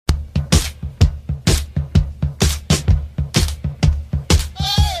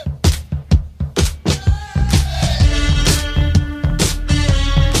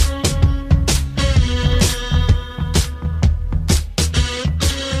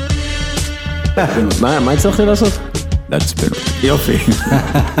מה הצלחתי לעשות? לעצבן. יופי.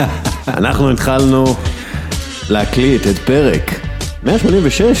 אנחנו התחלנו להקליט את פרק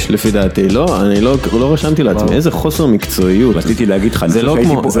 186 לפי דעתי, לא? אני לא רשמתי לעצמי, איזה חוסר מקצועיות. רציתי להגיד לך, זה לא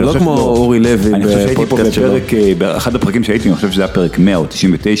כמו אורי לוי אני חושב שהייתי פה בפרק, באחד הפרקים שהייתי, אני חושב שזה היה פרק 100 או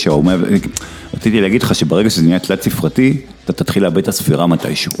 99 או 100, רציתי להגיד לך שברגע שזה נהיה תלת ספרתי, אתה תתחיל לאבד את הספירה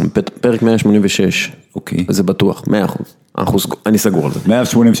מתישהו. פרק 186. אוקיי. זה בטוח, 100%. אני סגור על זה.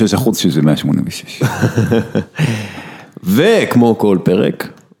 186% שזה 186. וכמו כל פרק,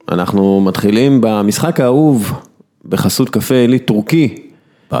 אנחנו מתחילים במשחק האהוב, בחסות קפה עילית טורקי.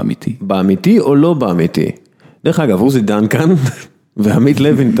 באמיתי. באמיתי או לא באמיתי? דרך אגב, עוזי דנקן ועמית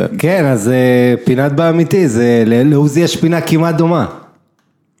לוינטל. כן, אז פינת באמיתי, לעוזי יש פינה כמעט דומה.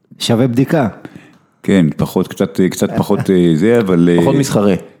 שווה בדיקה. כן, קצת פחות זה, אבל... פחות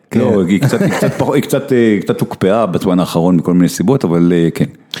מסחרי. לא, היא קצת הוקפאה בזמן האחרון מכל מיני סיבות, אבל כן.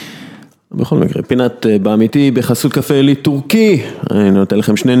 בכל מקרה, פינת באמיתי בחסות קפה עילית טורקי. אני נותן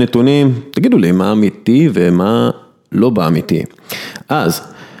לכם שני נתונים. תגידו לי, מה אמיתי ומה לא באמיתי. אז,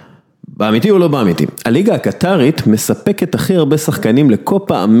 באמיתי או לא באמיתי? הליגה הקטרית מספקת הכי הרבה שחקנים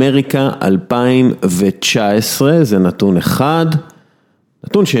לקופה אמריקה 2019, זה נתון אחד.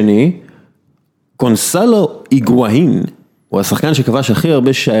 נתון שני, קונסלו איגואהין, הוא השחקן שכבש הכי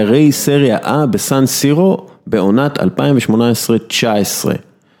הרבה שערי סריה A בסן סירו בעונת 2018-19.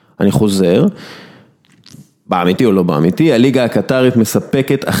 אני חוזר, באמיתי או לא באמיתי, הליגה הקטרית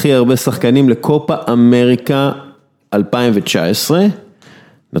מספקת הכי הרבה שחקנים לקופה אמריקה 2019.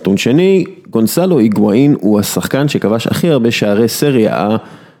 נתון שני, קונסלו איגואהין הוא השחקן שכבש הכי הרבה שערי סריה A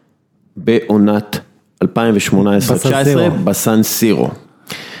בעונת 2018-19 בסן סירו.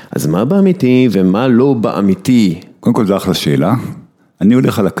 אז מה באמיתי ומה לא באמיתי? קודם כל זה אחלה שאלה. אני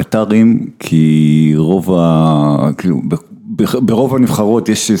הולך על הקטרים כי ברוב הנבחרות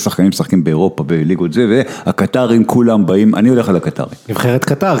יש שחקנים שחקים באירופה, בליגות זה, והקטרים כולם באים, אני הולך על הקטרים. נבחרת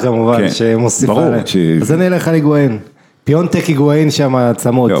קטר כמובן, שמוסיפה עליהם. אז אני אלך על איגואהין. פיונטק איגואהין שם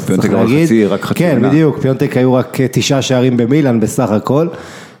צמוד. לא, פיונטק רק חצי. כן, בדיוק, פיונטק היו רק 9 שערים במילאן בסך הכל,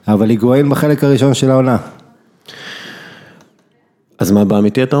 אבל איגואהין בחלק הראשון של העונה. אז מה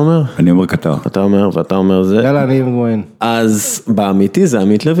באמיתי אתה אומר? אני אומר קטר. אתה אומר, ואתה אומר זה. יאללה, אני איגואהין. אז באמיתי זה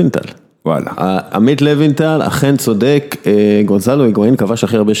עמית לוינטל. וואלה. עמית לוינטל אכן צודק, קונסלו איגואהין כבש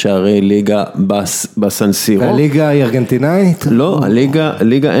הכי הרבה שערי ליגה בסן סירו. והליגה היא ארגנטינאית? לא,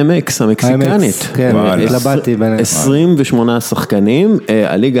 הליגה MX המקסיקנית. כן, התלבטתי ביניהם. 28 שחקנים,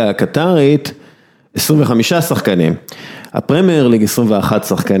 הליגה הקטרית 25 שחקנים. הפרמייר ליג 21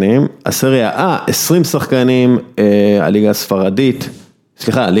 שחקנים, הסריה A 20 שחקנים, הליגה הספרדית,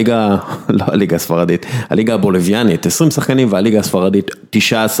 סליחה, הליגה הספרדית, הליגה הבוליביאנית 20 שחקנים והליגה הספרדית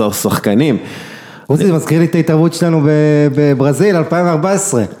 19 שחקנים. רוסי, זה מזכיר לי את ההתערבות שלנו בברזיל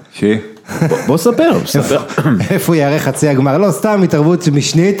 2014. בוא ספר. איפה יערה חצי הגמר? לא, סתם התערבות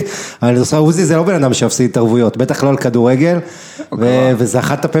משנית, אבל רוסי זה לא בן אדם שעושה התערבויות, בטח לא על כדורגל, וזה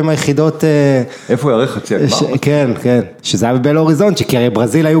אחת הפעמים היחידות... איפה יערה חצי הגמר? כן, כן, שזה היה בבלו אוריזונטי, כי הרי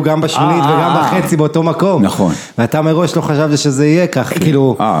ברזיל היו גם בשמינית וגם בחצי באותו מקום. נכון. ואתה מראש לא חשבת שזה יהיה כך,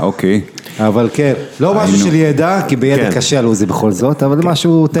 כאילו... אוקיי. אבל כן, לא משהו של ידע, כי בידע קשה על עוזי בכל זאת, אבל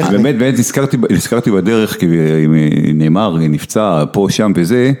משהו טכני. באמת נזכרתי בדרך, כי נאמר, נפצע פה, שם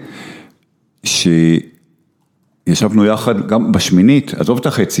וזה, שישבנו יחד גם בשמינית, עזוב את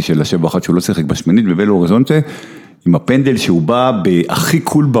החצי של השבע אחת שהוא לא שיחק בשמינית בבלו אוריזונטה, עם הפנדל שהוא בא בהכי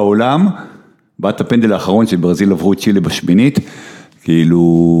קול בעולם, בא את הפנדל האחרון של ברזיל עברו את צ'ילה בשמינית,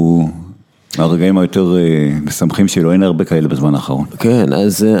 כאילו מהרגעים היותר משמחים שלו, אין הרבה כאלה בזמן האחרון. כן,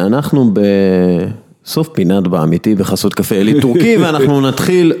 אז אנחנו בסוף פינת באמיתי בחסות קפה עילית טורקי, ואנחנו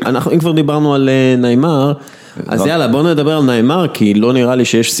נתחיל, אם כבר דיברנו על ניימר, אז יאללה, בואו נדבר על ניימר, כי לא נראה לי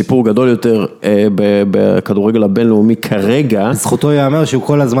שיש סיפור גדול יותר בכדורגל הבינלאומי כרגע. זכותו יאמר שהוא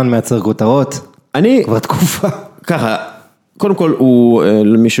כל הזמן מייצר כותרות, כבר תקופה. ככה, קודם כל,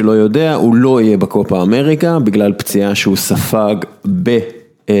 למי שלא יודע, הוא לא יהיה בקופה אמריקה, בגלל פציעה שהוא ספג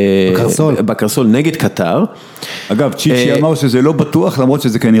בקרסול נגד קטר. אגב, צ'יצ'י אמר שזה לא בטוח, למרות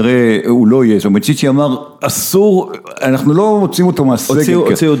שזה כנראה הוא לא יהיה. זאת אומרת, צ'יצ'י אמר, אסור, אנחנו לא מוצאים אותו מהסגל.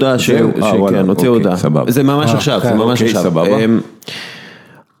 הוציא הודעה שכן, הוציא הודעה. זה ממש עכשיו, זה ממש עכשיו.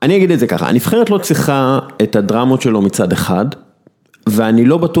 אני אגיד את זה ככה, הנבחרת לא צריכה את הדרמות שלו מצד אחד, ואני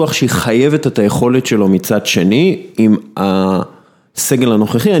לא בטוח שהיא חייבת את היכולת שלו מצד שני, עם הסגל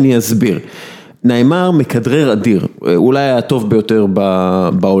הנוכחי, אני אסביר. ניימר מקדרר אדיר, אולי הטוב ביותר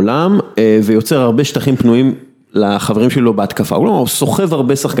בעולם, ויוצר הרבה שטחים פנויים לחברים שלו בהתקפה, הוא סוחב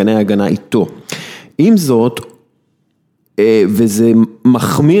הרבה שחקני ההגנה איתו. עם זאת, וזה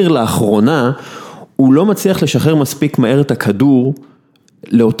מחמיר לאחרונה, הוא לא מצליח לשחרר מספיק מהר את הכדור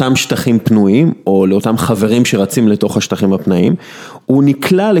לאותם שטחים פנויים, או לאותם חברים שרצים לתוך השטחים הפנויים, הוא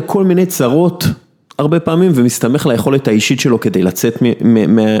נקלע לכל מיני צרות הרבה פעמים, ומסתמך ליכולת האישית שלו כדי לצאת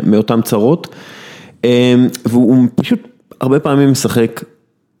מאותם צרות, והוא פשוט הרבה פעמים משחק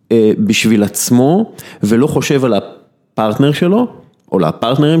בשביל עצמו, ולא חושב על הפרטנר שלו, או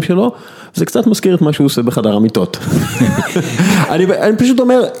לפרטנרים שלו, זה קצת מזכיר את מה שהוא עושה בחדר המיטות. אני פשוט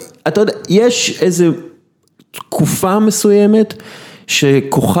אומר, אתה יודע, יש איזו תקופה מסוימת,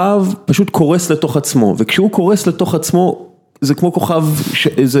 שכוכב פשוט קורס לתוך עצמו, וכשהוא קורס לתוך עצמו, זה כמו כוכב,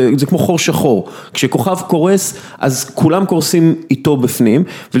 זה כמו חור שחור, כשכוכב קורס, אז כולם קורסים איתו בפנים,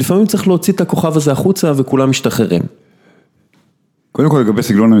 ולפעמים צריך להוציא את הכוכב הזה החוצה, וכולם משתחררים. קודם כל לגבי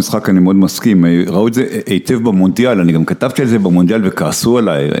סגנון המשחק אני מאוד מסכים, ראו את זה היטב במונדיאל, אני גם כתבתי על זה במונדיאל וכעסו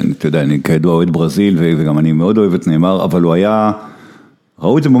עליי, אתה יודע, אני כידוע אוהד ברזיל וגם אני מאוד אוהב את נאמר, אבל הוא היה,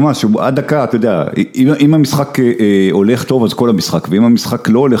 ראו את זה ממש, עד דקה, אתה יודע, אם המשחק הולך טוב אז כל המשחק, ואם המשחק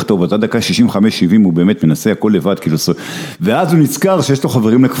לא הולך טוב אז עד דקה 65-70 הוא באמת מנסה הכל לבד, כאילו, ואז הוא נזכר שיש לו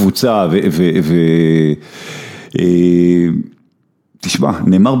חברים לקבוצה, תשמע,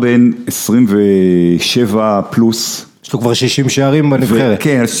 נאמר בין 27 פלוס, יש לו כבר 60 שערים בנבחרת.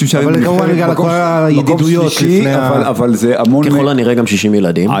 כן, 60 שערים בנבחרת. אבל כמובן בגלל כל הידידויות לפני אבל זה המון... ככל הנראה גם 60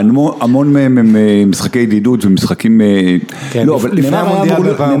 ילדים. המון מהם משחקי ידידות ומשחקים... לא, אבל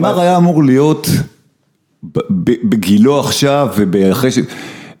נאמר היה אמור להיות בגילו עכשיו ובאחרי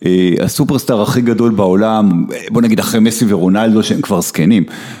הסופרסטאר הכי גדול בעולם, בוא נגיד אחרי מסי ורונלדו שהם כבר זקנים.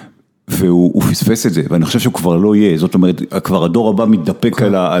 והוא פספס את זה, ואני חושב שהוא כבר לא יהיה, זאת אומרת, כבר הדור הבא מתדפק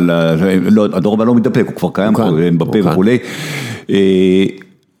לא, הדור הבא לא מתדפק, הוא כבר קיים, בפה וכולי,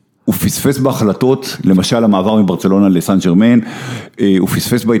 הוא פספס בהחלטות, למשל המעבר מברצלונה לסן ג'רמן, הוא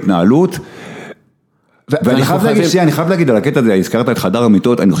פספס בהתנהלות, ואני חייב להגיד על הקטע הזה, הזכרת את חדר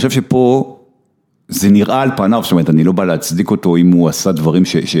המיטות, אני חושב שפה, זה נראה על פניו, זאת אומרת, אני לא בא להצדיק אותו אם הוא עשה דברים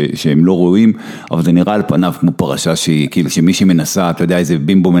שהם לא רואים, אבל זה נראה על פניו כמו פרשה כאילו שמישהי מנסה, אתה יודע, איזה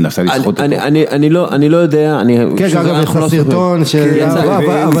בימבו מנסה לשחוט אותו. אני לא יודע, כן, אגב, יש הסרטון,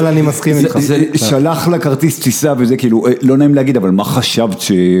 אבל אני מסכים איתך. שלח לה כרטיס טיסה וזה כאילו, לא נעים להגיד, אבל מה חשבת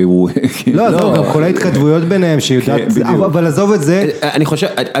שהוא... לא, גם כל ההתכתבויות ביניהם, אבל עזוב את זה. אני חושב,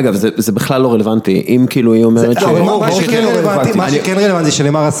 אגב, זה בכלל לא רלוונטי, אם כאילו היא אומרת מה שכן רלוונטי,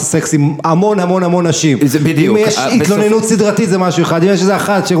 שנאמר הסקס עם המון נשים. זה בדיוק. אם יש התלוננות סדרתית זה משהו אחד, אם יש איזה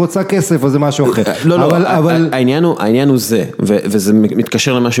אחת שרוצה כסף או זה משהו אחר. לא, העניין הוא זה, וזה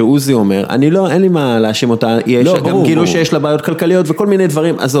מתקשר למה שעוזי אומר, אין לי מה להאשים אותה, יש גם גילו שיש לה בעיות כלכליות וכל מיני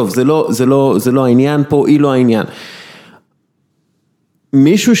דברים, עזוב, זה לא העניין פה, היא לא העניין.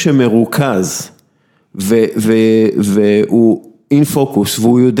 מישהו שמרוכז, והוא אין פוקוס,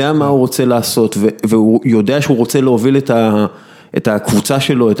 והוא יודע מה הוא רוצה לעשות, והוא יודע שהוא רוצה להוביל את הקבוצה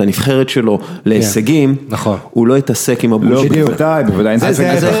שלו, את הנבחרת שלו, להישגים, הוא לא יתעסק עם הבולשיט. לא, בוודאי.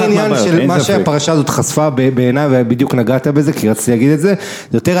 זה העניין של מה שהפרשה הזאת חשפה בעיניי, ובדיוק נגעת בזה, כי רציתי להגיד את זה,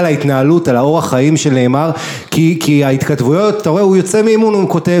 זה יותר על ההתנהלות, על האורח חיים של נאמר, כי ההתכתבויות, אתה רואה, הוא יוצא מאימון, הוא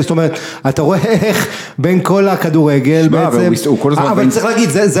כותב, זאת אומרת, אתה רואה איך בין כל הכדורגל בעצם, אבל צריך להגיד,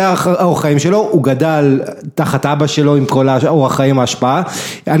 זה האורח חיים שלו, הוא גדל תחת אבא שלו עם כל האורח חיים ההשפעה,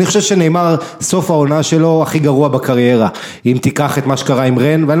 אני חושב שנאמר, סוף העונה שלו הכי גרוע בקריירה, אם תיקח את מה שקרה עם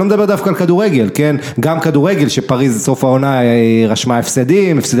רן, ואני לא מדבר דווקא על כדורגל, כן? גם כדורגל שפריז סוף העונה רשמה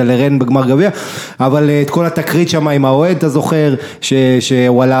הפסדים, הפסידה לרן בגמר גביע, אבל את כל התקרית שם עם האוהד, אתה זוכר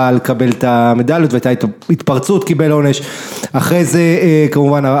שהוא עלה לקבל את המדליות, והייתה התפרצות, קיבל עונש. אחרי זה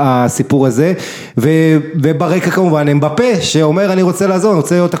כמובן הסיפור הזה, וברקע כמובן הם בפה, שאומר אני רוצה לעזור, אני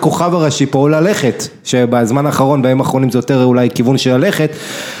רוצה להיות הכוכב הראשי פה, או ללכת, שבזמן האחרון, בימים האחרונים זה יותר אולי כיוון של ללכת,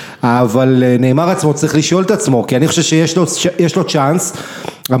 אבל נאמר עצמו צריך לשאול את עצמו, כי אני חושב שיש לו צ'אנס,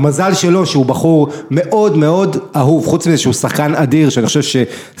 המזל שלו שהוא בחור מאוד מאוד אהוב, חוץ מזה שהוא שחקן אדיר, שאני חושב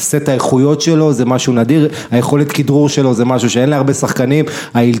שסט האיכויות שלו זה משהו נדיר, היכולת כדרור שלו זה משהו שאין לה הרבה שחקנים,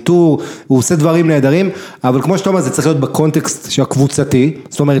 האילתור, הוא עושה דברים נהדרים, אבל כמו שאתה אומר, זה צריך להיות בקונטקסט של הקבוצתי,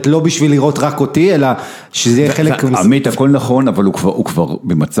 זאת אומרת לא בשביל לראות רק אותי, אלא שזה יהיה חלק... עמית, הכל נכון, אבל הוא כבר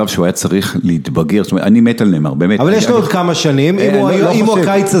במצב שהוא היה צריך להתבגר, זאת אומרת, אני מת על נאמר, באמת. אבל יש לו עוד כמה שנים, אם הוא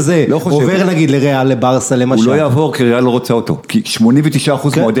הקיץ הזה עובר נגיד לריאל, לברסה, למשל. הוא לא יעבור כי ריאל לא רוצה אותו, כי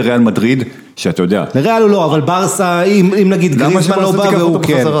 89% מועדי ריאל מדריד, שאתה יודע. לריאל הוא לא, אבל ברסה, אם נגיד גריזמן לא בא והוא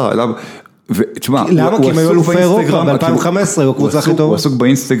כן. למה? כי הם היו אלופי אירופה ב-2015, הוא הקבוצה הכי טובה. הוא עסוק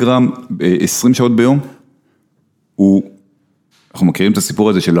באינסטגרם 20 שעות ביום, אנחנו מכירים את הסיפור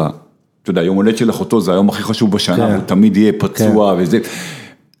הזה של, אתה יודע, יום הולדת של אחותו, זה היום הכי חשוב בשנה, הוא תמיד יהיה פצוע וזה.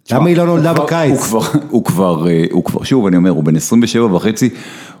 למה היא לא נולדה בקיץ? הוא כבר, שוב אני אומר, הוא בן 27.5,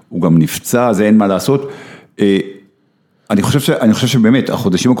 הוא גם נפצע, זה אין מה לעשות. אני חושב שבאמת,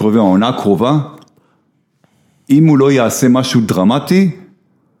 החודשים הקרובים, העונה הקרובה, אם הוא לא יעשה משהו דרמטי,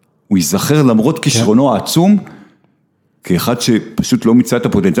 הוא ייזכר למרות כישרונו העצום, כאחד שפשוט לא מיצה את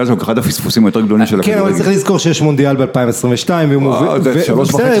הפוטנציאל שלו, כאחד הפספוסים היותר גדולים של הכדורגל. כן, אבל צריך לזכור שיש מונדיאל ב-2022, זה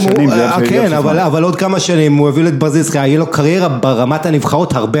 3.5 שנים. כן, אבל עוד כמה שנים הוא הוביל את ברזיל, יהיה לו קריירה ברמת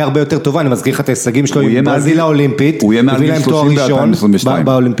הנבחרות הרבה הרבה יותר טובה, אני מזכיר לך את ההישגים שלו עם ברזיל האולימפית, הוא יהיה מעל גיל 30 ב-2022,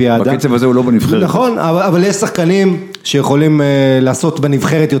 בקצב הזה הוא לא בנבחרת. נכון, אבל יש שחקנים שיכולים לעשות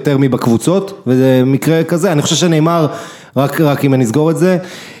בנבחרת יותר מבקבוצות, וזה מקרה כזה, אני חושב שנאמר, רק אם אני אסגור את זה,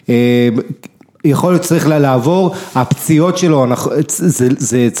 יכול להיות צריך לעבור, הפציעות שלו,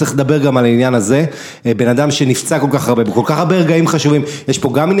 זה צריך לדבר גם על העניין הזה, בן אדם שנפצע כל כך הרבה, בכל כך הרבה רגעים חשובים, יש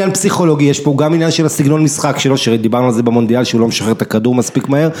פה גם עניין פסיכולוגי, יש פה גם עניין של הסגנון משחק שלו, שדיברנו על זה במונדיאל, שהוא לא משחרר את הכדור מספיק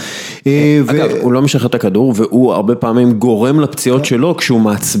מהר. אגב, הוא לא משחרר את הכדור, והוא הרבה פעמים גורם לפציעות שלו, כשהוא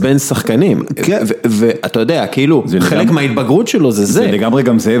מעצבן שחקנים, ואתה יודע, כאילו, חלק מההתבגרות שלו זה זה. זה לגמרי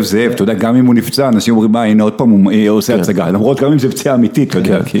גם זאב, אתה יודע, גם אם הוא נפצע, אנשים אומרים, הנה עוד פעם הוא עושה הצגה, למרות גם אם זה פציעה אמיתית, אתה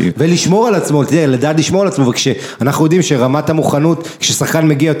יודע, ולשמור על עצמו, לדעת לשמור על עצמו, וכשאנחנו יודעים שרמת המוכנות, כששחקן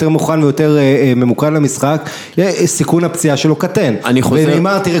מגיע יותר מוכן ויותר ממוכן למשחק, סיכון הפציעה שלו קטן.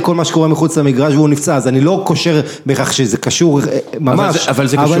 ונאמר, תראה כל מה שקורה מחוץ למגרש והוא נפצע, אז אני לא קושר בכך שזה קשור ממש,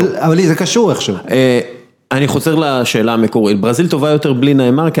 אבל זה קשור איכשהו. אני חוזר לשאלה המקורית, ברזיל טובה יותר בלי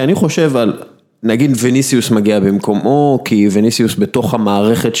נאמר, כי אני חושב על, נגיד וניסיוס מגיע במקומו, כי וניסיוס בתוך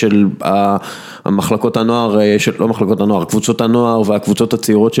המערכת של המחלקות הנוער, לא מחלקות הנוער, קבוצות הנוער והקבוצות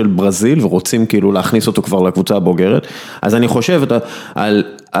הצעירות של ברזיל, ורוצים כאילו להכניס אותו כבר לקבוצה הבוגרת, אז אני חושב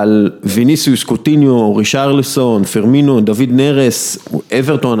על וניסיוס, קוטיניו, רישרליסון, פרמינו, דוד נרס,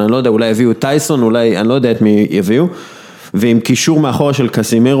 אברטון, אני לא יודע, אולי יביאו טייסון, אולי, אני לא יודע את מי יביאו, ועם קישור מאחורה של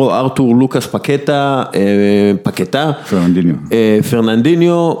קסימרו, ארתור, לוקאס פקטה,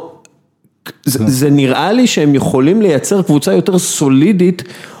 פרננדיניו, זה נראה לי שהם יכולים לייצר קבוצה יותר סולידית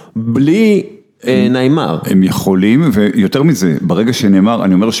בלי נאמר. הם יכולים, ויותר מזה, ברגע שנאמר,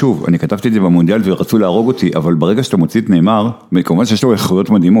 אני אומר שוב, אני כתבתי את זה במונדיאל ורצו להרוג אותי, אבל ברגע שאתה מוציא את נאמר, כמובן שיש לו איכויות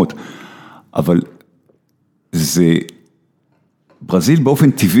מדהימות, אבל זה, ברזיל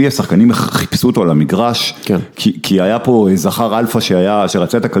באופן טבעי, השחקנים חיפשו אותו על המגרש, כן. כי היה פה זכר אלפא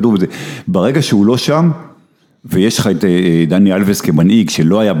שרצה את הכדור, ברגע שהוא לא שם, ויש לך את דני אלבס כמנהיג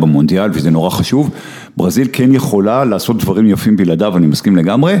שלא היה במונדיאל וזה נורא חשוב, ברזיל כן יכולה לעשות דברים יפים בלעדיו, אני מסכים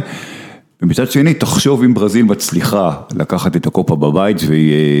לגמרי, ומצד שני תחשוב אם ברזיל מצליחה לקחת את הקופה בבית,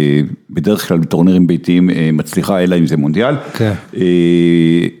 והיא בדרך כלל בטורנירים ביתיים מצליחה אלא אם זה מונדיאל, כן.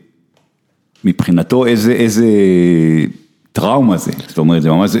 מבחינתו איזה טראומה זה, זאת אומרת, זה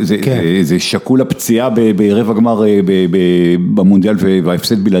ממש, זה שקול הפציעה ברבע גמר במונדיאל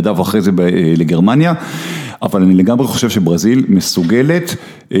וההפסד בלעדיו אחרי זה לגרמניה, אבל אני לגמרי חושב שברזיל מסוגלת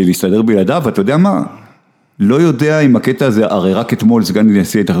להסתדר בלעדיו, ואתה יודע מה? לא יודע אם הקטע הזה, הרי רק אתמול סגן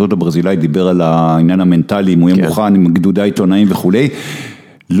נשיא ההתאחדות הברזילאית דיבר על העניין המנטלי, אם הוא יהיה מוכן עם גדודי עיתונאים וכולי,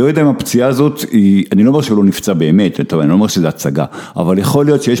 לא יודע אם הפציעה הזאת, אני לא אומר שהוא לא נפצע באמת, אני לא אומר שזה הצגה, אבל יכול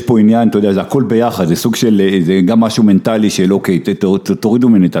להיות שיש פה עניין, אתה יודע, זה הכל ביחד, זה סוג של, זה גם משהו מנטלי של אוקיי, תורידו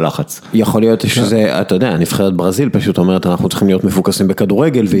ממני את הלחץ. יכול להיות שזה, אתה יודע, נבחרת ברזיל פשוט אומרת, אנחנו צריכים להיות מפוקסים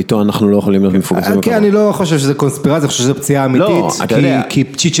בכדורגל, ואיתו אנחנו לא יכולים להיות מפוקסים בכדורגל. כן, אני לא חושב שזה קונספירציה, אני חושב שזה פציעה אמיתית, כי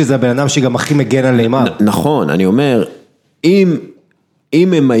צ'יצ'ה זה הבן אדם שגם הכי מגן על נאמר. נכון, אני אומר,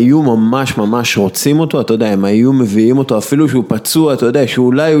 אם הם היו ממש רוצים אותו, אתה יודע, הם היו מביאים אותו, אפילו שהוא פצוע, אתה יודע,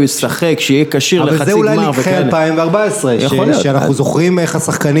 שאולי הוא ישחק, שיהיה קשיר לחצי גמר. אבל זה אולי לקחי 2014, שאנחנו זוכרים איך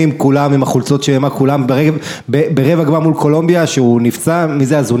השחקנים כולם עם החולצות שהם כולם ברבע גמר מול קולומביה, שהוא נפצע, מי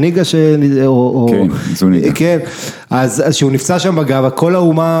זה הזוניגה? כן, זוניגה. כן, אז שהוא נפצע שם בגב, כל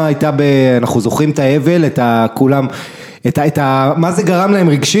האומה הייתה, אנחנו זוכרים את האבל, את כולם, מה זה גרם להם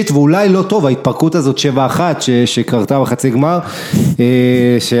רגשית, ואולי לא טוב, ההתפרקות הזאת 7-1 שקרתה בחצי גמר,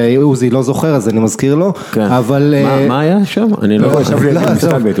 שעוזי לא זוכר, אז אני מזכיר לו, אבל... מה היה שם? אני לא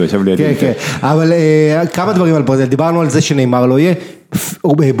ישב לידי. כן, אבל כמה דברים על ברזיל, דיברנו על זה שנאמר לא יהיה,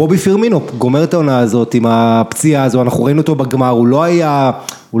 בובי פירמינו גומר את העונה הזאת עם הפציעה הזו, אנחנו ראינו אותו בגמר, הוא לא היה,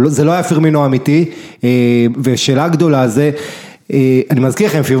 זה לא היה פירמינו אמיתי, ושאלה גדולה זה, אני מזכיר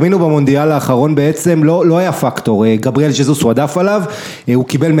לכם, פירמינו במונדיאל האחרון בעצם לא היה פקטור, גבריאל ז'זוס הוא עדף עליו, הוא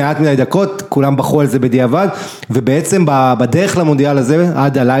קיבל מעט מדי דקות, כולם בחרו על זה בדיעבד, ובעצם בדרך למונדיאל הזה,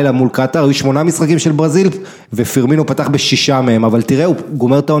 עד הלילה מול קטר, היו 8 משחקים של ברזיל, ופירמינו פתח ב6 מהם, אבל תראה, הוא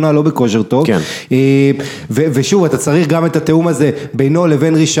גומר את העונה לא בכושר טוב, כן. ושוב, אתה צריך גם את התאום הזה, בינו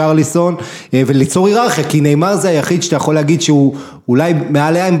לבין רישרליסון, וליצור היררכיה, כי נאמר זה היחיד שאתה יכול להגיד שהוא אולי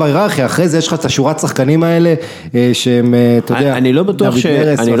מעליה עם בהיררכיה, אחרי זה יש לך את השורת שחקנים האלה, שהם, אתה יודע, אני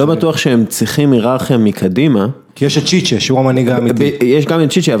לא בטוח שהם צריכים היררכיה מקדימה, כי יש את צ'יצ'ה, שהוא המנהיג האמיתי. יש גם את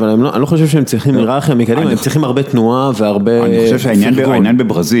צ'יצ'ה, אבל אני לא חושב שהם צריכים היררכיה מקדימה, הם צריכים הרבה תנועה והרבה... אני חושב שהעניין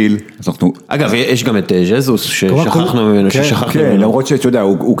בברזיל... אגב, יש גם את ז'זוס, ששכחנו ממנו, כן, למרות שאתה יודע,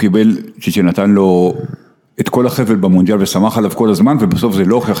 הוא קיבל, צ'יצ'ה נתן לו את כל החבל במונדיאל ושמח עליו כל הזמן, ובסוף זה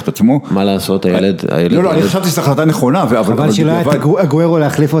לא הוכיח את עצמו. מה לעשות, הילד... לא, אני חשבתי שזו החלטה נכונה, אבל שלא היה את הגוארו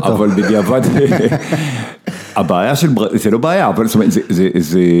להחליף אותו. אבל בדיעבד... הבעיה של... זה לא בעיה, אבל זאת אומרת,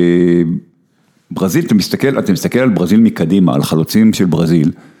 זה... ברזיל, אתה מסתכל על ברזיל מקדימה, על חלוצים של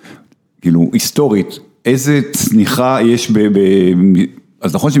ברזיל, כאילו, היסטורית, איזה צניחה יש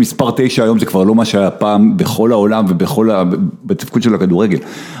אז נכון שמספר 9 היום זה כבר לא מה שהיה פעם בכל העולם בתפקוד של הכדורגל,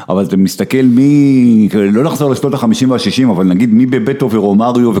 אבל אתה מסתכל לא לחזור לשנות ה-50 וה-60, אבל נגיד מי בבטו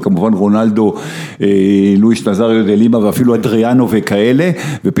ורומריו, וכמובן רונלדו, לואיס נזריו דה לימה, ואפילו אדריאנו וכאלה,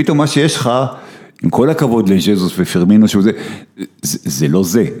 ופתאום מה שיש לך, עם כל הכבוד לז'זוס ופרמינו, זה לא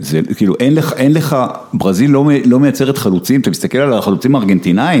זה, כאילו אין לך, ברזיל לא מייצרת חלוצים, אתה מסתכל על החלוצים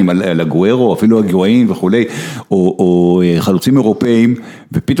הארגנטינאים, על הגוארו, אפילו הגואאים וכולי, או חלוצים אירופאים,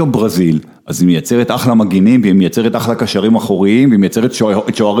 ופתאום ברזיל, אז היא מייצרת אחלה מגינים, והיא מייצרת אחלה קשרים אחוריים, והיא מייצרת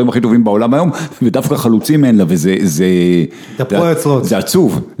את שוערים הכי טובים בעולם היום, ודווקא חלוצים אין לה, וזה זה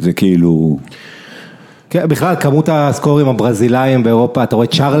עצוב, זה כאילו... כן, בכלל, כמות הסקורים הברזילאים באירופה, אתה רואה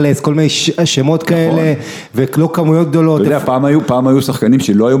צ'ארלס, כל מיני שמות כאלה, ולא כמויות גדולות. אתה יודע, פעם היו שחקנים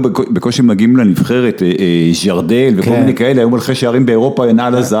שלא היו בקושי מגיעים לנבחרת, ז'רדל וכל מיני כאלה, היו מלכי שערים באירופה,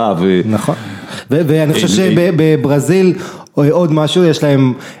 נעל הזהב. נכון. ואני חושב שבברזיל, עוד משהו, יש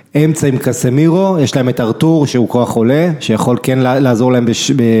להם אמצע עם קסמירו, יש להם את ארתור שהוא כוח עולה, שיכול כן לעזור להם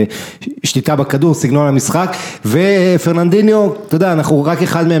בשליטה בכדור, סגנון המשחק, ופרננדיניו, אתה יודע, אנחנו רק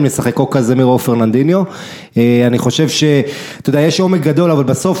אחד מהם נשחק או קסמירו או פרננדיניו, אני חושב שאתה יודע, יש עומק גדול, אבל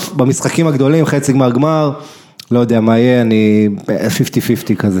בסוף, במשחקים הגדולים, חצי גמר, לא יודע מה יהיה, אני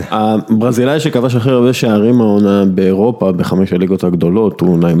 50-50 כזה. הברזילאי שכבש הכי הרבה שערים העונה באירופה, בחמש הליגות הגדולות,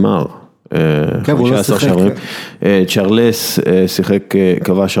 הוא ניימר. 15 שערים. צ'ארלס שיחק,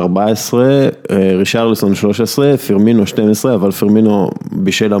 כבש 14, רישרליסון 13, פרמינו 12, אבל פרמינו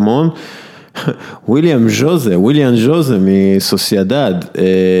בישל המון. וויליאן ז'וזה מסוסיידד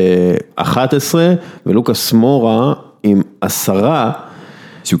 11, ולוקאס מורה עם 10,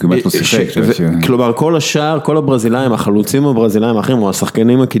 שהוא כמעט לא שיחק. כלומר, כל השאר, כל הברזילאים, החלוצים הברזילאים האחרים, או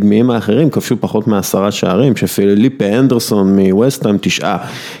השחקנים הקדמיים האחרים, כבשו פחות מ10 שערים, שפיליפה אנדרסון מווסטהאם 9.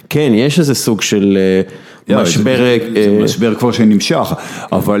 כן, יש איזה סוג של משבר. זה משבר כבר שנמשך,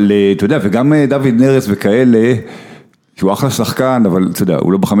 אבל אתה יודע, וגם דוד נרס וכאלה, שהוא אחלה שחקן, אבל אתה יודע,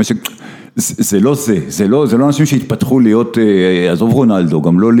 הוא לא בחמש... זה לא אנשים שהתפתחו להיות, עזוב רונלדו,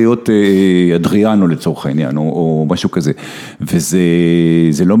 גם לא להיות אדריאנו לצורך העניין, או משהו כזה,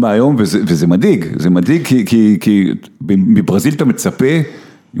 וזה לא מהיום, וזה מדאיג, כי מברזיל אתה מצפה,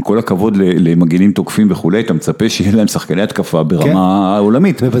 עם כל הכבוד למגינים תוקפים וכולי, אתה מצפה שיהיה להם שחקני התקפה ברמה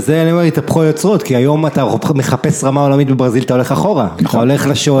העולמית. ובזה אני אומר, התהפכו יוצרות, כי היום אתה מחפש רמה עולמית בברזיל, אתה הולך אחורה. אתה הולך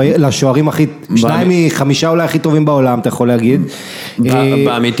לשוערים הכי, 2 מ-5 אולי הכי טובים בעולם, אתה יכול להגיד.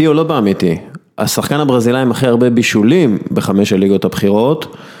 באמיתי או לא באמיתי? השחקן הברזילאי עם הכי הרבה בישולים ב5 הליגות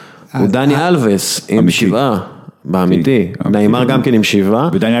הבחירות, הוא דני אלווס עם 7. באמיתי, ניימר גם כן עם 7.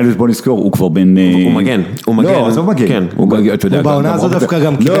 ודני אלווס בוא נזכור, הוא כבר בין... הוא מגן. לא, אז הוא מגן. כן. הוא בעונה הזו דווקא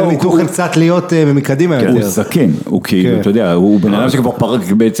גם קיבל מתוכן קצת להיות מקדימה יותר. הוא זקן, הוא כאילו, אתה יודע, הוא בן אדם שכבר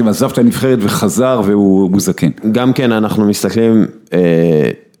פרק בעצם עזב את הנבחרת וחזר והוא זקן. גם כן אנחנו מסתכלים...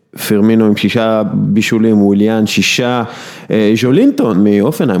 פרמינו עם 6 בישולים, וויליאן 6, ז'ולינטון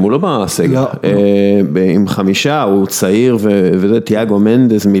מאופנהיים, הוא לא בסגל, עם 5, הוא צעיר, וזה תיאגו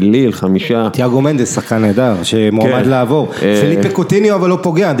מנדס מליל, 5. תיאגו מנדס שחקן נהדר, שמועמד לעבור. פיליפה קוטיניו אבל לא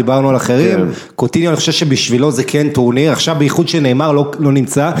פוגע, דיברנו על אחרים, קוטיניו אני חושב שבשבילו זה כן טורניר, עכשיו בייחוד שנאמר לא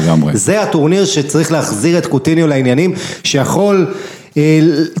נמצא, זה הטורניר שצריך להחזיר את קוטיניו לעניינים, שיכול...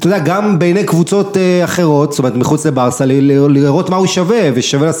 אתה יודע, גם בעיני קבוצות אחרות, זאת אומרת, מחוץ לברסה, לראות מה הוא שווה,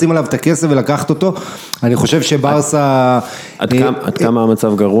 ושווה לשים עליו את הכסף ולקחת אותו. אני חושב שברסה... עד כמה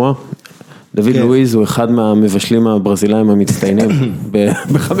המצב גרוע? דוד לואיז הוא אחד מהמבשלים הברזילאים המצטיינים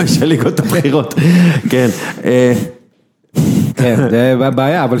ב5 הליגות הבחירות. כן. כן, זה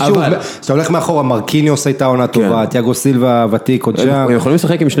בעיה, אבל שוב, כשאתה הולך מאחורה, מרקיניוס הייתה עונה טובה, תיאגו סילבה ותיק עוד שם. הם יכולים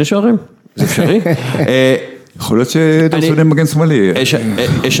לשחק עם 2 שוערים? זה אפשרי? יכול להיות שאתה שונה מגן שמאלי.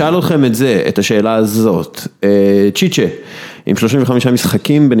 אשאל אתכם את השאלה הזאת. צ'יצ'ה, עם 35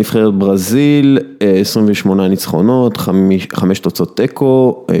 משחקים בנבחרת ברזיל, 28 ניצחונות, 5 תוצאות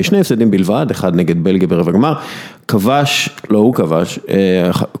טקו, 2 הפסדים בלבד, 1 נגד בלגיה ברבע גמר, כבש, לא הוא כבש,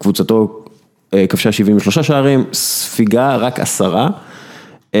 קבוצתו כבשה 73 שערים, ספיגה רק 10.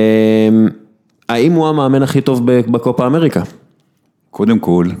 האם הוא המאמן הכי טוב בקופה אמריקה? קודם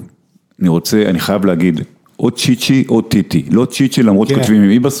כל, אני חייב להגיד, או צ'יצ'י או טיטי, לא צ'יצ'י למרות כותבים עם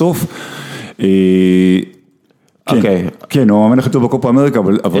מי בסוף. כן, הוא המאמן הכי טוב בקופה אמריקה,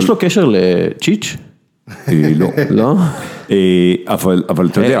 אבל... יש לו קשר לצ'יץ'? לא. לא? אבל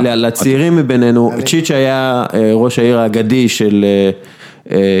אתה יודע... לצעירים מבינינו, צ'יץ' היה ראש העיר האגדי של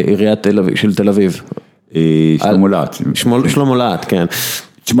עיריית תל אביב. שלמה להט. שלמה להט, כן.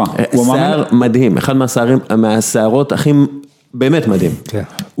 תשמע, הוא שיער מדהים, אחד מהשערות הכי באמת מדהים.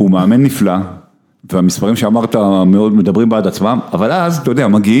 הוא מאמן נפלא, והמספרים שאמרת מאוד מדברים בעד עצמם, אבל אז, אתה יודע,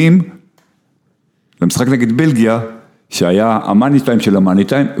 מגיעים למשחק נגד בלגיה, שהיה המאני טיים של המאני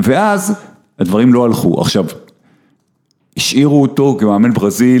טיים, ואז הדברים לא הלכו. עכשיו, השאירו אותו כמאמן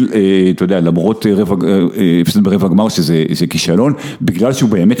ברזיל, אתה יודע, למרות הפסד ברבע גמר, שזה כישלון, בגלל שהוא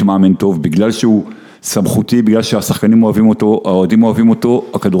באמת מאמן טוב, בגלל שהוא סמכותי, בגלל שהשחקנים אוהבים אותו, האוהדים אוהבים אותו,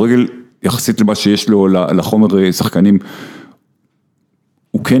 הכדורגל יחסית למה שיש לו לחומר שחקנים,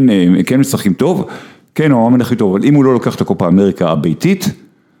 הוא כן משחקים טוב, כן, הוא המאמן הכי טוב, אבל אם הוא לא לוקח את הקופה אמריקה הביתית,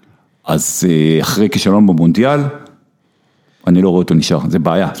 אז אחרי כישלון במונדיאל, אני לא רואה אותו נשאר, זה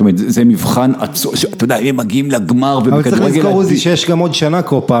בעיה, זאת אומרת, זה מבחן עצור, אתה יודע, הם מגיעים לגמר, אבל צריך לזכור עוזי שיש גם עוד שנה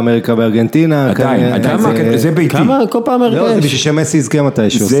קופה אמריקה בארגנטינה, עדיין, זה ביתי. כמה קופה אמריקה? לא, זה בשביל שמסי יזכה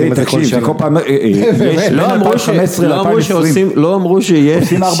מתישהו, עושים את זה כל שנה. זה קופה אמריקה, לא אמרו שיהיה,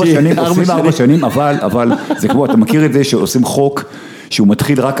 עושים 4 שנים, אבל זה כמו, אתה מכיר את זה שעושים חוק, שהוא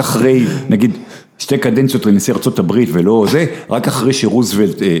מתחיל רק אחרי, נגיד, 2 קדנציות לנשיא ארצות הברית ולא זה, רק אחרי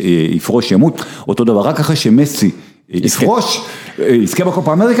שרוזוולט יפרוש ימות, אותו דבר, רק אחרי שמסי יפרוש, יזכה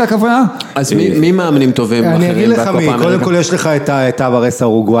בקופה אמריקה הכוונה. אז מי מאמנים טובים אחרים אני אגיד לך מי, קודם כל יש לך את אברס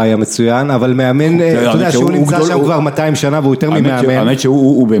האורוגוואי המצוין, אבל מאמן, אתה יודע שהוא נמצא שם כבר 200 שנה והוא יותר ממאמן. האמת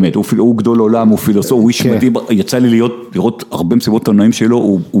שהוא באמת, הוא גדול עולם, הוא פילוסוף, הוא איש מדהים, יצא לי לראות הרבה מסיבות העונאים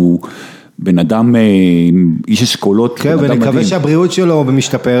שלו, הוא בן אדם, איש אשכולות. כן, ונקווה שהבריאות שלו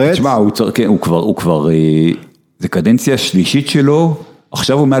משתפרת. תשמע, הוא כבר, זה קדנציה שלישית שלו,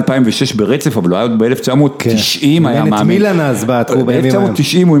 עכשיו הוא מ-2006 ברצף, אבל הוא היה עוד ב-1990 היה מאמן. את מילאן אז בעטרו בימים ההם.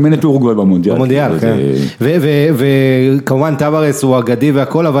 ב-1990 הוא אימן את אורוגוואי במונדיאל. במונדיאל, כן. וכמובן טווארס הוא אגדי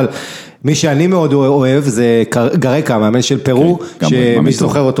והכל, אבל מי שאני מאוד אוהב זה גרקה, המאמן של פרו, שמי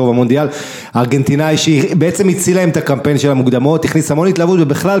זוכר אותו במונדיאל, הארגנטינאי שהיא בעצם הצילה להם את הקמפיין של המוקדמות, הכניס המון התלהבות,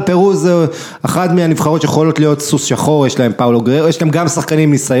 ובכלל פרו זה אחת מהנבחרות שיכולות להיות סוס שחור, יש להם פאולו גררו, יש להם גם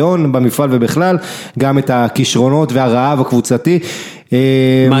שחקנים ניסיון במפעל ובכלל, גם את הכישרונות והרעב הקבוצתי.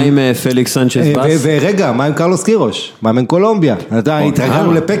 מה עם פליקס סנצ'ז בס? ורגע, מה עם קרלוס קירוש? מאמן קולומביה. אתה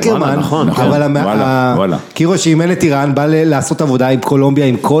התרגלנו לפקרמן, אבל קירוש שאימן את איראן, בא לעשות עבודה עם קולומביה,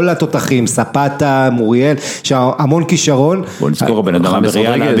 עם כל התותחים, ספטה, מוריאל, שהמון כישרון. בוא נזכור, הבן אדם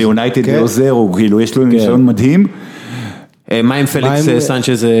בריאל, ביונייטד עוזר, הוא כאילו, יש לו ניסיון מדהים. מה עם פליקס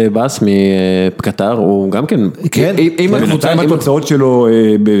סנצ'ז בס מקטר, הוא גם כן, בינתיים התוצאות שלו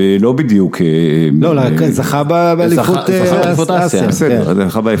לא בדיוק, לא, זכה באליפות אסיה,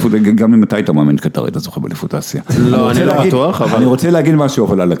 זכה באליפות, גם אם אתה היית מאמן קטר, היית זוכה באליפות אסיה. לא, אני לא בטוח, אבל... אני רוצה להגיד משהו,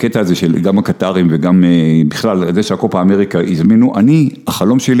 אבל על הקטע הזה של גם הקטרים וגם בכלל, זה שהקופה אמריקה הזמינו,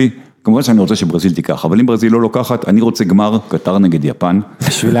 החלום שלי, כמובן שאני רוצה שברזיל תיקח, אבל אם ברזיל לא לוקחת, אני רוצה גמר קטר נגד יפן.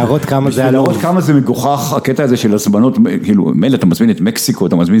 בשביל להראות כמה זה... להראות כמה זה מגוחך, הקטע הזה של הזמנות, כאילו, מילא אתה מזמין את מקסיקו,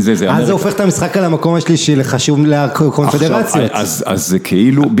 אתה מזמין זה... אז זה הופך את המשחק על המקום השלישי לחשוב לקונפדרציות. אז זה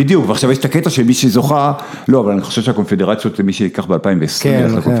כאילו, בדיוק, ועכשיו יש את הקטע של מי שזוכה, לא, אבל אני חושב שהקונפדרציות זה מי שיקח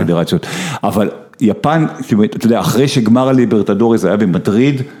ב-2020, הקונפדרציות. אבל יפן, אתה יודע, אחרי שגמר הליברטדורס היה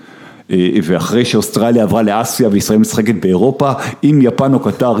במדריד, ואחרי שאוסטרליה עברה לאסיה וישראל משחקת באירופה, אם יפן או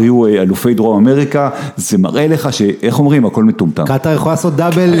קטר יהיו אלופי דרום אמריקה, זה מראה לך שאיך אומרים, הכל מטומטם. קטר יכולה לעשות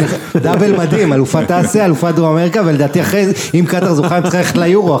דאבל מדהים, אלופת אסיה, אלופת דרום אמריקה, ולדעתי אחרי זה, אם קטר זוכה, הם צריכים ללכת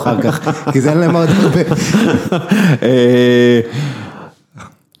ליורו אחר כך, כי זה אין להם עוד הרבה.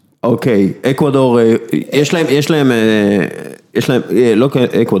 אוקיי, אקוודור, יש להם, לא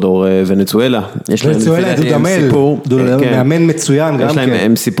אקוודור, ונצואלה, ונצואלה, דודמל, מאמן מצוין גם כן. יש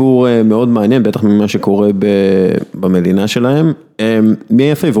להם סיפור מאוד מעניין, בטח ממה שקורה במדינה שלהם.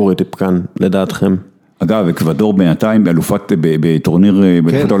 מי הפייבוריטית כאן, לדעתכם? אגב, אקוודור בינתיים, אלופת בטורניר,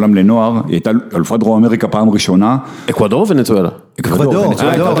 באליפות העולם לנוער, היא הייתה אלופת דרום אמריקה פעם ראשונה. אקוודור ונצואלה? אקוודור,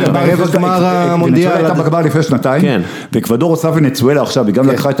 ברבע גמר המונדיאל. הייתה בגמר לפני שנתיים, ואקוודור עושה ונצואלה עכשיו, היא גם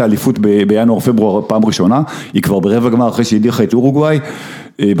לקחה את האליפות בינואר פברואר פעם ראשונה, היא כבר ברבע גמר אחרי שהיא הדיחה את אורוגוואי,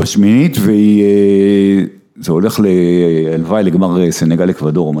 בשמינית, זה הולך להלוואי לגמר סנגל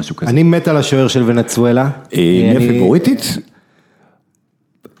אקוודור או משהו כזה. אני מת על השוער של ונצואלה. מי הפייבוריטית?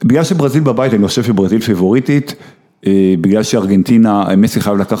 בגלל שברזיל בבית, אני חושב שברזיל פייבוריטית, בגלל שארגנטינה, מסי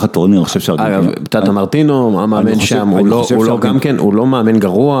חייב לקחת טורניר, אני חושב שארגנטינה... אגב, טאטה מרטינו, המאמן שם, הוא לא גם כן, הוא לא מאמן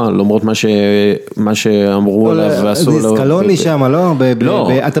גרוע, למרות מה שאמרו עליו ועשו לו... זה סקלוני שם, לא?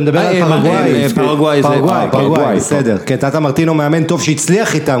 אתה מדבר על פרגוואי. פרגוואי, בסדר. כן, טאטה מרטינו מאמן טוב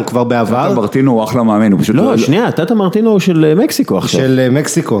שהצליח איתם כבר בעבר. טאטה מרטינו הוא אחלה מאמן, הוא פשוט... לא, שנייה, טאטה מרטינו הוא של מקסיקו עכשיו. של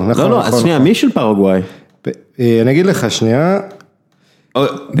מקסיקו, נכון. לא, אז שנייה, מי של פרגוואי? אני אגיד לך, שנייה.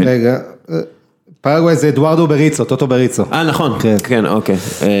 רגע. פרגוואי זה אדוארדו בריצו, טוטו בריצו. נכון, כן, אוקיי.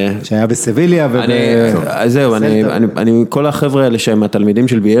 שהיה בסביליה. זהו, כל החבר'ה האלה שהם התלמידים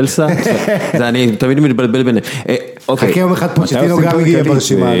של ביאלסה, אני תמיד מתבלבל ביניהם. חכה יום אחד פוצ'טינו גם הגיע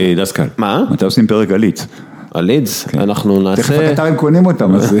ברשימה. דסקל. מה? מתי עושים פרק הליץ? הליץ, אנחנו נעשה... תכף הקטר הם קונים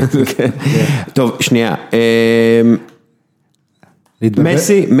אותם, אז... טוב, שנייה.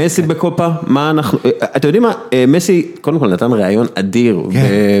 מסי בקופה, מה אנחנו, אתם יודעים מה, מסי קודם כל נתן ראיון אדיר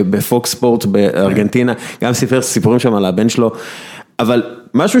בפוקס ספורט בארגנטינה, גם סיפר סיפורים שם על הבן שלו, אבל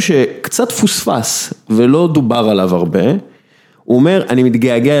משהו שקצת פוספס ולא דובר עליו הרבה, הוא אומר, אני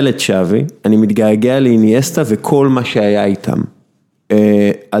מתגעגע לצ'אבי, אני מתגעגע לאינייסטה וכל מה שהיה איתם,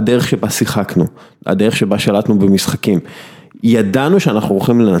 הדרך שבה שיחקנו, הדרך שבה שלטנו במשחקים, ידענו שאנחנו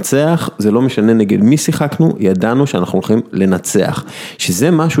הולכים לנצח, זה לא משנה נגד מי שיחקנו, ידענו שאנחנו הולכים לנצח,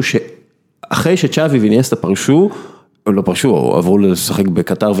 שזה משהו שאחרי שצ'אבי ואינייסטה פרשו, לא פרשו, עברו לשחק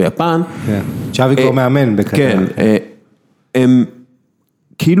בקטר ויפן. צ'אבי כבר מאמן בקטר. כן, הם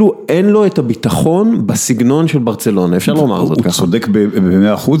כאילו אין לו את הביטחון בסגנון של ברצלונה, אפשר לומר זאת ככה. הוא צודק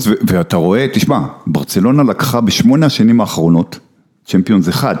ב-100%, ואתה רואה, תשמע, ברצלונה לקחה ב8 השנים האחרונות, צ'מפיונס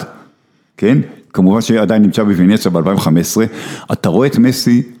אחד, כן? כמובן שעדיין נמצא בוויניסיה ב-2015, אתה רואה את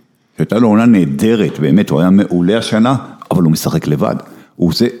מסי, שהייתה לו עונה נהדרת, באמת, הוא היה מעולה השנה, אבל הוא משחק לבד.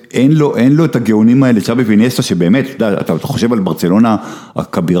 אין לו את הגאונים האלה, צ'אבי ואינייסטה, שבאמת, אתה חושב על ברצלונה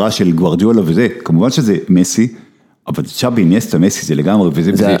הכבירה של גוארדיולה וזה, כמובן שזה מסי, אבל צ'אבי ואינייסטה, מסי זה לגמרי,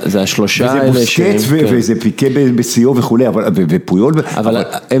 זה השלושה האלה וזה בוסקט וזה פיקה בסיור וכולי, ופויול. אבל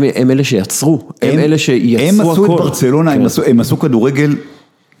הם אלה שיצרו, הם אלה שיצרו הכל. הם עשו את ברצלונה, הם עשו כדורגל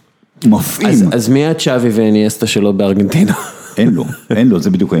מפעים. אז מי הצ'אבי ואינייסטה שלו בארגנטינה? אין לו, זה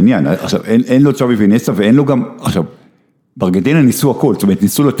בדיוק העניין. עכשיו, אין לו צ'אבי ואינייסטה ואין לו גם, עכשיו, בארגנטינה ניסו הכל, זאת אומרת,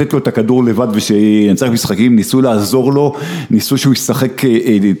 ניסו לתת לו את הכדור לבד ושינצח משחקים, ניסו לעזור לו, ניסו שהוא ישחק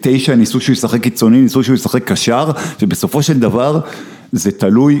 9, ניסו שהוא ישחק קיצוני, ניסו שהוא ישחק קשר, ובסופו של דבר זה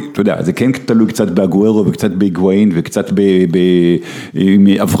תלוי, אתה יודע, זה כן תלוי קצת באגוארו וקצת בהיגואין וקצת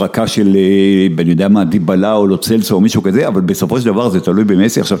בהברקה של, אני יודע מה, דיבלה או לוצלסו או מישהו כזה, אבל בסופו של דבר זה תלוי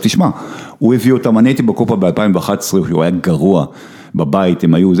במסי. עכשיו תשמע, הוא הביא אותם, אני הייתי בקופה ב-2011, הוא היה גרוע בבית,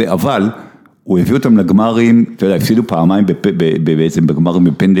 הם היו זה, אבל הוא הביא אותם לגמרים, אתה יודע, הפסידו פעמיים בעצם בגמרים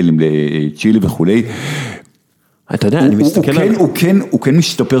בפנדלים לצ'ילי וכולי. אתה יודע, אני מסתכל על... הוא כן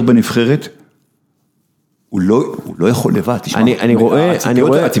משתפר בנבחרת, הוא לא יכול לבד, תשמע. אני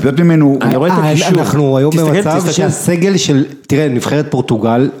רואה, הציפיות ממנו... אני רואה את הקישור. אנחנו היום במצב שהסגל של, תראה, נבחרת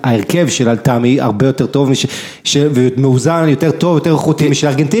פורטוגל, ההרכב של אלטמי הרבה יותר טוב, ומאוזן יותר טוב, יותר איכותי משל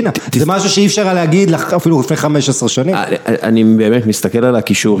ארגנטינה. זה משהו שאי אפשר להגיד אפילו לפני 15 שנים. אני באמת מסתכל על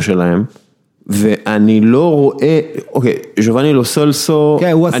הקישור שלהם, ואני לא רואה, אוקיי, ז'ובאני לו סולסו,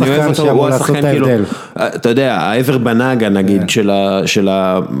 כן, הוא השחקן שאמור לעשות את ההבדל. אתה יודע, האבר בנאגה נגיד של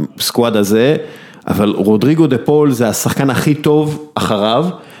הסקואד הזה, אבל רודריגו דה פול זה השחקן הכי טוב אחריו,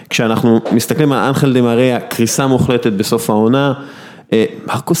 כשאנחנו מסתכלים על אנחל דה מריה, קריסה מוחלטת בסוף העונה,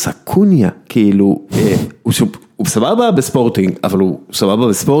 מרקוס אקוניה, כאילו, הוא סבבה בספורטינג, אבל הוא סבבה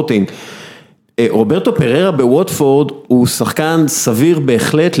בספורטינג, רוברטו פררה בווטפורד הוא שחקן סביר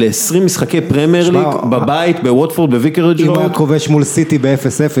בהחלט ל-20 משחקי פרמייר ליג בבית בווטפורד בוויקרג' רוד. אם היה כובש מול סיטי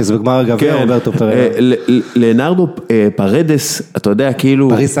ב-0-0 בגמר הגביע רוברטו פררה. לנרדו פרדס, אתה יודע, כאילו...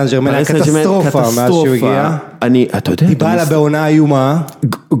 פריס סן ז'רמן היה קטסטרופה מאז שהוא הגיע. אתה יודע... דיבלה בעונה איומה.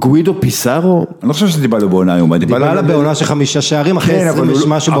 גווידו פיסארו. אני לא חושב שדיבלה בעונה איומה. דיבלה בעונה של 5 שערים אחרי 20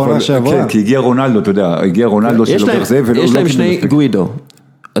 משהו בעונה שעברה. כן, כי הגיע רונלדו, אתה יודע, הגיע רונלדו שלו ברזה ולא... יש להם שני גווידו.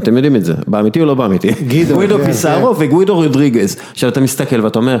 אתם יודעים את זה, באמיתי או לא באמיתי? גווידו פיסארו וגווידו רודריגז. עכשיו אתה מסתכל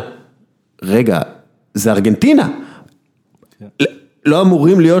ואתה אומר, רגע, זה ארגנטינה. לא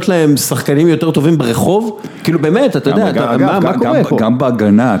אמורים להיות להם שחקנים יותר טובים ברחוב? כאילו באמת, אתה יודע, מה קורה פה? גם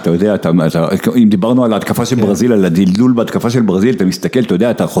בהגנה, אתה יודע, אם דיברנו על ההתקפה של ברזיל, על הדלדול בהתקפה של ברזיל, אתה מסתכל, אתה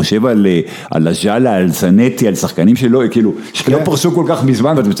יודע, אתה חושב על הז'אלה, על זנטי, על שחקנים שלו, כאילו, שלא פרשו כל כך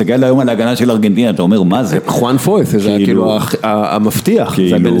מזמן, ואתה מסתכל היום על ההגנה של ארגנטינה, אתה אומר, מה זה? חואן פויף, זה כאילו המבטיח,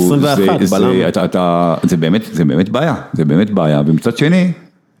 זה בין 21, בלם. זה באמת בעיה, זה באמת בעיה, ומצד שני,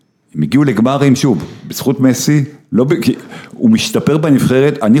 הם הגיעו לגמרים שוב, בזכות מסי, הוא משתפר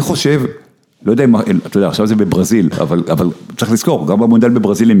בנבחרת, אני חושב, לא יודע אם, אתה יודע, עכשיו זה בברזיל, אבל צריך לזכור, גם במונדיאל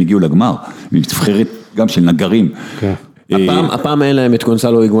בברזיל הם הגיעו לגמר, נבחרת גם של נגרים. הפעם אין להם את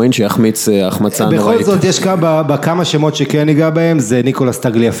גונסלו היגואין שיחמיץ החמצה נוראית. בכל זאת יש בכמה שמות שכן ניגע בהם, זה ניקולס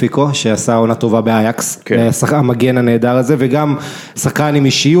טגליאפיקו שעשה עונה טובה באייקס, המגן הנהדר הזה, וגם שחקן עם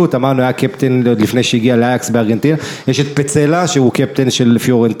אישיות, אמרנו היה קפטן לפני שהגיע לאייקס בארגנטינה, יש את פצלה שהוא קפטן של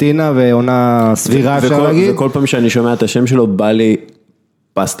פיורנטינה ועונה סבירה אפשר להגיד. וכל פעם שאני שומע את השם שלו בא לי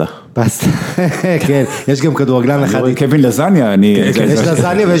פסטה. פסטה, כן, יש גם כדורגלן אחד. קווין לזניה, יש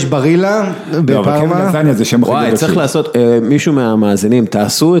לזניה ויש ברילה בפרמה. קווין לזניה זה שם הכי גדול. וואי, צריך לעשות, מישהו מהמאזינים,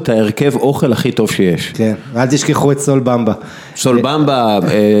 תעשו את ההרכב אוכל הכי טוב שיש. כן, אל תשכחו את סול במבה. סול במבה,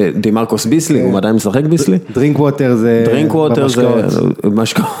 דימרקוס ביסלי, הוא עדיין משחק ביסלי? דרינק ווטר זה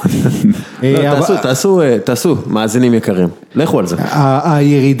משקאות. תעשו, מאזינים יקרים, לכו על זה.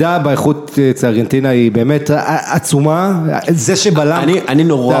 הירידה באיכות ארגנטינה היא באמת עצומה, זה שבלם. אני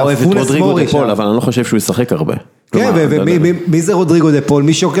נורא אוהב את רודריגו דה פול, אבל אני לא חושב שהוא ישחק הרבה. כן, ומי זה רודריגו דה פול?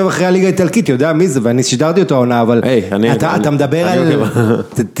 מי שעוקב אחרי הליגה האיטלקית יודע מי זה, ואני שידרתי אותו העונה, אבל אתה מדבר על,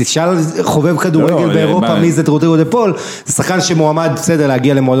 תשאל חובב כדורגל באירופה מי זה רודריגו דה פול, זה שחקן שמועמד בסדר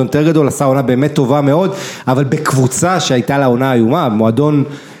להגיע למועדון יותר גדול, עשה עונה באמת טובה מאוד, אבל בקבוצה שהייתה לה עונה איומה, מועדון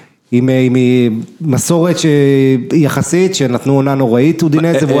עם מסורת יחסית, שנתנו עונה נוראית, הוא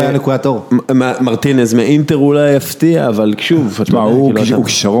דינה את זה והוא היה נקודת אור. מרטינז מאינטר אולי יפתיע, אבל שוב, הוא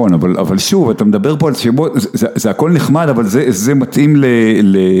כישרון, אבל שוב, אתה מדבר פה על שבוע, זה הכל נחמד, אבל זה מתאים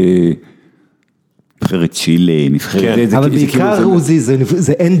נבחרת צ'ילה, נבחרת... אבל בעיקר עוזי,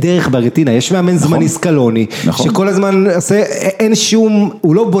 זה אין דרך בארגנטינה, יש מאמן זמני סקלוני, שכל הזמן אין שום,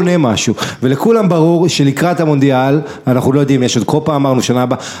 הוא לא בונה משהו, ולכולם ברור שלקראת המונדיאל, אנחנו לא יודעים, יש עוד קופה אמרנו שנה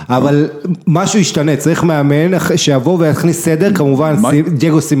הבאה, אבל משהו ישתנה, צריך מאמן שיבוא ויכניס סדר, כמובן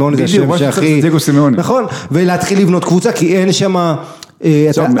דייגו סימאוני זה השם שהכי... נכון, ולהתחיל לבנות קבוצה, כי אין שם...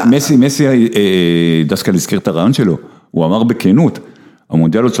 מסי דווקא להזכיר את הרעיון שלו, הוא אמר בכנות,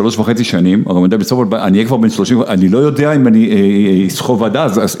 המונדיאל עוד 3.5 שנים, המונדיאל בסוף, אני אהיה כבר בן 30, אני לא יודע אם אני אסחוב עד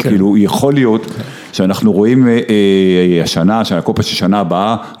אז כאילו יכול להיות שאנחנו רואים השנה, הקופה ששנה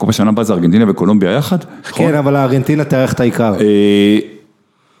הבאה, קופה שנה הבאה זה ארגנטינה וקולומביה יחד. כן, אבל הארגנטינה תארך את העיקר.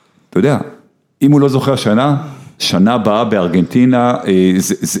 אתה יודע, אם הוא לא זוכר שנה הבאה בארגנטינה,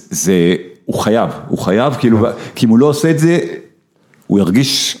 הוא חייב, כאילו, כי אם הוא לא עושה את זה, הוא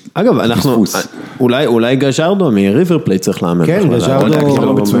ירגיש... אגב, אנחנו, אולי גז'רדו מריבר פלייט צריך לאמן. כן,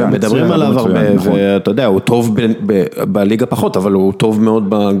 גז'רדו מדברים עליו הרבה, ואתה יודע, הוא טוב בליגה פחות, אבל הוא טוב מאוד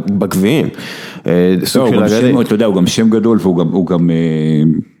בגביעים. אתה יודע, הוא גם שם גדול, והוא גם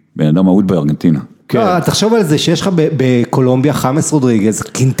בן אדם מהות בארגנטינה. תחשוב על זה שיש לך בקולומביה חמאס רודריגז,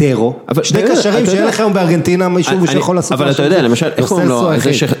 קינטרו, שני קשרים שאין לך היום בארגנטינה מישהו שיכול לעשות. אבל אתה יודע, למשל, איך קוראים לו,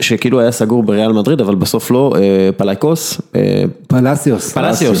 זה שכאילו היה סגור בריאל מדריד, אבל בסוף לא, פלסיוס,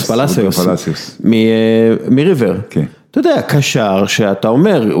 מריבר. אתה יודע, קשר שאתה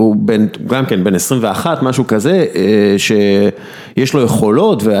אומר, הוא גם כן בן 21, משהו כזה, שיש לו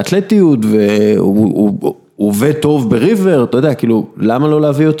יכולות ואתלטיות, והוא עובד טוב בריבר, אתה יודע, כאילו, למה לא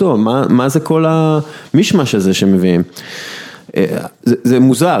להביא אותו? מה זה כל המשמש הזה שמביאים? זה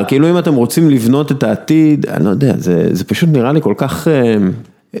מוזר, כאילו אם אתם רוצים לבנות את העתיד, אני לא יודע, זה פשוט נראה לי כל כך...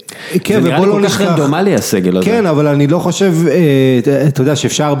 כן, זה נראה לי כל כך רנדומלי הסגל הזה. כן, אבל אני לא חושב, אתה יודע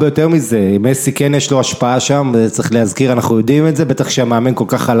שאפשר הרבה יותר מזה, מסי כן יש לו השפעה שם, צריך להזכיר, אנחנו יודעים את זה, בטח שהמאמן כל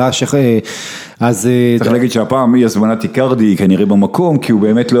כך חלש, אז... צריך להגיד שהפעם היא הזמנת איקרדי, כנראה במקום, כי הוא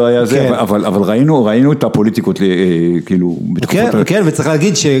באמת לא היה זה, אבל ראינו את הפוליטיקות, כאילו, בתקופות... כן, וצריך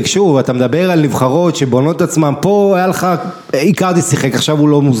להגיד ששוב, אתה מדבר על נבחרות שבונות עצמם, פה היה לך, איקרדי שיחק, עכשיו הוא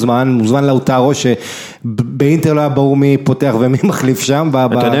לא מוזמן לאוטרו, שבאינטר לא היה ברור מי פותח ומי מחליף שם,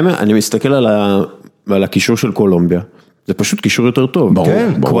 אתה יודע מה? אני מסתכל על הקישור של קולומביה, זה פשוט קישור יותר טוב.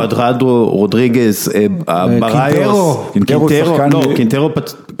 קואדרדו, רודריגז, בראיוס,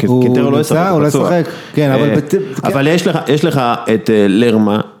 קינטרו לא ישחק. אבל יש לך את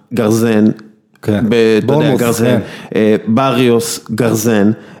לרמה, גרזן, בריוס,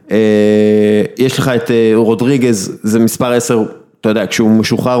 גרזן, יש לך את רודריגז, זה מספר 10, אתה יודע, כשהוא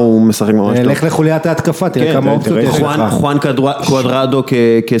משוחרר הוא משחק ממש טוב. לך לחוליית ההתקפה, תראה כמה אופציות יש לך. חואן קואדרדו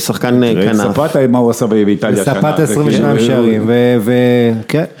כשחקן כנף. ספטה, מה הוא עשה באיטליה שנה? ספטה 22 שערים,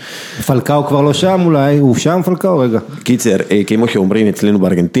 וכן, פלקאו כבר לא שם אולי, הוא שם פלקאו רגע. קיצר, כמו שאומרים אצלנו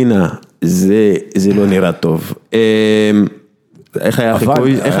בארגנטינה, זה לא נראה טוב. איך היה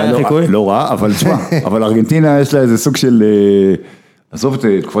החיקוי? לא רע, אבל תשמע, אבל ארגנטינה יש לה איזה סוג של... עזוב את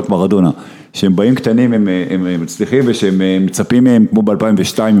תקופת מרדונה, שהם באים קטנים, הם מצליחים, ושהם מצפים מהם, כמו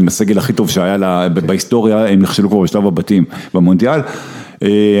ב-2002, עם הסגל הכי טוב שהיה לה, בהיסטוריה, הם נכשלו כבר בשלב הבתים במונדיאל,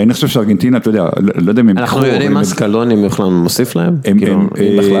 אני חושב שארגנטינה, אתה יודע, לא יודע אם הם... אנחנו יודעים מה סקלונים בכלל מוסיף להם? הם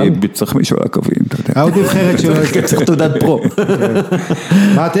צריך מישהו על הקווים, אתה יודע. עוד נבחרת שלו, צריך תעודת פרו.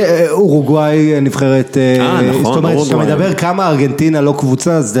 אורוגוואי נבחרת, נכון, זאת אומרת, כשאתה מדבר כמה ארגנטינה לא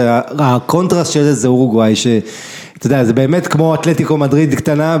קבוצה, הקונטרסט של זה אורוגוואי, אתה יודע, זה באמת כמו אתלטיקו מדריד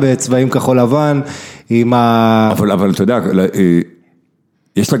קטנה, בצבעים כחול לבן, עם ה... אבל אתה יודע,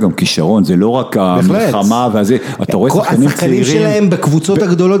 יש לה גם כישרון, זה לא רק המלחמה והזה, אתה רואה שחקנים צעירים. השחקנים שלהם בקבוצות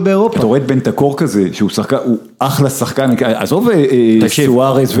הגדולות באירופה. אתה רואה את בן תקור כזה, שהוא שחקן, הוא אחלה שחקן, עזוב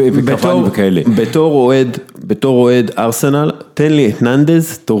סוארז וקוואני וכאלה. בתור אוהד ארסנל, תן לי את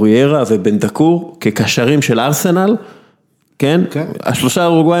ננדז, טוריירה ובן תקור, כקשרים של ארסנל, כן? השלושה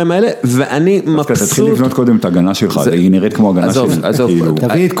האורוגוואים האלה, ואני מבסוט. תתחיל לבנות קודם את ההגנה שלך, היא נראית כמו הגנה של...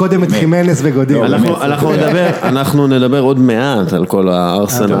 תביא את קודם את חימנס וגודין. אנחנו נדבר עוד מעט על כל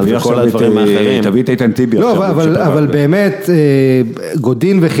הארסנל וכל הדברים האחרים. תביא את איתן טיבי. לא, אבל באמת,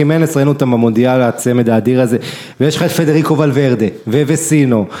 גודין וחימנס ראינו אותם במונדיאל, הצמד האדיר הזה, ויש לך את פדריקו ולוורדה,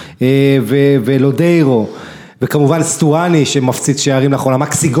 וסינו, ולודיירו, וכמובן סטואני שמפציץ שערים לאחרונה,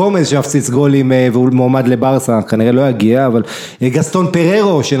 מקסי גומז שמפציץ גולים והוא מועמד לברסה, כנראה לא יגיע, אבל גסטון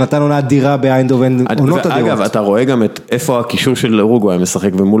פררו שנתן עונה אדירה באיינדובן, עונות אדירות. אגב, אתה רואה גם את איפה הקישור של אורוגוואי משחק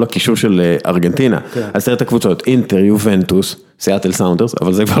ומול הקישור של ארגנטינה, אז תראה את הקבוצות, אינטר, יובנטוס, סיאטל סאונדרס,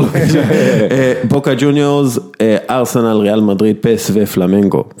 אבל זה כבר לא קישור, בוקה ג'וניורס, ארסנל, ריאל מדריד, פס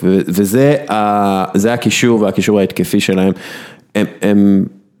ופלמנגו, וזה הקישור והקישור ההתקפי שלהם,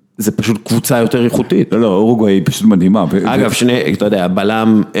 זה פשוט קבוצה יותר איכותית. לא, אורוגוואי היא פשוט מדהימה. אגב, אתה יודע,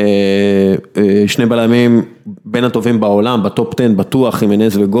 שני בלמים בין הטובים בעולם, בטופ 10 בטוח,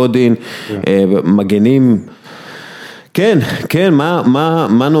 חימנז וגודין, מגנים. כן,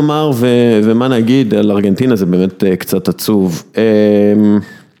 מה נאמר ומה נגיד על ארגנטינה, זה באמת קצת עצוב.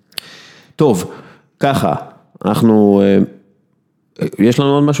 טוב, ככה, יש לנו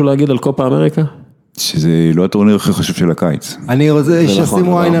עוד משהו להגיד על קופה אמריקה? שזה לא הטורניר הכי חשוב של הקיץ. אני רוצה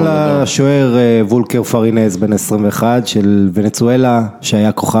שישימו עין על השוער וולקר פרינז בן 21 של ונצואלה,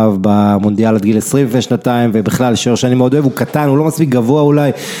 שהיה כוכב במונדיאל עד גיל 20 ושנתיים, ובכלל שוער שאני מאוד אוהב, הוא קטן, הוא לא מספיק גבוה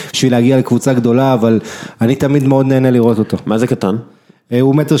אולי, בשביל להגיע לקבוצה גדולה, אבל אני תמיד מאוד נהנה לראות אותו. מה זה קטן?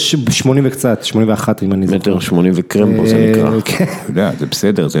 הוא 1.80 וקצת, 81 אם אני זוכר. 1.80 וקרמבו זה נקרא. אתה יודע, זה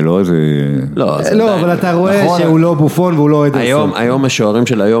בסדר, זה לא איזה... לא, אבל אתה רואה שהוא לא בופון והוא לא אדרסון. היום השוערים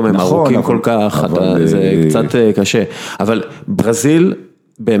של היום הם ארוכים כל כך, זה קצת קשה. אבל ברזיל,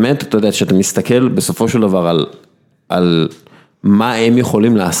 באמת, אתה יודע, שאתה מסתכל בסופו של דבר על מה הם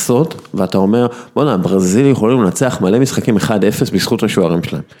יכולים לעשות, ואתה אומר, בוא'נה, ברזיל יכולים לנצח מלא משחקים 1-0 בזכות השוערים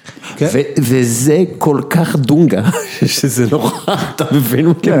שלהם. וזה כל כך דונגה, שזה לא רע, אתה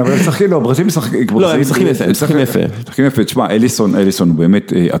מבין? כן, אבל משחקים לא, ברזיל משחקים... לא, הם משחקים יפה, משחקים יפה. משחקים יפה, תשמע, אליסון הוא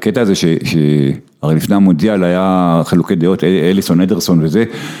באמת, הקטע הזה הרי לפני המונדיאל היה חילוקי דעות, אליסון, אדרסון וזה,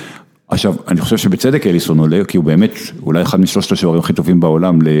 עכשיו, אני חושב שבצדק אליסון עולה, כי הוא באמת אולי אחד משלושת השוערים הכי טובים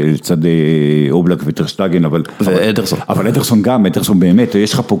בעולם, לצד אובלק וטרשטגן, ואדרסון. אבל אדרסון גם, אדרסון באמת,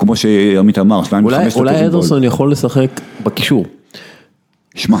 יש לך פה כמו שעמית אמר, אולי אדרסון יכול לשחק בקישור.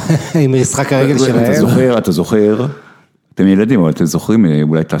 שמע. עם משחק הרגל שלהם. אתה זוכר, אתם ילדים, אבל אתם זוכרים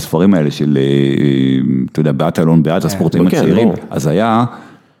אולי את הספרים האלה של, אתה יודע, בעט אלון, בעט הספורטאים הצעירים, אז היה,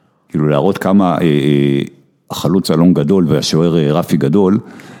 כאילו להראות כמה החלוץ אלון גדול והשוער רפי גדול,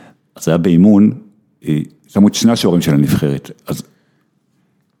 אז היה באימון, שמו את שני השוערים של הנבחרת, אז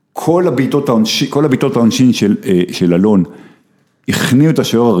כל הביטות העונשין של אלון, הכניעו את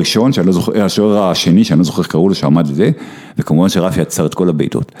השוער הראשון, השוער השני, שאני לא זוכר קראו לו שעמד את זה, וכמובן שרפי עצר את כל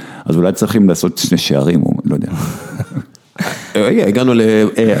הביטות, אז אולי צריכים לעשות שני שערים, או לא יודע. הגענו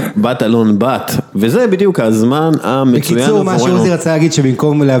לבת אלון בת, וזה בדיוק הזמן המצוין. בקיצור, מה שעוזי רצה להגיד,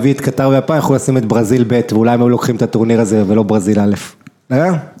 שבמקום להביא את קטר והפעם, יכול לשים את ברזיל ב', ואולי הם לוקחים את הטורניר הזה, ולא ברזיל א'.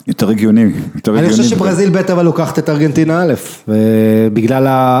 יותר הגיוני. אני חושב שברזיל ב' אבל לוקחת את ארגנטינה א', בגלל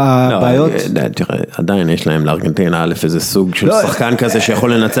הבעיות. עדיין יש להם לארגנטינה א' איזה סוג של שחקן כזה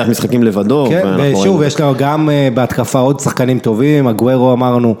שיכול לנצח משחקים לבדו. כן, ושוב, יש לו גם בהתקפה עוד שחקנים טובים, אגוארו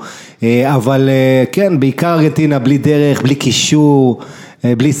אמרנו, אבל כן, בעיקר ארגנטינה בלי דרך, בלי קישור,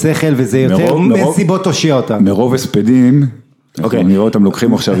 בלי שכל, וזה יותר מסיבות תושיע אותם. מרוב הספדים, אוקיי. נראה אותם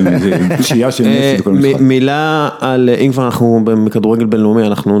לוקחים עכשיו עם שיעה של מסי בכל משחק. מילה על, אם כבר אנחנו בכדורגל בינלאומי,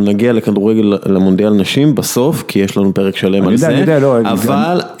 אנחנו נגיע לכדורגל למונדיאל נשים בסוף, כי יש לנו פרק שלם על זה. אני יודע, לא,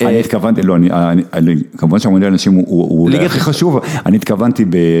 אבל... אני התכוונתי, לא, כמובן שהמונדיאל נשים הוא אולי הכי חשוב, אני התכוונתי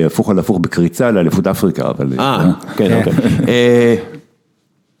בהפוך על הפוך בקריצה לאליפות אפריקה, אבל... כן, אוקיי.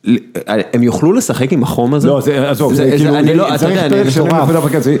 הם יוכלו לשחק עם החום הזה? לא, עזוב,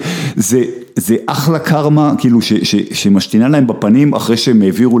 זה אחלה קרמה, כאילו שמשתינה להם בפנים אחרי שהם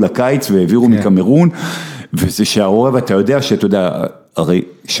העבירו לקיץ והעבירו מקמרון, וזה שהעורב, אתה יודע שאתה יודע, הרי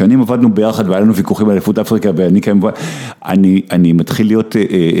שנים עבדנו ביחד והיה לנו ויכוחים על אליפות אפריקה, ואני כמובן, אני מתחיל להיות...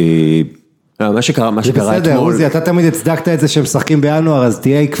 מה שקרה אתמול... בסדר, עוזי, אתה תמיד הצדקת את זה שהם משחקים בינואר, אז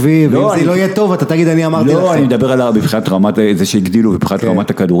תהיה עקבי, ואם זה לא יהיה טוב, אתה תגיד, אני אמרתי לך. לא, אני מדבר על בבחינת רמת, זה שהגדילו בבחינת רמת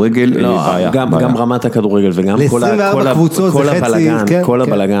הכדורגל, גם רמת הכדורגל וגם כל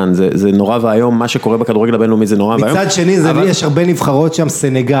הבלגן, זה נורא והיום, מה שקורה בכדורגל הבינלאומי זה נורא והיום. מצד שני, יש הרבה נבחרות שם,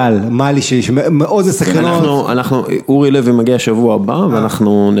 סנגל, מאלי, שמאוד מסקרנות. אורי לוי מגיע שבוע הבא,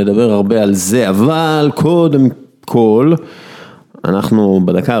 ואנחנו נדבר הרבה על זה, אבל קודם כל... אנחנו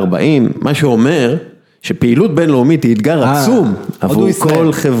בדקה 40, מה שאומר שפעילות בינלאומית היא אתגר עצום עבור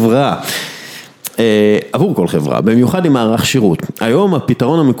כל חברה, במיוחד עם מערך שירות. היום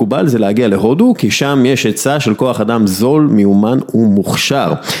הפתרון המקובל זה להגיע להודו, כי שם יש היצע של כוח אדם זול, מיומן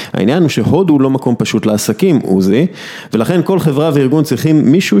ומוכשר. העניין הוא שהודו לא מקום פשוט לעסקים, עוזי, ולכן כל חברה וארגון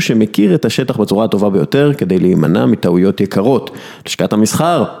צריכים מישהו שמכיר את השטח בצורה הטובה ביותר, כדי להימנע מטעויות יקרות. לשכת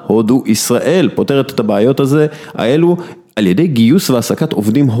המסחר, הודו ישראל, פותרת את הבעיות האלו, על ידי גיוס והעסקת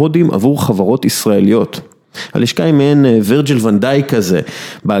עובדים הודים עבור חברות ישראליות. הלשכה היא מעין וירג'יל ונדאי כזה,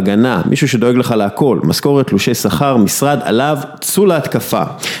 בהגנה, מישהו שדואג לך להכל, משכורת, תלושי שכר, משרד עליו, צאו להתקפה.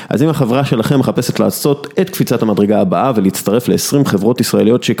 אז אם החברה שלכם מחפשת לעשות את קפיצת המדרגה הבאה ולהצטרף ל-20 חברות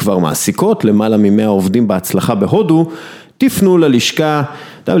ישראליות שכבר מעסיקות למעלה מ-100 עובדים בהצלחה בהודו, תפנו ללשכה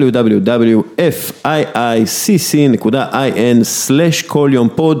www.fiicc.in/כל יום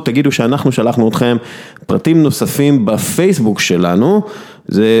פוד, תגידו שאנחנו שלחנו אתכם, פרטים נוספים בפייסבוק שלנו,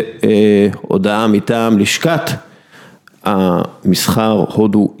 זה הודעה מטעם לשכת המסחר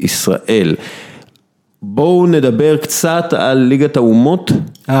הודו ישראל. בואו נדבר קצת על ליגת האומות.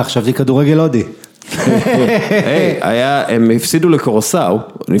 חשבתי כדורגל הודי. הם הפסידו לקורסאו,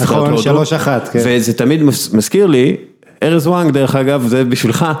 נכון, 3-1, וזה תמיד מזכיר לי, ארז וואנג דרך אגב, זה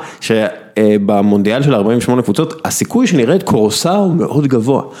בשבילך, שבמונדיאל של 48 קבוצות, הסיכוי שנראה את קורוסאו הוא מאוד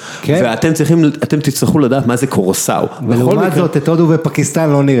גבוה, ואתם תצטרכו לדעת מה זה קורוסאו. ולעומת זאת, את הודו ופקיסטן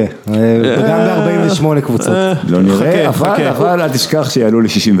לא נראה, וגם ב-48 קבוצות. לא נראה, אבל אל תשכח שיעלו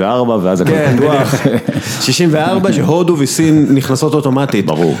ל-64, ואז הכל פתוח. 64 שהודו וסין נכנסות אוטומטית,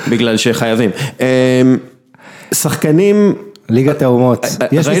 ברור, בגלל שחייבים. שחקנים... ליגת האומות.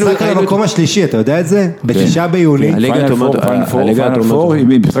 יש משחק על המקום השלישי, אתה יודע את זה? ב9 ביוני. ליגת האומות.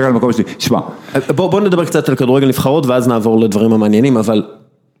 משחק על המקום השלישי. שמע. בואו נדבר קצת על כדורגל נבחרות, ואז נעבור לדברים המעניינים, אבל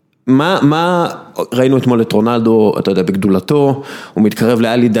מה ראינו אתמול את רונלדו, אתה יודע, בגדולתו, הוא מתקרב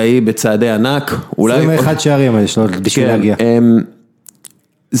לאלי דאי בצעדי ענק. 21 שערים, יש לו בשביל להגיע.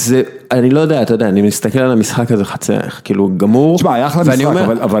 זה, אני לא יודע, אתה יודע, אני מסתכל על המשחק הזה חצי, כאילו גמור. תשמע, היה אחלה משחק,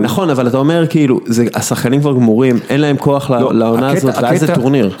 אבל... נכון, אבל אתה אומר כאילו, השחקנים כבר גמורים, אין להם כוח לעונה הזאת, ואז זה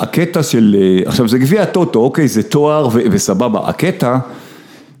טורניר. הקטע של, עכשיו זה גביע הטוטו, אוקיי, זה תואר וסבבה, הקטע...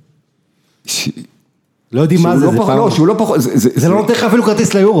 לא יודעים מה זה, זה לא נותן לך אפילו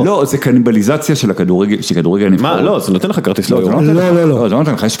כרטיס ליורו. לא, זה קניבליזציה של הכדורגל הנבחר. מה? לא, זה נותן לך כרטיס ליורו. לא. זה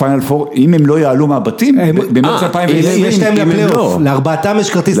נותן לך, יש פיינל פור, אם הם לא יעלו מהבתים, במרץ 2020, יש להם לפלייאוף, לארבעתם יש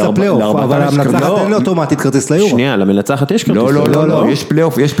כרטיס לפלייאוף, אבל המנצחת אין לו אוטומטית כרטיס ליורו. שנייה, למנצחת יש כרטיס ליורו. לא, יש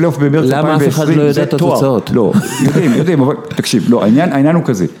פלייאוף במרץ 2020. למה אף אחד לא יודע את התוצאות? לא, יודעים, אבל תקשיב, לא, העניין הוא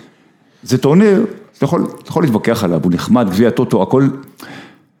כזה, זה טורניר, אתה יכול להתווכח עליו, הוא נחמד, גביע הטוטו, הכל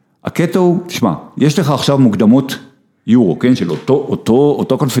הקטע הוא, תשמע, יש לך עכשיו מוקדמות יורו, כן, של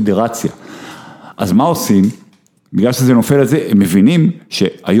אותו קונפדרציה. אז מה עושים? בגלל שזה נופל על זה, הם מבינים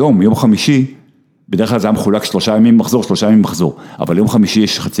שהיום, יום חמישי, בדרך כלל זה היה מחולק 3 ימים מחזור, 3 ימים מחזור. אבל יום חמישי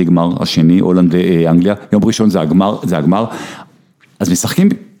יש חצי גמר, השני, הולנד, אנגליה, יום ראשון זה הגמר. אז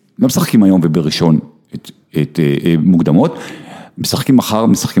לא משחקים היום ובראשון את מוקדמות, משחקים מחר,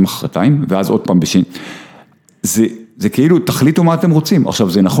 משחקים מחרתיים, ואז עוד פעם בשני. זה כאילו, תחליטו מה אתם רוצים. עכשיו,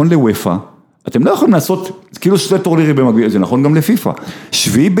 זה נכון לוופא, אתם לא יכולים לעשות, זה כאילו 2 טורנירים במקביל, זה נכון גם לפיפא.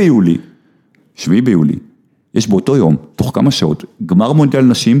 7 ביולי, יש באותו יום, תוך כמה שעות, גמר מונדיאל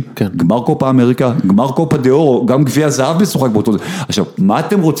נשים, גמר קופה אמריקה, גמר קופה דה אורו, גם גביע זהב משוחק באותו זה. עכשיו, מה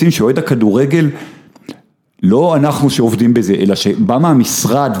אתם רוצים שאוהד הכדורגל, לא אנחנו שעובדים בזה, אלא שבא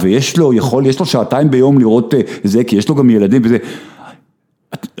מהמשרד ויש לו, יש לו 2 שעתיים ביום לראות זה, כי יש לו גם ילדים וזה,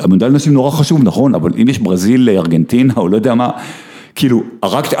 המונדיאל נשים נורא חשוב, נכון, אבל אם יש ברזיל, ארגנטינה, או לא יודע מה, כאילו,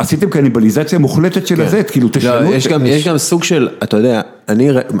 רק עשיתם קניבליזציה מוחלטת של הזה, כאילו, תשנו. יש גם סוג של, אתה יודע,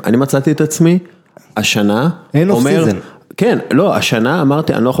 אני מצאתי את עצמי, השנה, אין אוף סיזן. כן, לא, השנה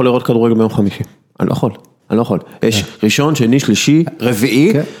אמרתי, אני לא יכול לראות כדורגל ביום חמישי, אני לא יכול. יש ראשון, שני, שלישי,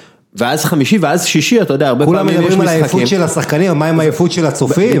 רביעי, ואז חמישי, ואז שישי, אתה יודע, הרבה פעמים יש משחקים. כולם מדברים על העייפות של השחקנים, מה עם העייפות של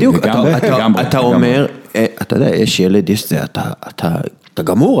הצופים? בדיוק, אתה אומר, אתה יודע, יש ילד, יש זה, אתה אתה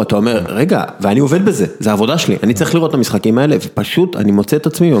גמור, אתה אומר, רגע, ואני עובד בזה, זה העבודה שלי, אני צריך לראות את המשחקים האלה, ופשוט אני מוצא את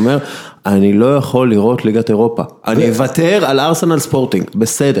עצמי ואומר, אני לא יכול לראות ליגת אירופה, אני אוותר על ארסנל ספורטינג,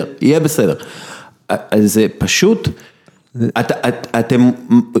 בסדר, יהיה בסדר. זה פשוט, אתם,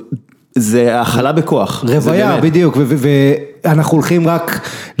 זה האכלה בכוח. רוויה, בדיוק, ואנחנו הולכים רק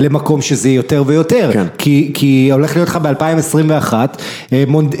למקום שזה יותר ויותר, כי הולך להיות לך ב-2021,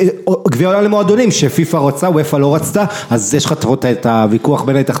 גביע העולם למועדונים, שפיפה רוצה, וויפה לא רצתה, אז יש לך את הוויכוח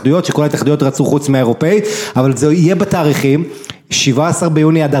בין ההתאחדויות, שכל ההתאחדויות רצו חוץ מהאירופאית, אבל זה יהיה בתאריכים, 17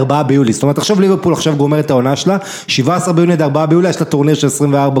 ביוני עד 4 ביולי, זאת אומרת, עכשיו ליברפול עכשיו גומרת את העונה שלה, 17 ביוני עד 4 ביולי, יש לה טורניר של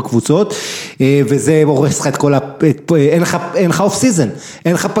 24 קבוצות, וזה הורס לך את כל אין לך אוף סיזן,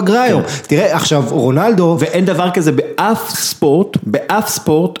 אין לך פגרה היום, תראה, עכשיו רונלדו, ואין דבר כזה באף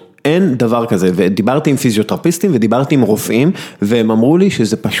ספורט, אין דבר כזה, ודיברתי עם פיזיותרפיסטים ודיברתי עם רופאים, והם אמרו לי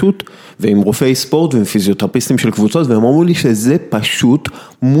שזה פשוט, ועם רופאי ספורט ועם פיזיותרפיסטים של קבוצות, והם אמרו לי שזה פשוט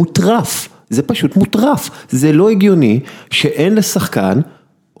מוטרף. זה פשוט מוטרף, זה לא הגיוני שאין לשחקן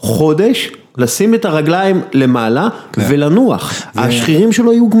חודש לשים את הרגליים למעלה ולנוח, השרירים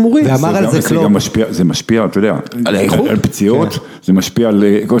שלו יהיו גמורים. ואמר על זה קלופ. זה משפיע, אתה יודע, על פציעות, זה משפיע על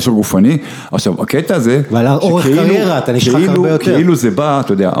כושר גופני, עכשיו הקטע הזה, ועל אורך קריירה, אתה נשחק הרבה יותר. כאילו זה בא,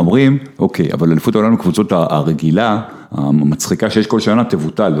 אתה יודע, אומרים, אוקיי, אבל אליפות העולם לקבוצות הרגילה, המצחיקה שיש כל שנה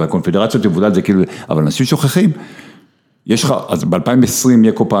תבוטל, והקונפדרציות תבוטל זה כאילו, אבל אנשים שוכחים, יש לך, אז ב-2020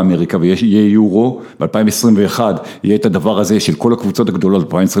 יהיה קופה אמריקה ויהיה יורו, ב-2021 יהיה את הדבר הזה של כל הקבוצות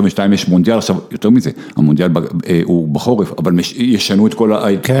הגדולות, ב-2022 יש מונדיאל, עכשיו יותר מזה, המונדיאל הוא בחורף, אבל ישנו את כל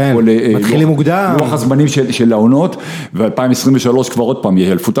מתחילים מוקדם, לוח הזמנים של העונות, ו-2023 כבר עוד פעם,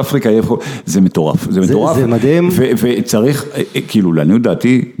 יהיה אלפות אפריקה, זה מטורף, זה מדהים, וצריך, כאילו, לעניות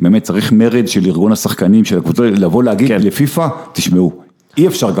דעתי, באמת צריך מרד של ארגון השחקנים, של הקבוצות, לבוא להגיד לפיפה, תשמעו, אי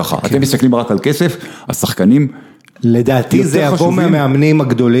אפשר ככה, אתם מסתכלים רק על כסף, השחקנים, לדעתי זה יבוא מהמאמנים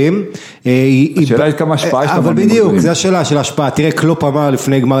הגדולים. השאלה היא כמה השפעה יש אבל בדיוק, זה השאלה של ההשפעה. תראה, קלופ אמר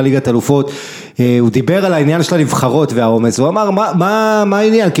לפני גמר ליגת אלופות, הוא דיבר על העניין של הנבחרות והעומס, הוא אמר, מה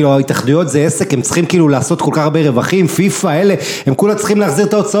העניין? כאילו, ההתאחדויות זה עסק, הם צריכים כאילו לעשות כל כך הרבה רווחים, פיפה, אלה, הם כולה צריכים להחזיר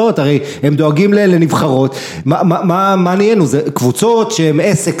את ההוצאות, הרי הם דואגים לנבחרות. מה נהיינו? זה קבוצות שהן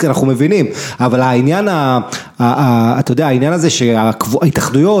עסק, אנחנו מבינים, אבל העניין, אתה יודע, העניין הזה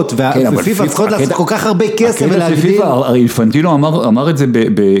שההתאחדויות ופיפה צריכות לעשות כל כך הרבה כסף ולהגדיל. הרי פנטינו אמר את זה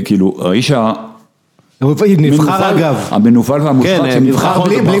כאילו, האיש נבחר אגב. המנוול והמושחת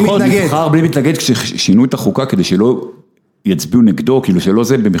שנבחר בלי מתנגד כששינו את החוקה כדי שלא יצביעו נגדו, כאילו שלא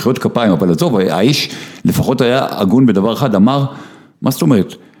זה במחיאות כפיים, אבל עזוב, האיש לפחות היה הגון בדבר אחד, אמר, מה זאת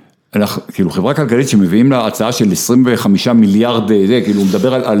אומרת? כאילו חברה כלכלית שמביאים לה הצעה של 25 מיליארד, זה, כאילו הוא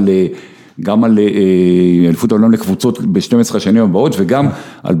מדבר גם על אליפות העולם לקבוצות ב-12 השנים הבאות, וגם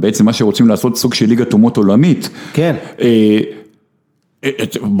על בעצם מה שרוצים לעשות סוג של ליגת אומות עולמית. כן.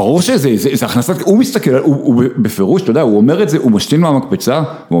 ברור שזה, זה הכנסת, הוא מסתכל, הוא בפירוש, אתה יודע, הוא אומר את זה, הוא משתין מהמקפצה,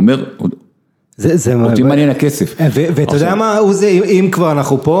 הוא אומר, אותי מעניין הכסף. ואתה יודע מה, אם כבר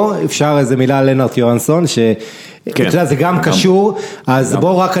אנחנו פה, אפשר איזה מילה על לנארט יוהנסון, אתה יודע, זה גם קשור, אז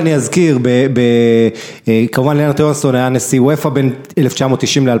בואו רק אני אזכיר, כמובן לנארט יוהנסון היה נשיא וויפה בין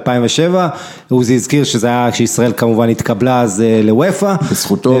 1990 ל-2007, הוא הזכיר שזה היה כשישראל כמובן התקבלה אז לוויפה.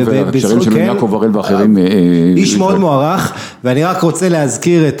 בזכותו והקשרים של יעקב הראל ואחרים. איש מאוד מוערך, ואני רק רוצה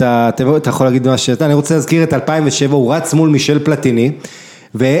להזכיר אתה יכול להגיד מה שאתה, אני רוצה להזכיר את 2007, הוא רץ מול מישל פלטיני,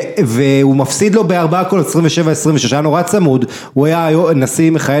 והוא מפסיד לו בארבעה קולות, 27-26, היה נורא צמוד, הוא היה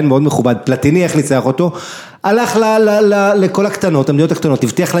נשיא מכהן מאוד מכובד, פלטיני איך ניצח אותו, הלך לכל הקטנות, המדינות הקטנות,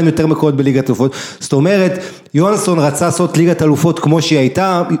 הבטיח להם יותר מקורות בליגת אלופות, זאת אומרת, יוהנסון רצה לעשות ליגת אלופות כמו שהיא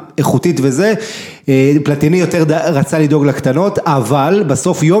הייתה, איכותית וזה, פלטיני יותר רצה לדאוג לקטנות, אבל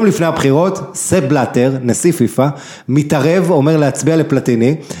בסוף יום לפני הבחירות, ספ בלאטר, נשיא פיפה, מתערב, אומר להצביע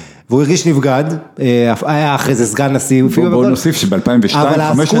לפלטיני, והוא הרגיש נבגד, היה אחרי זה סגן נשיא. בואו נוסיף שב-2002, אבל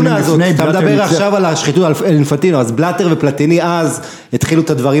הסקונה הזאת, אתה מדבר עכשיו על השחיתות על אינפנטינו, אז בלאטר ופלטיני אז התחילו את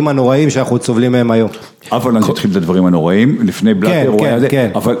הדברים הנוראים שאנחנו סובלים מהם היום. אבל אני התחיל את הדברים הנוראים, לפני בלאטר,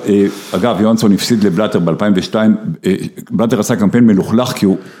 אבל אגב, יוהנסון הפסיד לבלאטר ב-2002, בלאטר עשה קמפיין מלוכלך, כי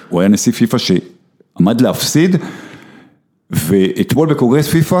הוא היה נשיא פיפה שעמד להפסיד, ואתמול בקונגרס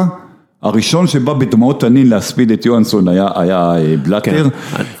פיפה, הראשון שבא בדמעות תנין להספיד את יוהנסון היה בלאטר,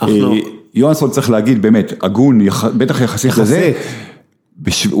 יוהנסון צריך להגיד באמת, הגון, בטח יחסית לזה,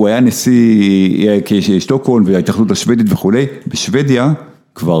 הוא היה נשיא שטוקהולם וההתאחדות השוודית וכו', בשוודיה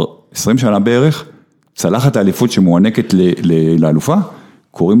כבר 20 שנה בערך, צלחת האליפות שמוענקת לאלופה,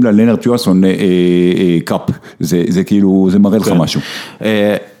 קוראים לה לנארט יוהנסון קאפ, זה כאילו, זה מראה לך משהו.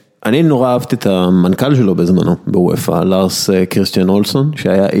 אני נורא אהבתי את המנכ"ל שלו בזמנו, בוויפה, לארס קריסטיאן אולסון,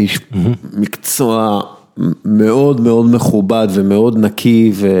 שהיה איש מקצוע מאוד מאוד מכובד ומאוד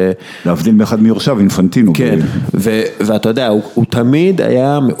נקי. להבדיל מאחד מיורשיו, אינפנטינו. כן, ואתה יודע, הוא תמיד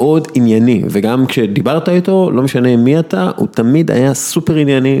היה מאוד ענייני, וגם כשדיברת איתו, לא משנה מי אתה, הוא תמיד היה סופר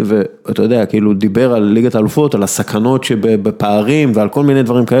ענייני, ואתה יודע, כאילו דיבר על ליגת האלופות, על הסכנות שבפערים, ועל כל מיני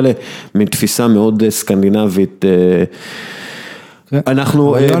דברים כאלה, מתפיסה מאוד סקנדינבית.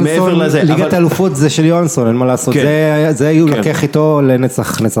 אנחנו מעבר לזה. ליגת האלופות זה של יוהנסון, אין מה לעשות, זה הוא לקח איתו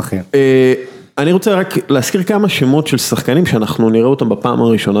לנצחים. אני רוצה רק להזכיר כמה שמות של שחקנים שאנחנו נראה אותם בפעם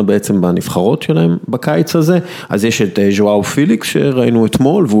הראשונה בעצם בנבחרות שלהם בקיץ הזה. אז יש את ז'ואאו פיליקס שראינו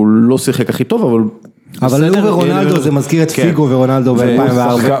אתמול, והוא לא שיחק הכי טוב, אבל הוא ורונלדו, זה מזכיר את פיגו ורונלדו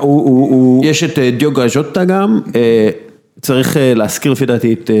ב-2004. יש את דיוגו ז'וטה גם, צריך להזכיר לפי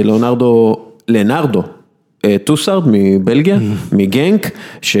דעתי את לנרדו טוסארד מבלגיה, מגנק,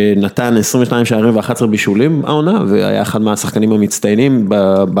 שנתן 22 שערים ו11 בישולים העונה, והיה אחד מהשחקנים המצטיינים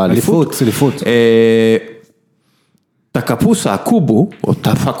באליפות. טקפוסה קובו, או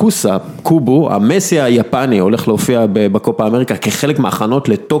טפקוסה קובו, המסי היפני, הולך להופיע בקופה אמריקה, כחלק מההכנות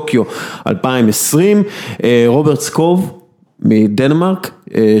לטוקיו 2020, רוברט סקוב, מדנמרק,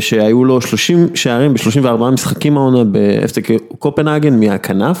 שהיו לו 30 שערים ב-34 משחקים העונה באפטק קופנהגן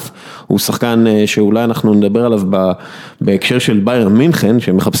מהכנף, הוא שחקן שאולי אנחנו נדבר עליו בהקשר של ביירן מינכן,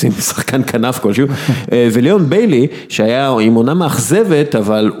 שמחפשים שחקן כנף כלשהו, וליאון ביילי, שהיה עם עונה מאכזבת,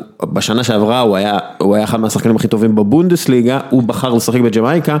 אבל בשנה שעברה הוא היה אחד מהשחקנים הכי טובים בבונדסליגה, הוא בחר לשחק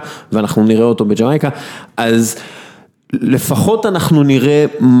בג'מייקה, ואנחנו נראה אותו בג'מייקה, אז לפחות אנחנו נראה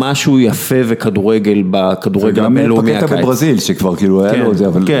משהו יפה וכדורגל בכדורגל הבינלאומי הקיץ. וגם פקטה בברזיל שכבר כאילו היה לו את זה,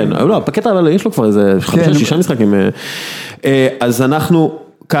 אבל... כן, לא, פקטה אבל יש לו כבר איזה 5-6 משחקים. אז אנחנו,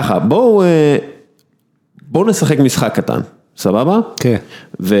 ככה, בואו נשחק משחק קטן, סבבה? כן.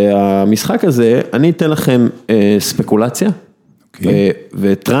 והמשחק הזה, אני אתן לכם ספקולציה,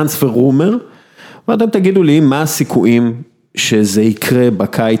 וטרנספר רומר, ואתם תגידו לי מה הסיכויים שזה יקרה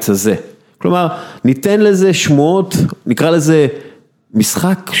בקיץ הזה. כלומר, ניתן לזה שמועות, נקרא לזה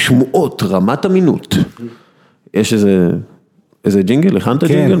משחק שמועות, רמת אמינות. יש איזה ג'ינגל, הכנת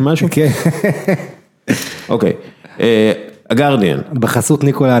ג'ינגל, משהו? כן. אוקיי, הגרדיאן. בחסות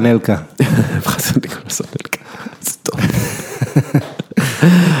ניקולה אנלקה. בחסות ניקולה אנלקה, זה טוב.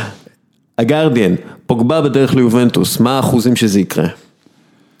 הגרדיאן, פוגבה בדרך ליובנטוס, מה האחוזים שזה יקרה?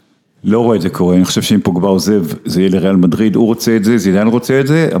 לא רואה את זה קורה, אני חושב שאם פוגבה עוזב, זה יהיה לריאל מדריד, הוא רוצה את זה, זידן רוצה את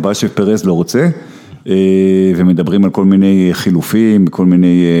זה, הבעיה שפרז לא רוצה, ומדברים על כל מיני חילופים, כל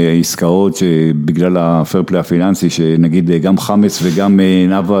מיני עסקאות שבגלל הפייר פליי הפיננסי, שנגיד גם חמאס וגם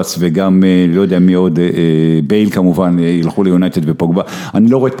נאבס וגם לא יודע מי עוד, בייל כמובן, ילכו ליונייטד ופוגבה, אני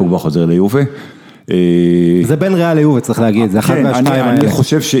לא רואה את פוגבה חוזר ליובה, זה בין ריאל ליובה, צריך להגיד, זה אחד מהשתיים האלה. אני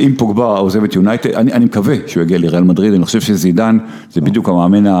חושב שאם פוגבה עוזב את יונייטד, אני מקווה שהוא יגיע לריאל מדריד, אני חושב שזידן, זה בדיוק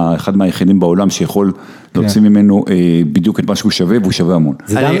המאמן אחד מהיחידים בעולם שיכול להוציא ממנו בדיוק את מה שהוא שווה, והוא שווה המון.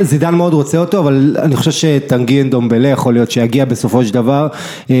 זידן מאוד רוצה אותו, אבל אני חושב שטנגיאן דומבלה יכול להיות שיגיע בסופו של דבר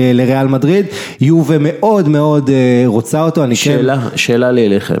לריאל מדריד, יובה מאוד מאוד רוצה אותו. שאלה לי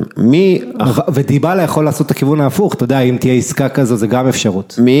אליכם, ודיבלה יכול לעשות את הכיוון ההפוך, אתה יודע, אם תהיה עסקה כזו, זה גם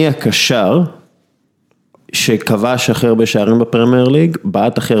אפשרות. מי הקשר שכבש הכי הרבה שערים בפרמייר ליג,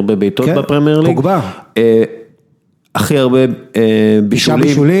 בעט הכי הרבה בעיטות בפרמייר ליג, פוגבה. הכי הרבה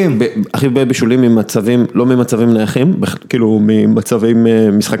הכי הרבה בישולים ממצבים, לא ממצבים נייחים, כאילו ממצבים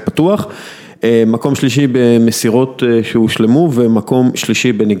משחק פתוח, מקום שלישי במסירות שהושלמו, ומקום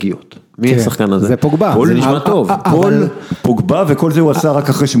שלישי בנגיעות. מי השחקן הזה? זה פוגבה. זה נשמע טוב. פוגבה וכל זה הוא עשה רק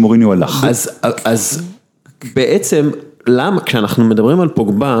אחרי שמוריניו הלך. אז בעצם, למה, כשאנחנו מדברים על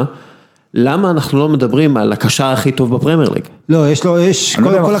פוגבה, למה אנחנו לא מדברים על הקשר הכי טוב בפרמייר ליג? לא, יש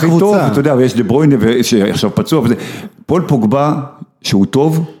כל הקבוצה. אתה יודע, ויש דה ברוינה שעכשיו פצוע, פול פוגבה שהוא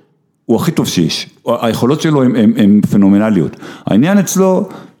טוב, הוא הכי טוב שיש. היכולות שלו הן פנומנליות. העניין אצלו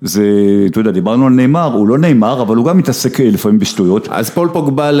זה, אתה יודע, דיברנו על נאמר, הוא לא נאמר, אבל הוא גם מתעסק לפעמים בשטויות. אז פול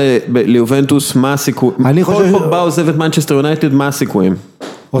פוגבה ליובנטוס, מה הסיכויים? פול פוגבה עוזב את מנצ'סטר יונייטד, מה הסיכויים?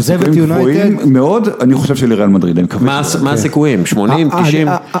 עוזב את יונייטד? מאוד, אני חושב שלריאל מדריד, אני מקווה. מה הסיכויים? 80, 90?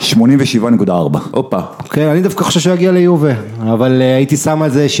 87.4. אופה. כן, אני דווקא חושב שהוא יגיע ליובה, אבל הייתי שם על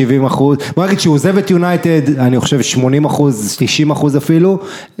זה 70%. בוא נגיד שהוא עוזב את יונייטד, אני חושב 80%, 90% אפילו.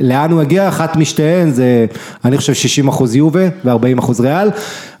 לאן הוא יגיע? אחת משתיהן, זה אני חושב 60% יובה ו40% ריאל.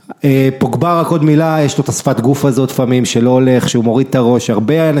 פוגבה רק עוד מילה, יש לו את השפת גוף הזאת פעמים שלא הולך, שהוא מוריד את הראש,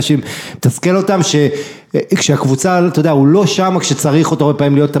 הרבה אנשים תסכל אותם כשהקבוצה, אתה יודע, הוא לא שם כשצריך אותו הרבה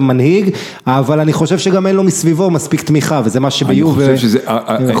פעמים להיות המנהיג, אבל אני חושב שגם אין לו מסביבו מספיק תמיכה, וזה מה שביוב אני חושב שזה,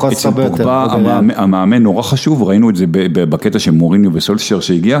 אצל פוגבה המאמן נורא חשוב, ראינו את זה בקטע של מוריניו וסולשר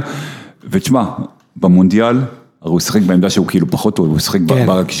שהגיע, ותשמע, במונדיאל הרי הוא שחק בעמדה שהוא כאילו פחות טוב, הוא שחק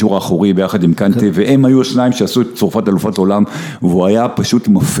בקישור האחורי ביחד עם קנטה, והם היו השניים שעשו את צרפת אלופת העולם, והוא היה פשוט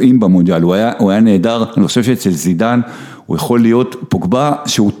מפעים במונדיאל, הוא היה נהדר, אני חושב שאצל זידן, הוא יכול להיות פוגבה,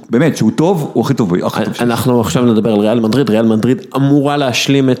 שהוא באמת, שהוא טוב, הוא הכי טוב. אנחנו עכשיו נדבר על ריאל מדריד, ריאל מדריד אמורה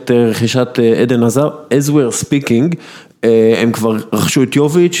להשלים את רכישת עדן עזר, as we are speaking, הם כבר רכשו את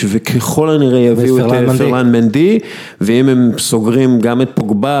יוביץ' וככל הנראה יביאו את פרלן מנדי, ואם הם סוגרים גם את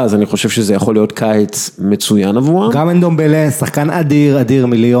פוגבה, אז אני חושב שזה יכול להיות קיץ מצוין עבורם. גם אנדומבלה, שחקן אדיר, אדיר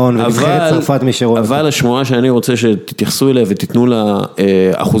מיליון, ונבחרת צרפת מי שרואה. אבל השמועה שאני רוצה שתתייחסו אליה ותיתנו לה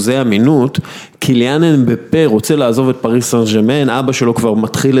אחוזי אמינות, קיליאן אמבפה רוצה לעזוב את פריס סן ז'רמן, אבא שלו כבר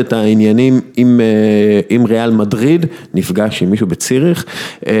מתחיל את העניינים עם ריאל מדריד, נפגש עם מישהו בציריך,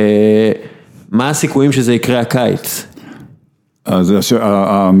 מה הסיכויים שזה יקרה הקיץ? אז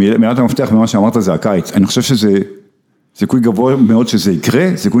מילת המפתח ממה שאמרת זה הקיץ, אני חושב שזה סיכוי גבוה מאוד שזה יקרה,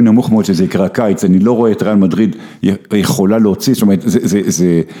 סיכוי נמוך מאוד שזה יקרה הקיץ, אני לא רואה את ריאל מדריד יכולה להוציא, זאת אומרת,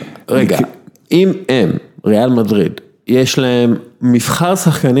 זה... רגע, אם הם, ריאל מדריד, יש להם מבחר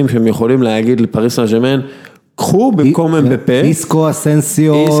שחקנים שהם יכולים להגיד לפריס סן ז'רמן, קחו במקום אמבפה, איסקו,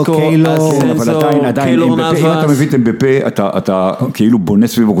 אסנסיו, קיילו, אבל עדיין, אם אתה מביא את אמבפה, אתה כאילו בונה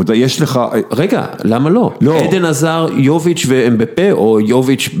סביב הקבוצה, יש לך... רגע, למה לא? עדן עזר, יוביץ' ואמבפה, או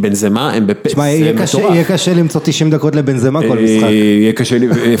יוביץ' בנזמה, אמבפה, זה מטורף. יהיה קשה למצוא 90 דקות לבנזמה כל משחק. יהיה קשה,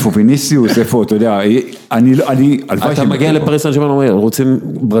 איפה ויניסיוס, איפה, אתה יודע, אתה מגיע לפריס סן ז'רמן, רוצים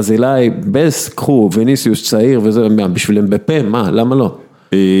ברזילאי, בס, קחו, ויניסיוס צעיר, וזה בשביל אמבפה, מה, למה לא?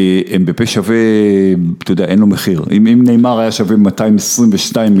 אמבפה שווה, אתה יודע, אין לו מחיר. אם ניימר היה שווה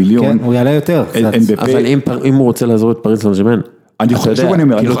 222 מיליון. כן, הוא יעלה יותר. אבל אם הוא רוצה לעזור את פריס סן ז'רמן. אני חושב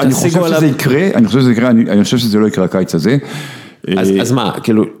שזה יקרה, אני חושב שזה לא יקרה הקיץ הזה. אז מה,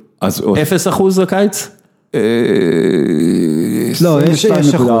 כאילו, 0% הקיץ? לא, יש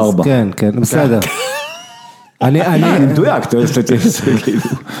אחוז, כן, בסדר. אני מדויק, אתה יודע,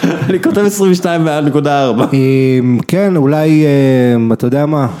 אני כותב 22.4. כן, אולי, אתה יודע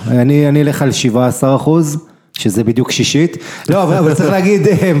מה, אני אלך על 17%, שזה בדיוק שישית. לא, אבל צריך להגיד,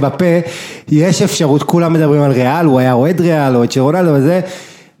 בפה, יש אפשרות, כולם מדברים על ריאל, הוא היה אוהד ריאל, אוהד שרונלדו וזה,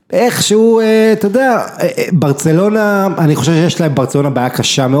 איכשהו, אתה יודע, ברצלונה, אני חושב שיש להם ברצלונה בעיה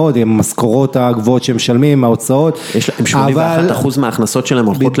קשה מאוד, עם המשכורות הגבוהות שהם משלמים, ההוצאות. הם 81% מההכנסות שלהם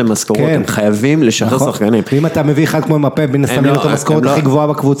הולכות למשכורות, הם חייבים לשחרר שחקנים. ואם אתה מביא אחד כמו מפה, בין שמים את המשכורת הכי גבוהה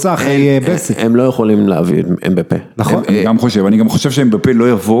בקבוצה, אחרי בסי. הם לא יכולים להביא אמבפה. נכון. אני גם חושב שאמבפה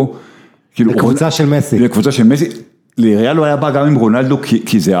לא יבוא, לקבוצה של מסי. לקבוצה של מסי, לריאל הוא היה בא גם עם רונלדו,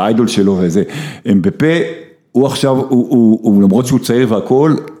 כי זה האיידול שלו וזה. אמבפה, הוא עכשיו, למרות שהוא צעיר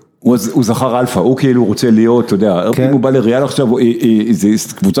והכל, הוא זכר אלפא, הוא כאילו רוצה להיות, אתה יודע, אם הוא בא לריאל עכשיו, זה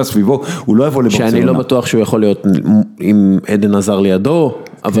קבוצה סביבו, הוא לא יבוא לברצלונה. שאני לא בטוח שהוא יכול להיות עם עדן עזר לידו,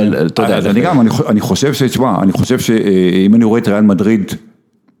 אבל אתה יודע. אני חושב שאם אני רואה את ריאל מדריד,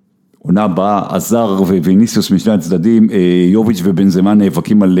 עונה הבאה, עזר וויניסיוס משני הצדדים, יוביץ' ובנזמה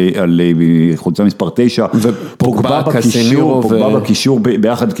נאבקים על חולצה מספר 9, ופוגבה בקישור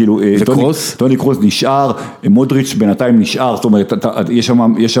ביחד, כאילו, טוני קרוס נשאר, מודריץ' בינתיים נשאר, זאת אומרת,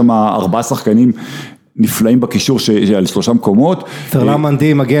 יש שם 4 שחקנים נפלאים בקישור על 3 מקומות. פרלן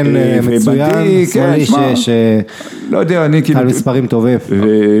מנדי מגן מצוין, שמאלי לא יודע, אני כאילו... על מספרים טובים.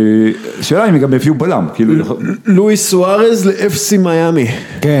 שאלה אם גם הביאו בלם, כאילו... לואיס סוארז ל-FC מיאמי.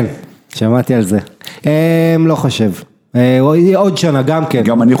 כן. שמעתי על זה. לא חושב. עוד שנה גם כן.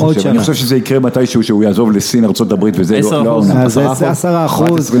 גם אני חושב שזה יקרה מתישהו שהוא יעזוב לסין, ארצות הברית וזה לא... 10%.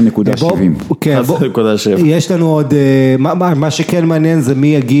 יש לנו עוד... מה שכן מעניין זה מי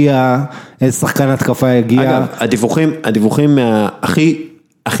יגיע, איזה שחקן התקפה יגיע. אגב, הדיווחים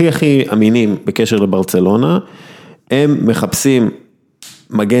הכי אמינים בקשר לברצלונה, הם מחפשים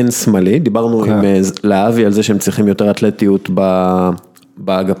מגן שמאלי, דיברנו עם להבי על זה שהם צריכים יותר אתלטיות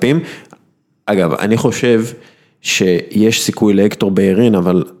באגפים. אגב, אני חושב שיש סיכוי לאקטור ביירין,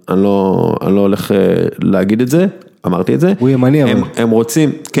 אבל אני לא הולך להגיד את זה, אמרתי את זה. הוא ימני, אבל... הם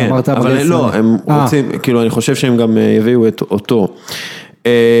רוצים, כן, אבל לא, הם רוצים, כאילו אני חושב שהם גם יביאו את אותו.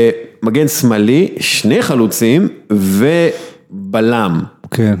 מגן שמאלי, 2 חלוצים ובלם.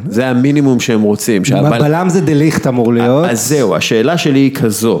 כן. זה המינימום שהם רוצים. בלם זה דליכט אמור להיות. אז זהו, השאלה שלי היא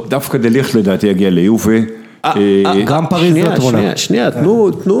כזו. דווקא דליכט לדעתי יגיע ליובה. גם פריז לא תמונה. שנייה,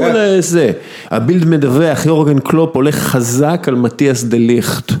 תנו לזה. הבילד מדווח, יורגן קלופ הולך חזק על מתיאס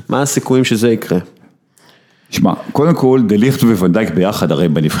דליכט. מה הסיכויים שזה יקרה? שמע, קודם כל דליכט וונדייק ביחד, הרי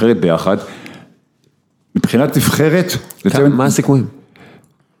בנבחרת ביחד, מבחינת נבחרת... מה הסיכויים?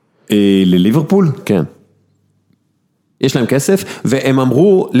 לליברפול? כן. יש להם כסף, והם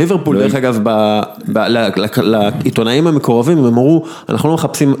אמרו, ליברפול דרך אגב, לעיתונאים המקורבים, הם אמרו, אנחנו לא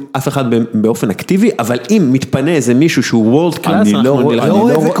מחפשים אף אחד באופן אקטיבי, אבל אם מתפנה איזה מישהו שהוא וורלד קלאס, לא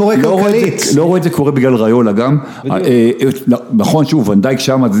רואה את זה קורה כלכלית. לא רואה את זה קורה בגלל ראיולה גם, נכון שוב, ונדייק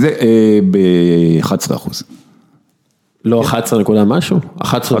שם, זה ב-11%. לא 11 נקודה משהו? 11.0.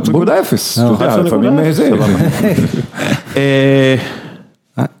 אתה יודע, לפעמים זה.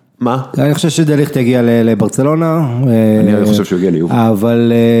 מה? אני חושב שדליכט יגיע לברצלונה. אני חושב שהוא יגיע ליובה.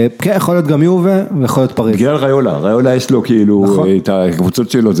 אבל כן, יכול להיות גם יובה, ויכול להיות פריז. בגלל ראיולה יש לו כאילו, את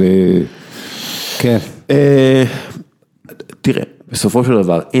הקבוצות שלו זה... כן. תראה, בסופו של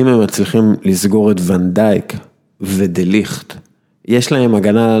דבר, אם הם מצליחים לסגור את ונדייק ודליכט, יש להם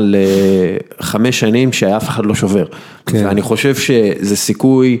הגנה ל5 שנים שאף אחד לא שובר. ואני חושב שזה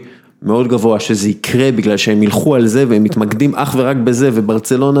סיכוי מאוד גבוה שזה יקרה בגלל שהם ילכו על זה והם מתמקדים אך ורק בזה,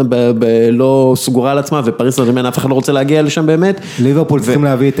 וברצלונה לא סגורה על עצמה, ופריס סן-ז'רמן אף אחד לא רוצה להגיע לשם באמת. ליברפול צריכים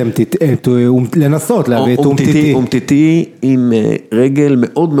להביא לנסות להביא את אומטיטי עם רגל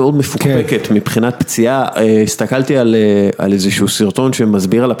מאוד מאוד מפוקפקת מבחינת פציעה. הסתכלתי על איזשהו סרטון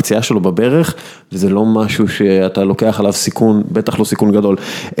שמסביר על הפציעה שלו בברך, וזה לא משהו שאתה לוקח עליו סיכון, בטח לא סיכון גדול.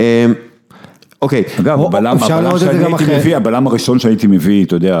 אוקיי. אגב, הבלם הראשון שהייתי מביא,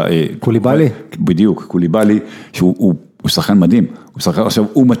 אתה יודע, קוליבאלי? בדיוק, קוליבאלי, שהוא שחקן מדהים, עכשיו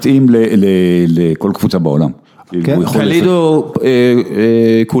הוא מתאים לכל קבוצה בעולם. קלידו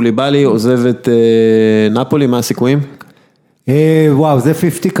קוליבאלי עוזב את נפולי, מה הסיכויים? וואו, זה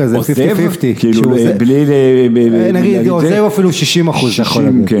 50 כזה, 50-50. כאילו, בלי... נגיד, עוזב אפילו 60%.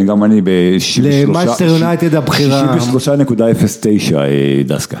 כן, גם אני ב-63. למאנצ'סטר יונייטד הבחירה. 63.09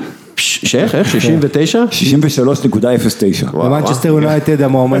 דסקה. איך? 69? 63.09. למאנצ'סטר יונייטד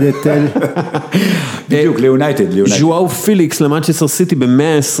המועמדת... בדיוק, ליונייטד. ז'ואאו פיליקס למאנצ'סטר סיטי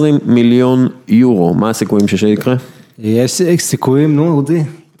ב-120 מיליון יורו. מה הסיכויים שיקרה? יש סיכויים, נו, אודי.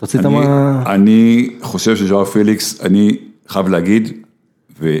 אני חושב שז'ואאו פיליקס, אני חייב להגיד,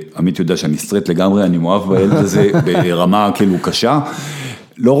 ועמית יודע שאני סטרט לגמרי, אני מאוהב בילד הזה ברמה כאילו קשה,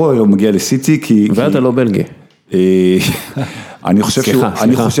 לא רואה הוא מגיע לסיטי, כי... ואתה לא בלגי.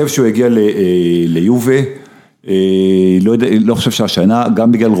 אני חושב שהוא הגיע ליובה, לא חושב שהשנה,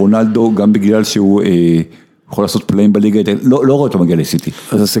 גם בגלל רונלדו, גם בגלל שהוא יכול לעשות פלאים בליגה, לא רואה אותו מגיע לסיטי.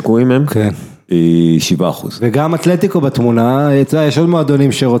 אז הסיכויים הם? כן. 7%. וגם אתלטיקו בתמונה, יש עוד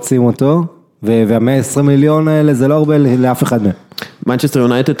מועדונים שרוצים אותו, וה-120 מיליון האלה זה לא הרבה לאף אחד מהם. מנצ'סטר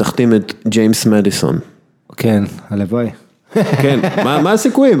יונייטד תחתים את ג'יימס מדיסון. כן, הלוואי. כן, מה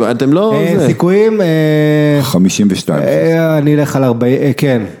הסיכויים? אתם לא... סיכויים... 52. אני אלך על 40,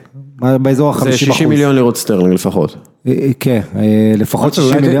 כן, באזור ה-50%. זה 60 מיליון לירות סטרלינג לפחות. כן, לפחות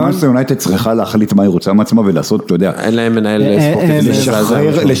 60 מיליון. מנצ'סטר יונייטד צריכה להחליט מה היא רוצה מעצמה ולעשות, אתה יודע. אין להם מנהל ספורט.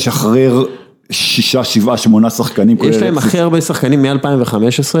 לשחרר 6, 7, 8 שחקנים. יש להם הכי הרבה שחקנים מ-2015,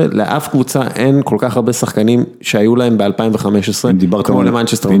 לאף קבוצה אין כל כך הרבה שחקנים שהיו להם ב-2015, כמו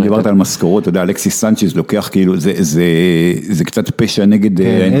למנצ'סטר יונייטד. אם דיברת על משכורות, אתה יודע, אלכסיס סנצ'ז לוקח כאילו, זה קצת פשע נגד...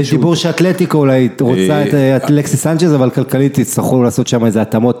 יש דיבור שאתלטיקו אולי רוצה את אלכסיס סנצ'ז, אבל כלכלית יצטרכו לעשות שם איזה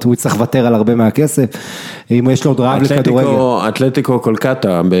התאמות, הוא יצטרך לוותר על הרבה מהכסף, אם יש לו עוד רעב לכדורגל. אתלטיקו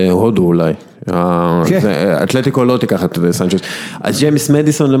קולקטה, בהודו אולי. אתלטיקו לא תיקח את סנצ'ז. אז ג'יימס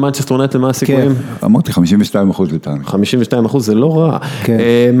מדיסון למנצ'סטר יונייטד, מה הסיכויים? אמרתי 52% לטעמי. 52% זה לא רע.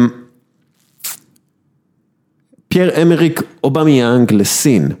 פייר אמריק אובמיאנג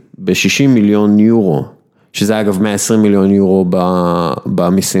לסין ב-60 מיליון יורו, שזה אגב 120 מיליון יורו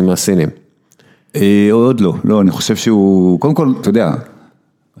במיסים הסינים. עוד לא, אני חושב שהוא, קודם כל, אתה יודע,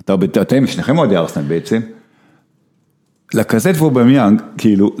 אתם שניכם אוהדי ארסנל בעצם, לקזט ואובמיאנג,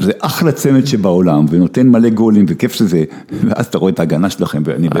 כאילו, זה אחלה צמד שבעולם, ונותן מלא גולים, וכיף שזה, ואז אתה רואה את ההגנה שלכם,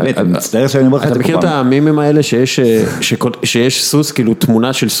 ואני באמת, אני מצטער שאני אומר לך את זה. אתה מכיר את המימים האלה שיש סוס, כאילו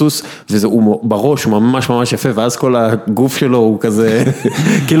תמונה של סוס, והוא בראש, הוא ממש ממש יפה, ואז כל הגוף שלו הוא כזה,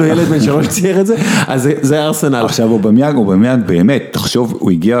 כאילו ילד בן 3 צייר את זה, אז זה ארסנל. עכשיו אובמיאנג באמת, תחשוב,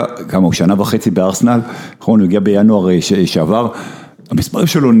 הוא הגיע, כמה, הוא 1.5 שנה בארסנל, נכון, הוא הגיע בינואר שעבר, המספרים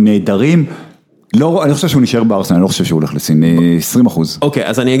שלו נהדרים, לא, אני חושב שהוא נשאר בארסנל, אני לא חושב שהוא הולך לסין, 20%. אוקיי,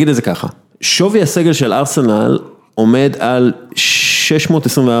 אז אני אגיד את זה ככה. שווי הסגל של ארסנל עומד על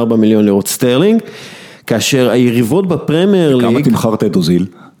 624 מיליון לירות סטרלינג, כאשר היריבות בפרמייר ליג... כמה תמחרת את אוזיל?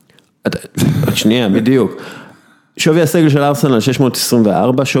 שנייה, בדיוק. שווי הסגל של ארסנל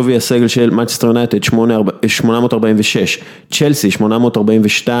 624, שווי הסגל של מנצ'סטר יונייטד 846, צ'לסי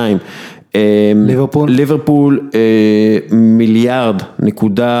 842, ליברפול מיליארד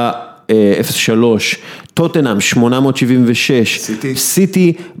נקודה 03, טוטנהאם 876,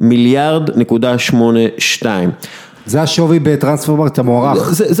 סיטי מיליארד נקודה 82. זה השווי בטרנספרמרקט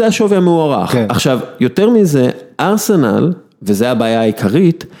המוערך. זה השווי המוערך. עכשיו, יותר מזה, ארסנל, וזה הבעיה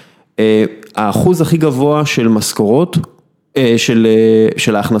העיקרית, האחוז הכי גבוה של משכורות,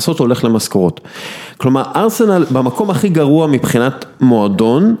 של ההכנסות הולך למשכורות. כלומר, ארסנל במקום הכי גרוע מבחינת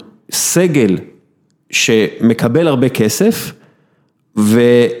מועדון, סגל שמקבל הרבה כסף,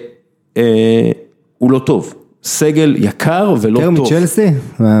 והוא לא טוב. סגל יקר ולא טוב. יותר מצ'לסי?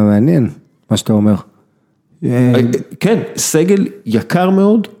 מעניין, מה שאתה אומר. כן, סגל יקר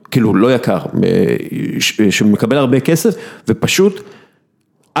מאוד, כאילו לא יקר, שמקבל הרבה כסף, ופשוט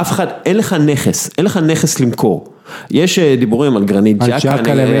אף אחד, אין לך נכס למכור. יש דיבורים על גרנית ג'קה,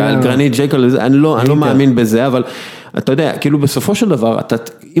 על גרנית ג'קה, אני לא מאמין בזה, אבל אתה יודע, כאילו בסופו של דבר,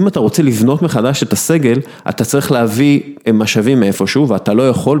 אם אתה רוצה לבנות מחדש את הסגל, אתה צריך להביא משאבים מאיפשהו, ואתה לא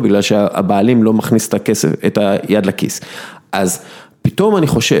יכול בגלל שהבעלים לא מכניס את הכסף, את היד לכיס. אז פתאום אני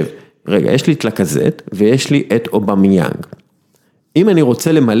חושב, רגע, יש לי את לקזט, ויש לי את אובמיאנג. אם אני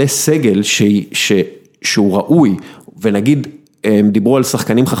רוצה למלא סגל שהוא ראוי, ונגיד, הם דיברו על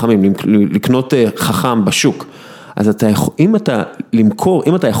שחקנים חכמים, לקנות חכם בשוק, אז אם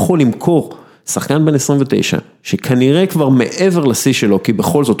אתה יכול למכור שחקן בן 29, שכנראה כבר מעבר לשיא שלו, כי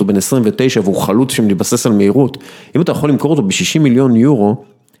בכל זאת הוא בן 29, והוא חלוץ שמתבסס על מהירות, אם אתה יכול למכור אותו ב-60 מיליון יורו,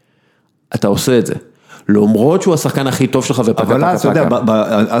 אתה עושה את זה. למרות שהוא השחקן הכי טוב שלך ופקה. אבל אז אתה יודע,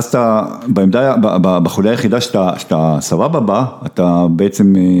 אז אתה, בעמדה, בחוליה היחידה שאתה סבבה בה, אתה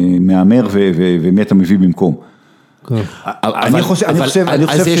בעצם מאמר ומי אתה מביא במקום. אני חושב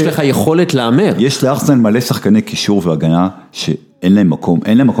אז יש לך יכולת לאמר. יש לארסנל מלא שחקני קישור והגנה שאין להם מקום,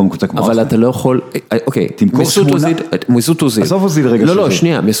 אין להם מקום קבוצה כמו ארסנל. אבל אתה לא יכול, אוקיי, מסות אוזיל. עזוב אוזיל רגע. לא,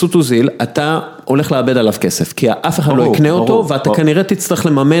 שנייה, מסות אוזיל, אתה הולך לאבד עליו כסף, כי אף אחד לא יקנה אותו, ואתה כנראה תצטרך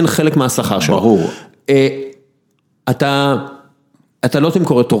לממן חלק מהשכר שלו. ברור. אתה לא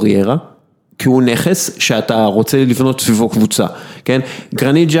תמכור את אוריירה, כי הוא נכס שאתה רוצה לבנות סביבו קבוצה, כן?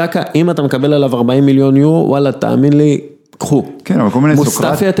 גרנית ג'קה, אם אתה מקבל עליו 40 מיליון יורו, וואלה, תאמין לי, קחו. כן, אבל כל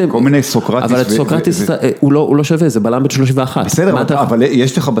מיני סוקרטיס. אבל סוקרטיס, הוא לא שווה, זה בלם בת 31. בסדר, אבל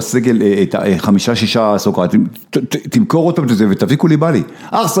יש לך בסגל 5-6 סוקרטים, תמכור אותם ותביא קוליבאלי.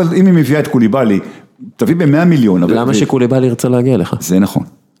 ארסנל, אם היא מביאה את קוליבאלי, תביא ב100 מיליון. למה שקוליבאלי ירצה להגיע לך? זה נכון.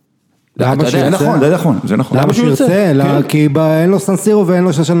 זה נכון. למה שהוא יוצא? כי אין לו סנסירו ואין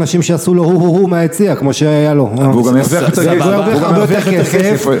לו של אנשים שעשו לו הוא מהיציע, כמו שהיה לו. והוא גם ירוויח הרבה יותר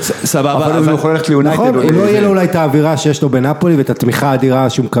כסף. סבבה. אבל הוא יכול ללכת ליונייטד. נכון, לא יהיה לו אולי את האווירה שיש לו בנאפולי ואת התמיכה האדירה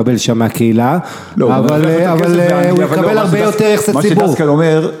שהוא מקבל שם מהקהילה, אבל הוא יקבל הרבה יותר יחסי ציבור. מה שדסקל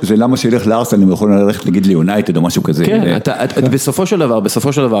אומר, זה למה שילך לארסנל, הוא יכול ללכת נגיד ליונייטד או משהו כזה. כן, בסופו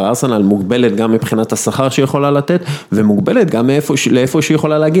של דבר, ארסנל מוגבלת גם מבחינת השכר שהיא יכולה לתת, ומוגבלת גם לאיפה שהיא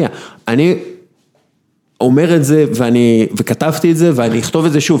יכולה להגיע. אני אומר את זה וכתבתי את זה ואני אכתוב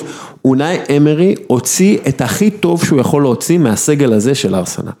את זה שוב, אונאי אמרי הוציא את הכי טוב שהוא יכול להוציא מהסגל הזה של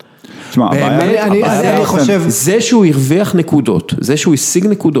ארסנל. אני חושב, זה שהוא הרוויח נקודות, זה שהוא השיג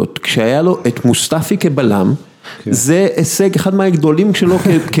נקודות, כשהיה לו את מוסטפי כבלם, זה הישג אחד מהגדולים שלו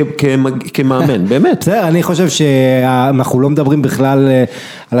כמאמן, באמת. בסדר, אני חושב שאנחנו לא מדברים בכלל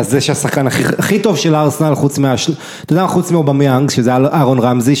על זה שהשחקן הכי טוב של ארסנל, אתה יודע, חוץ מאובמיאנג, שזה אהרון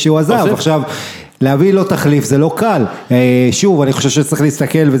רמזי שהוא עזב, עכשיו להביא לו תחליף, זה לא קל. שוב, אני חושב שצריך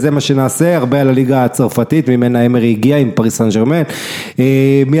להסתכל, וזה מה שנעשה, הרבה על הליגה הצרפתית, ממנה אמרי הגיע עם פריס סן ז'רמן.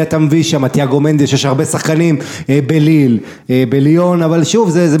 מי אתה מביא שם? תיאגו מנדס, יש הרבה שחקנים בליל, בליון, אבל שוב,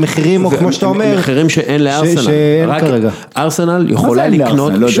 זה מחירים, או כמו שאתה אומר, מחירים שאין לארסנל. שאין כרגע. ארסנל יכולה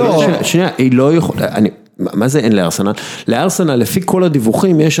לקנות, שנייה, היא לא יכולה, מה זה אין לארסנל? לארסנל, לפי כל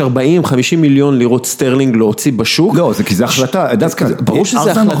הדיווחים, יש 40-50 מיליון לירות סטרלינג להוציא בשוק. לא, זה כי זה החלטה. ברור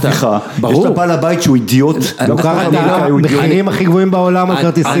שזה החלטה. יש לה בעל הבית שהוא אידיוט. מחירים הכי גבוהים בעולם על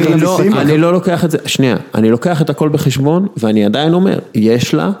כרטיסים. אני לא לוקח את זה, שנייה, אני לוקח את הכל בחשבון, ואני עדיין אומר,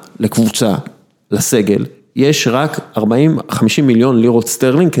 יש לה לקבוצה, לסגל, יש רק 40-50 מיליון לירות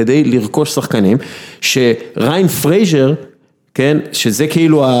סטרלינג, כדי לרכוש שחקנים, שריין פרייזר, כן, שזה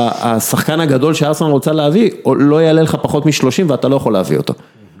כאילו השחקן הגדול שארסנל רוצה להביא, לא יעלה לך פחות מ-30 ואתה לא יכול להביא אותו.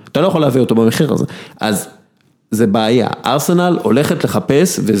 אתה לא יכול להביא אותו במחיר הזה. אז זה בעיה. ארסנל הולכת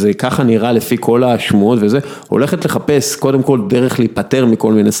לחפש, וזה ככה נראה לפי כל השמועות וזה, הולכת לחפש קודם כל דרך להיפטר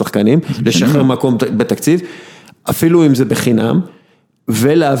מכל מיני שחקנים, לשחרר מקום בתקציב, אפילו אם זה בחינם,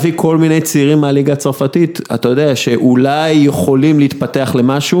 ולהביא כל מיני צעירים מהליגה הצרפתית, אתה יודע שאולי יכולים להתפתח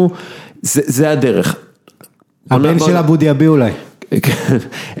למשהו, זה הדרך. הבן של אבו דיאבי אולי.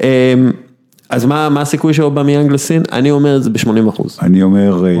 אז מה הסיכוי שהוא בא מיאנג לסין? אני אומר את זה ב-80%. אני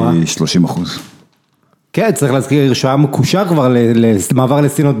אומר 30%. כן, צריך להזכיר שהוא היה מקושר כבר למעבר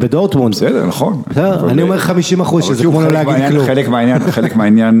לסינות בדורטמונד. בסדר, נכון. אני אומר 50%, שזה כמו לא להגיד כלום. חלק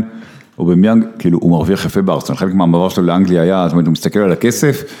מהעניין, אובמיאנג, כאילו הוא מרוויח יפה בארסנל, חלק מהמעבר שלו לאנגליה היה, זאת אומרת, הוא מסתכל על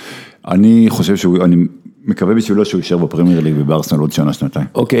הכסף, אני חושב אני מקווה בשבילו שהוא יישאר בפרמייר ליג ובארסנל עוד שנה, שנתיים.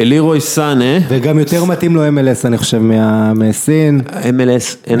 אוקיי, לירוי סאנה. וגם יותר מתאים לו MLS, אני חושב, מסין.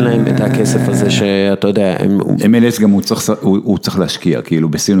 MLS, אין להם את הכסף הזה שאתה יודע, MLS גם הוא צריך להשקיע, כאילו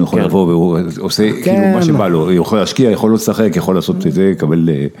בסין הוא יכול לבוא והוא עושה כאילו מה שבא לו, הוא יכול להשקיע, יכול לשחק, יכול לעשות את זה, לקבל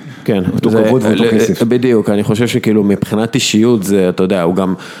אותו כבוד ואותו כסף. בדיוק, אני חושב שכאילו מבחינת אישיות זה, אתה יודע, הוא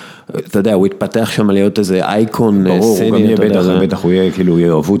גם, אתה יודע, הוא התפתח שם להיות איזה אייקון סיני. ברור, הוא גם יהיה בטח, הוא יהיה, כאילו,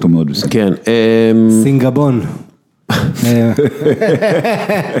 יאהבו אותו מאוד בסין. כן. סינגבון.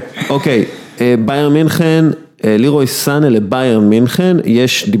 אוקיי, ביירן מינכן, לירוי סאנה לביירן מינכן,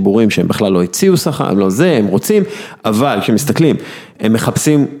 יש דיבורים שהם בכלל לא הציעו שחקן, לא זה, הם רוצים, אבל כשמסתכלים, הם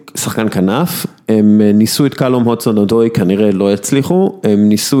מחפשים שחקן כנף, הם ניסו את קלום הודסון אודוי, כנראה לא יצליחו, הם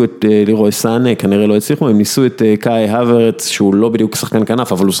ניסו את לירוי סאנה, כנראה לא יצליחו, הם ניסו את קאי הוורץ, שהוא לא בדיוק שחקן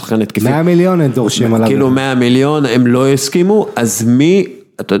כנף, אבל הוא שחקן התקפי. 100 מיליון הם דורשים עליו. כאילו 100 מיליון, הם לא הסכימו, אז מי...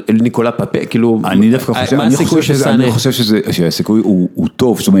 ניקולה פפה, כאילו, אני דווקא חושב שהסיכוי הוא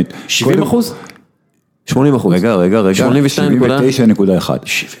טוב, זאת אומרת, 70%? 80%. רגע, 79.1.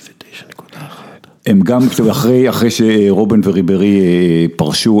 הם גם, אחרי שרובן וריברי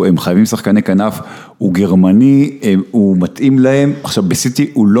פרשו, הם חייבים שחקני כנף, הוא גרמני, הוא מתאים להם, עכשיו בסיטי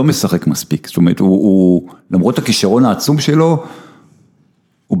הוא לא משחק מספיק, זאת אומרת, למרות הכישרון העצום שלו,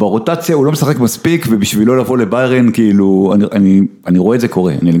 הוא ברוטציה, הוא לא משחק מספיק, ובשבילו לבוא לביירן, כאילו, אני רואה את זה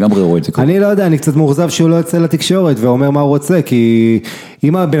קורה, אני לגמרי רואה את זה קורה. אני לא יודע, אני קצת מאוכזב שהוא לא יוצא לתקשורת, ואומר מה הוא רוצה, כי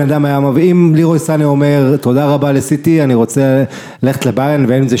אם הבן אדם היה מביא, אם לירוי סאנה אומר, תודה רבה לסיטי, אני רוצה ללכת לביירן,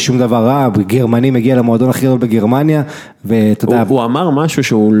 ואין זה שום דבר רע, גרמני מגיע למועדון הכי גדול בגרמניה, ואתה יודע... הוא אמר משהו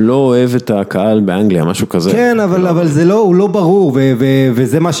שהוא לא אוהב את הקהל באנגליה, משהו כזה. כן, אבל זה לא, הוא לא ברור,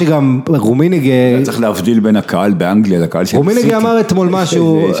 וזה מה שגם רומיניג... צריך להבדיל בין הקהל באנגליה לקהל של סיטי. רומיניג אמר אתמול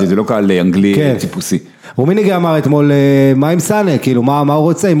משהו... שזה לא קהל אנגלי טיפוסי. רומיניג אמר אתמול, מה עם סאנה, כאילו, מה הוא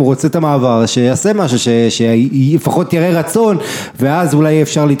רוצה, אם הוא רוצה את המעבר, שיעשה משהו, שלפחות יראה רצון, ואז אולי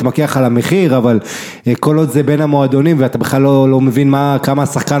אפשר להתמקח על המחיר, אבל כל עוד זה בין המועדונים, ואתה בכלל לא מבין כמה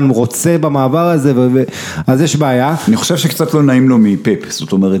השחקן רוצה במעבר הזה, אז יש בעיה. אני חושב שקצת לא נעים לו מפפ,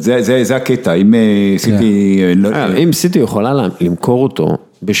 זאת אומרת, זה הקטע, אם סיטי... אם סיטי יכולה למכור אותו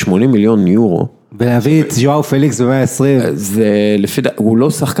ב-80 מיליון יורו, ולהביא את ז'ואאו פליקס ב-120. זה לפי דעת, הוא לא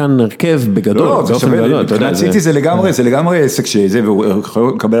שחקן הרכב בגדול. לא, זה שווה, מבחינת סיטי זה לגמרי עסק שזה, והוא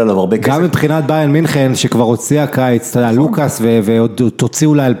יכול לקבל עליו הרבה כסף. גם מבחינת ביירן מינכן, שכבר הוציאה קיץ, אתה יודע, לוקאס, ועוד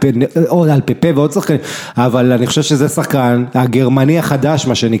תוציאו לה על פפה ועוד שחקן, אבל אני חושב שזה שחקן, הגרמני החדש,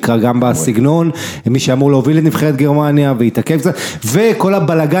 מה שנקרא, גם בסגנון, מי שאמור להוביל את נבחרת גרמניה, והתעכב קצת, וכל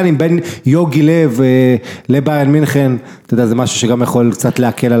הבלגנים בין יוגי לב לביירן מינכן, אתה יודע, זה משהו שגם יכול קצת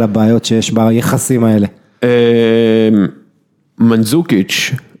להקל על הבעיות שיש ביחסים האלה.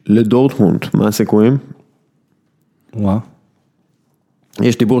 מנזוקיץ' לדורטמונד, מה הסיכויים? וואו.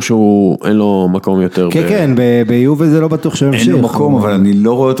 יש דיבור שהוא אין לו מקום יותר. כן, כן, ביובה זה לא בטוח שהמשיך. אין לו מקום, אבל אני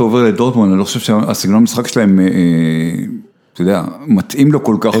לא רואה אותו עובר לדורטמונד, אני לא חושב שהסגנון המשחק שלהם, אתה יודע, מתאים לו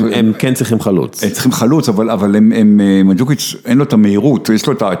כל כך. הם כן צריכים חלוץ. הם צריכים חלוץ, אבל מנג'וקיץ' אין לו את המהירות, יש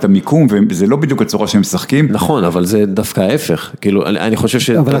לו את המיקום, וזה לא בדיוק הצורה שהם משחקים. נכון, אבל זה דווקא ההפך. כאילו, אני חושב ש...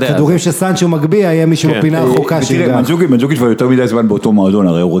 אבל הכדורים שסנצ'ו מגביה, יהיה מישהו בפינה רחוקה שיגע. מנג'וקיץ' כבר יותר מדי זמן באותו מועדון,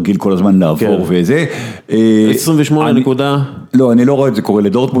 הרי הוא רגיל כל הזמן לעבור וזה. 28 נקודה. לא, אני לא רואה את זה קורה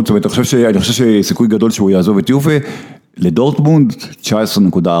לדורטמונד, זאת אומרת, אני חושב שסיכוי גדול שהוא יעזוב את יובה, לדורטמונד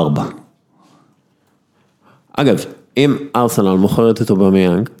 19.4. אגב, אם ארסנל מוכרת את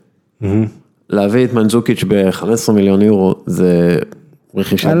אובמיאנג, להביא את מנזוקיץ' ב-15 מיליון יורו, זה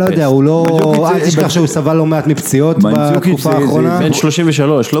רכישת פס. אני לא יודע, הוא לא... אל תשכח שהוא סבל לא מעט מפציעות בתקופה האחרונה. בין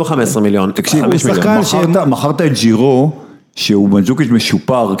 33, לא 15 מיליון. תקשיב, הוא שחקן מכרת את ג'ירו, שהוא מנזוקיץ'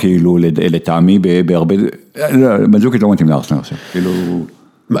 משופר, כאילו, לטעמי, בהרבה... מנזוקיץ' לא מתאים לארסנל עכשיו, כאילו...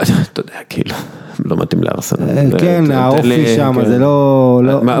 אתה יודע, כאילו, לא מתאים לארסנל. כן, האופי שם, זה לא...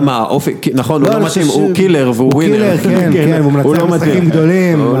 מה, האופי, נכון, הוא לא מתאים, הוא קילר והוא ווינר. כן, כן, הוא מנצח משחקים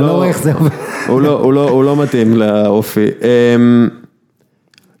גדולים, אני לא רואה איך זה עובד. הוא לא מתאים לאופי.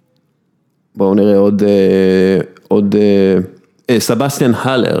 בואו נראה עוד... סבסטיאן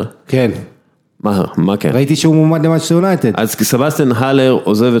הלר. כן. מה כן? ראיתי שהוא מועמד למאנצ'סטר יונייטד. אז סבסטיאן הלר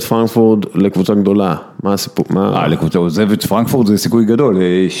עוזב את פרנקפורט לקבוצה גדולה. מה הסיפור? לקבוצה עוזב את פרנקפורט זה סיכוי גדול,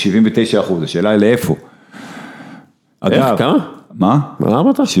 79%, השאלה היא לאיפה. איך? כמה? מה? מה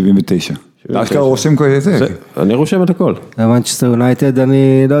אמרת? 79. אשכרה רושם כל זה. אני רושם את הכל. למאנצ'סטר יונייטד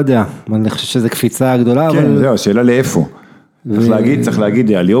אני לא יודע, אני חושב שזו קפיצה גדולה, אבל... כן, זהו, השאלה לאיפה. צריך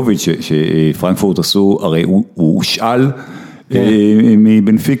להגיד, אליוביץ' שפרנקפורט עשו, הרי הוא הושאל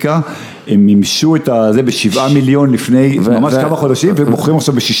מבנפיקה, הם מימשו את זה ב7 מיליון לפני ממש כמה חודשים, ומוכרים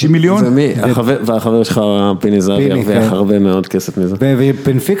עכשיו ב60 מיליון. והחבר שלך פיני זהבי הרוויח הרבה מאוד כסף מזה.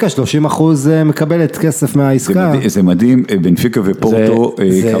 ובנפיקה 30% מקבלת כסף מהעסקה. זה מדהים, בנפיקה ופורטו,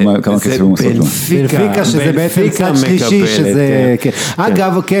 כמה כסף הם עושות לו. בנפיקה שזה בעצם צד שלישי, שזה,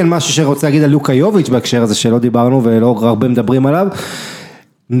 אגב, כן, משהו שרוצה להגיד על לוקה יוביץ' בהקשר הזה שלא דיברנו ולא הרבה מדברים עליו,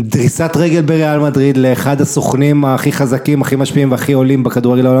 דריסת רגל בריאל מדריד לאחד הסוכנים הכי חזקים, הכי משפיעים והכי עולים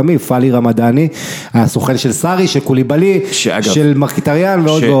בכדורגל העולמי, פאלי רמדאני, הסוכן של סארי, של קוליבאלי, של מרקיטריאן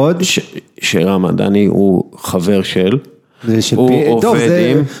ועוד ועוד. שרמדאני הוא חבר של, הוא עובד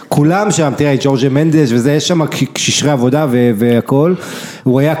עם. כולם שם, תראה, ג'ורג'ה מנדש וזה, יש שם קשרי עבודה והכל.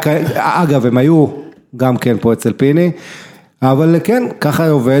 הוא היה, אגב, הם היו גם כן פה אצל פיני, אבל כן, ככה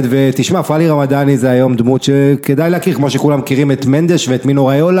עובד, ותשמע, פאלי רמדאני זה היום דמות שכדאי להכיר, כמו שכולם מכירים את מנדש ואת מינו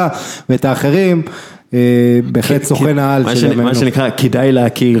ראיולה ואת האחרים, בהחלט סוכן העל של מה שנקרא, כדאי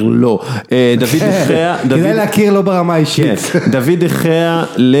להכיר לא. דוד דחיה, כדאי להכיר לא ברמה אישית. דוד דחיה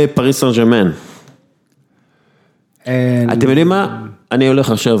לפריס סן ז'רמן. אתם יודעים מה? אני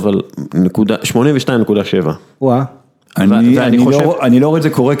הולך עכשיו על 82.7. וואה. אני לא רואה את זה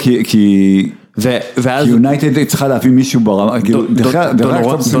קורה כי יונייטד צריכה להביא מישהו ברמה,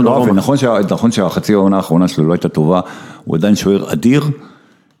 נכון שהחצי העונה האחרונה שלו לא הייתה טובה, הוא עדיין שוער אדיר,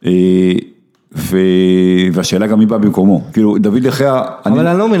 והשאלה גם מי בא במקומו, כאילו דוד דחיה. אבל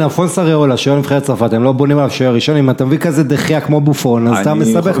אני לא מבין, אלפונס אריולה, שוער נבחרת צרפת, הם לא בונים עליו שוער ראשון, אם אתה מביא כזה דחיה כמו בופון, אז אתה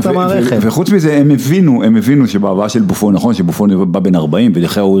מסבך את המערכת. וחוץ מזה הם הבינו שבהבאה של בופון, נכון שבופון בא בין 40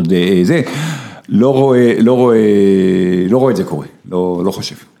 ודחיה הוא זה, לא רואה את זה קורה, לא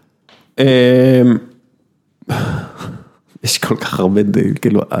חושב. יש כל כך הרבה,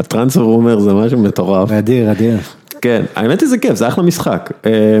 כאילו, הטרנספר אומר, זה משהו מטורף. אדיר. כן, האמת היא זה כיף, זה אחלה משחק.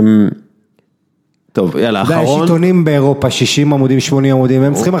 טוב, יאללה, אחרון. יש עיתונים באירופה, 60 עמודים, 80 עמודים,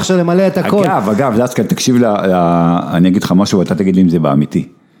 הם צריכים עכשיו למלא את הכל. אגב, דסקל, תקשיב, אני אגיד לך משהו, ואתה תגיד לי אם זה באמיתי.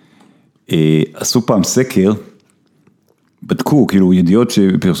 עשו פעם סקר, בדקו, כאילו, ידיעות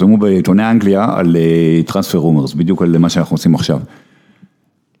שפרסמו בעיתוני אנגליה, על טרנספר רומרס, בדיוק על מה שאנחנו עושים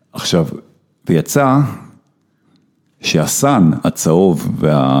עכשיו, ויצא שהסן הצהוב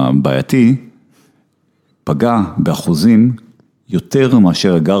והבעייתי פגע באחוזים יותר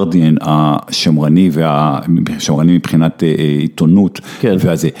מאשר הגרדיאן השמרני והשמרני מבחינת עיתונות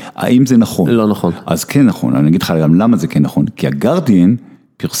והזה. האם זה נכון? לא נכון. אז כן נכון, אני אגיד לך גם למה זה כן נכון, כי הגרדיאן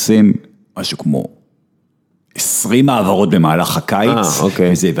פרסם משהו כמו 20 העברות במהלך הקיץ,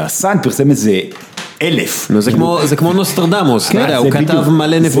 והסן פרסם איזה 1,000. זה כמו נוסטרדמוס, הוא כתב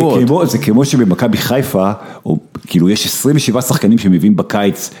מלא נבואות. זה כמו שבמכבי חיפה, כאילו יש 27 שחקנים שמביאים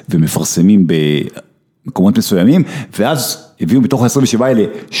בקיץ ומפרסמים במקומות מסוימים, ואז הביאו בתוך ה-27 האלה,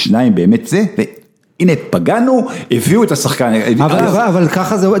 2 באמת זה, הנה, פגענו, הביאו את השחקן. אבל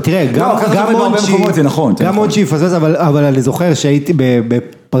ככה זה, תראה, גם עוד שיפסס, אבל אני זוכר שהייתי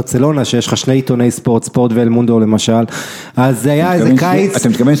בפרצלונה, שיש לך 2 עיתוני ספורט ואל מונדו למשל, אז זה היה איזה קיץ. אתה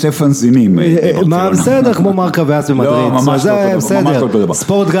מתכוון 2 פנזינים. בסדר, כמו מרקה ואס במדריד. לא, ממש בסדר,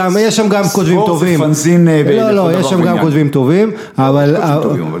 ספורט גם, יש שם גם כותבים טובים. ספורט זה פנזין. לא, יש שם גם כותבים טובים,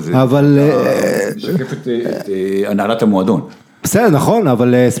 אבל שקף את הנהלת המועדון. בסדר, נכון,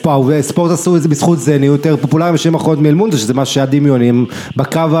 אבל ספורט עשו את זה בזכות זה, נהיו יותר פופולריים בשם אחרות מאלמונדו, שזה מה שהדמיונים,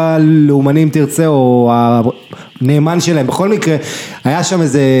 בקו הלאומני אם תרצה, או הנאמן שלהם, בכל מקרה, היה שם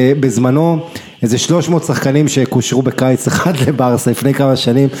איזה, בזמנו, איזה 300 שחקנים שקושרו בקיץ אחד לברסה, לפני כמה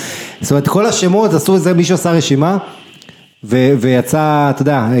שנים, זאת אומרת, כל השמות עשו את זה, מישהו עשה רשימה, ויצא, אתה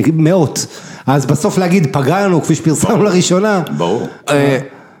יודע, מאות, אז בסוף להגיד, פגענו, כפי שפרסמנו לראשונה. ברור.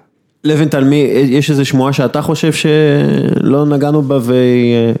 לבנטל, יש איזו שמועה שאתה חושב שלא נגענו בה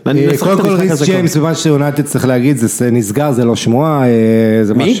קודם כל ריס ג'יימס, במה שיונייטד צריך להגיד, זה נסגר, זה לא שמועה,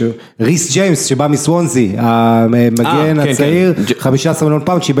 זה משהו. ריס ג'יימס שבא מסוונזי, המגן הצעיר, 15 מיליון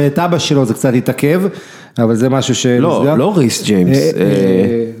פאונד, שאיבד את אבא שלו, זה קצת התעכב, אבל זה משהו שנסגר. לא ריס ג'יימס.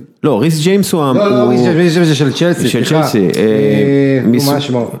 לא, ריס ג'יימס הוא... לא, ריס ג'יימס זה של צ'לסי. של צ'לסי. מה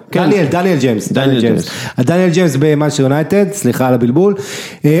שמו? דניאל ג'יימס. דניאל ג'יימס במאנצ'סטר יונייטד, סליחה על הבלבול.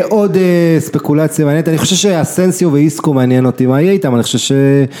 עוד ספקולציה מעניינת, אני חושב שהסנסיו ואיסקו מעניין אותי מה יהיה איתם, אני חושב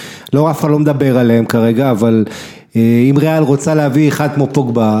שלא אף אחד לא מדבר עליהם כרגע, אבל אם ריאל רוצה להביא אחד כמו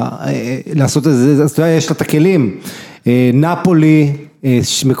פוגבה, לעשות את זה, אז יש לה את הכלים. נפולי,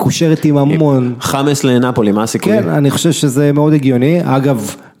 מקושרת עם המון. חמאס לנפולי, מה הסיכוי? כן, אני חושב שזה מאוד הגיוני,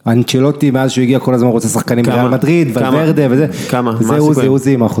 אגב, אנצ'לוטי מאז שהוא הגיע כל הזמן רוצה שחקנים בריאל מדריד, ולוורדה וזה. כמה? זה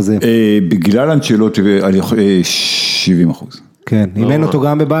עוזי עם האחוזים. בגלל אנצ'לוטי 70%. כן, אימן אותו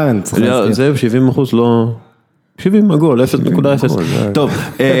גם בביירן. לא, זה 70% לא... 70 עגול, 0.0. טוב.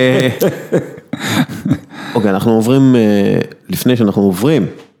 אוקיי, אנחנו עוברים, לפני שאנחנו עוברים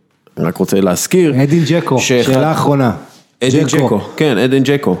רק רוצה להזכיר. עדן ג'קו, שאלה אחרונה. עדן ג'קו, כן, עדן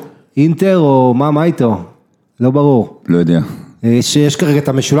ג'קו. אינטר או מה איתו? לא ברור. לא יודע. שיש כרגע את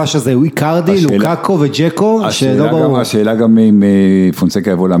המשולש הזה, הוא איקרדי, לוקאקו וג'קו, שלא ברור. השאלה גם אם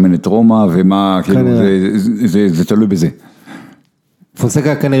פונסקה יבוא לאמן את רומא, ומה, כאילו, זה תלוי בזה.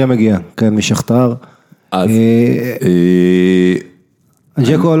 פונסקה כנראה מגיע, כן, משכתר.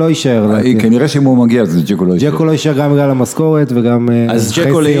 ג'קו לא יישאר. כנראה שאם הוא מגיע, אז ג'קו לא יישאר. ג'קו לא יישאר גם בגלל המשכורת וגם... אז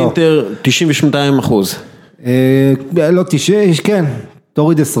ג'קו לאינטר 92%. לא 90, כן.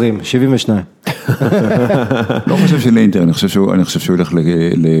 תוריד 20, 72. לא חושב שלאינטר, אני חושב שהוא הולך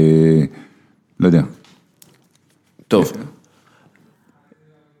לא יודע. טוב.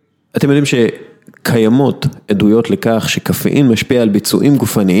 אתם יודעים שקיימות עדויות לכך שקפאין משפיע על ביצועים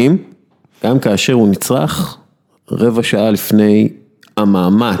גופניים, גם כאשר הוא נצרך רבע שעה לפני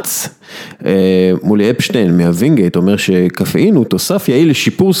המאמץ. מולי אפשטיין מהווינגייט אומר שקפאין הוא תוסף יעיל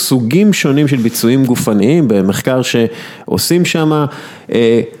לשיפור סוגים שונים של ביצועים גופניים, במחקר שעושים שם,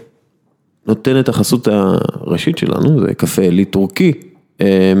 נותן את החסות הראשית שלנו, זה קפה אלי טורקי,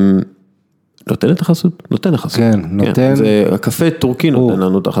 נותן את החסות? נותן החסות. כן, נותן. זה הקפה טורקי נותן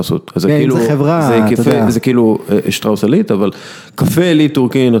לנו את החסות. כן, זה חברה, אתה יודע. זה כאילו שטראוס אלית, אבל קפה אלי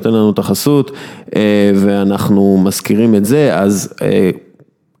טורקי נותן לנו את החסות, ואנחנו מזכירים את זה, אז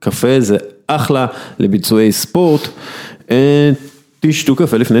קפה זה אחלה לביצועי ספורט, תשתו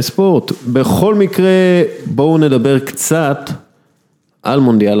קפה לפני ספורט. בכל מקרה, בואו נדבר קצת על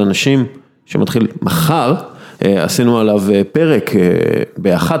מונדיאל הנשים, שמתחיל מחר, עשינו עליו פרק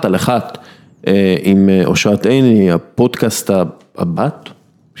באחת על אחת, עם אושרת עיני, הפודקאסט הבת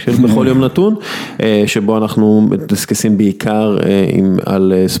של בכל יום נתון, שבו אנחנו מתעסקים בעיקר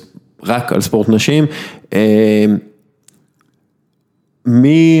רק על ספורט נשים.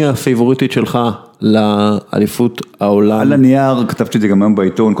 מי הפייבוריטית שלך לאליפות העולם? על הנייר, כתבתי את זה גם היום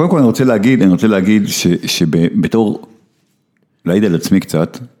בעיתון. קודם כל אני רוצה להגיד שבתור, להעיד על עצמי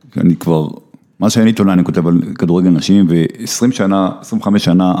קצת, אני כבר, מה שאני עיתונאי, אני כותב על כדורגל נשים, ו20 שנה, 25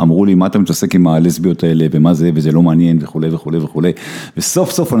 שנה אמרו לי, מה אתה מתעסק עם הלסביות האלה, ומה זה, וזה לא מעניין, וכו' וכו' וכו'.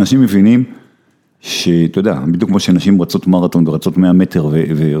 וסוף סוף אנשים מבינים, שאתה יודע, בדיוק כמו שנשים רצות מרתון, ורצות 100 מטר,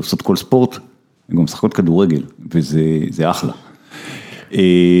 ועושות כל ספורט, הן גם משחקות כדורגל, וזה אחלה.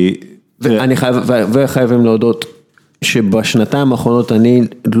 אני חייבים להודות, שבשנתיים האחרונות אני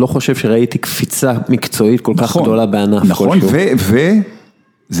לא חושב שראיתי קפיצה מקצועית כל כך גדולה בענף. נכון,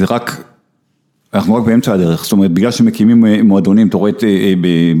 וזה רק, אנחנו רק באמצע הדרך, זאת אומרת, בגלל שמקימים מועדונים, אתה רואה את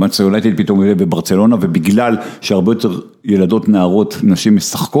מנצ'סטר יונייטד פתאום בברצלונה, ובגלל שהרבה יותר ילדות, נערות, נשים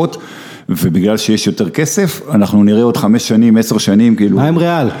משחקות, ובגלל שיש יותר כסף, אנחנו נראה עוד 5 שנים, 10 שנים, כאילו... מה עם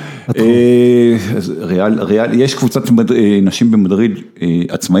ריאל? ריאל, יש קבוצת נשים במדריד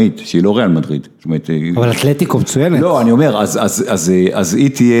עצמאית, שהיא לא ריאל מדריד. אבל אתלטיקו מצוינת. לא, אני אומר, אז היא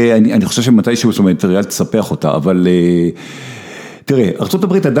תהיה, אני חושב שמתישהו, זאת אומרת, ריאל תספח אותה, אבל תראה, ארצות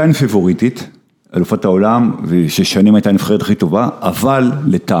הברית עדיין פיבוריטית, אלופת העולם, וששנים הייתה הנבחרת הכי טובה, אבל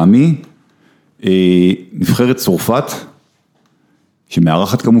לטעמי, נבחרת צרפת,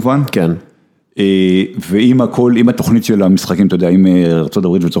 שמארחת כמובן. כן. ועם הכל, עם התוכנית של המשחקים, אתה יודע, אם ארצות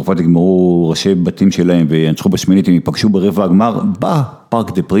הברית וצרפת יגמרו ראשי בתים שלהם, וינצחו בשמינית, הם ייפגשו ברבע הגמר,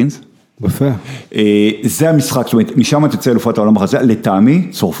 בפארק דה פרינס. יפה. זה המשחק, זאת אומרת, משם תצא אלופת העולם החדשה, לטעמי,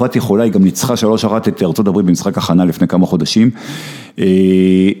 צרפת יכולה, היא גם ניצחה 3-1 את ארצות הברית במשחק הכנה לפני כמה חודשים.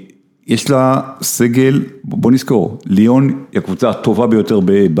 יש לה סגל, בוא נזכור, ליון היא הקבוצה הטובה ביותר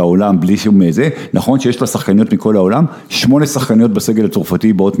בעולם, בלי שום זה, נכון שיש לה שחקניות מכל העולם, 8 שחקניות בסגל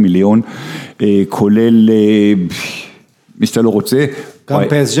הצרפתי, באות מיליון, כולל, מי שאתה לא רוצה. גם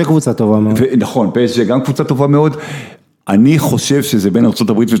PSG קבוצה טובה מאוד. נכון, PSG גם קבוצה טובה מאוד, אני חושב שזה בין ארצות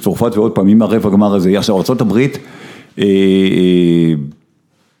הברית וצרפת, ועוד פעם, עם הרבע גמר הזה, עכשיו ארצות הברית,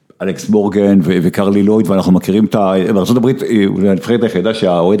 אלכס בורגן וקרלי לויד, ואנחנו מכירים את בארצות הברית, הנבחרת היחידה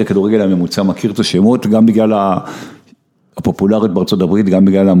שהאוהד הכדורגל הממוצע מכיר את השמות, גם בגלל הפופולרית בארצות הברית, גם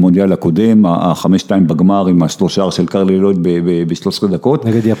בגלל המונדיאל הקודם, 5-2 בגמר עם השלושה של קרלי לויד ב-13 דקות.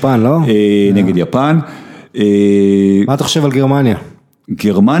 נגד יפן, לא? נגד יפן. מה אתה חושב על גרמניה?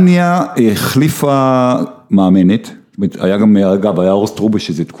 גרמניה החליפה מאמנת, היה גם, אגב, היה אורס טרובש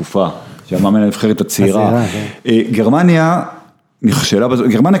איזו תקופה, שהמאמן הנבחרת הצעירה. גרמניה נכשלה,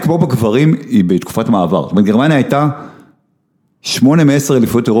 גרמניה כמו בגברים היא בתקופת מעבר, זאת אומרת גרמניה הייתה 8 מ-10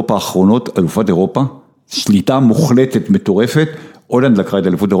 אליפויות אירופה האחרונות, אלופת אירופה, שליטה מוחלטת מטורפת, הולנד לקחה את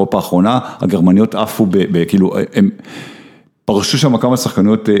אליפות אירופה האחרונה, הגרמניות עפו כאילו, הם פרשו שם כמה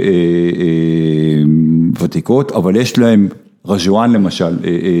שחקניות ותיקות, אבל יש להם רג'ואן למשל,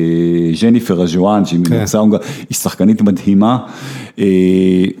 ז'ניפר רג'ואן, שהיא שחקנית מדהימה,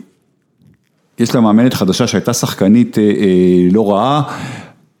 יש לה מאמנת חדשה שהייתה שחקנית לא רעה,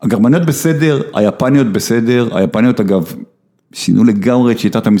 הגרמניות בסדר, היפניות בסדר, היפניות אגב, שינו לגמרי את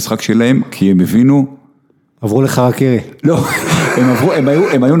שיטת המשחק שלהם, כי הם הבינו... עברו לחרקירי. לא,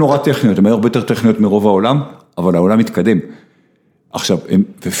 הם היו נורא טכניות, הם היו הרבה יותר טכניות מרוב העולם, אבל העולם מתקדם. עכשיו,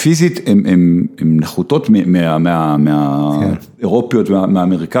 ופיזית הן נחותות מהאירופיות,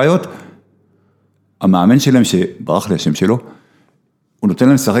 מהאמריקאיות, המאמן שלהם שברח לי השם שלו, הוא נותן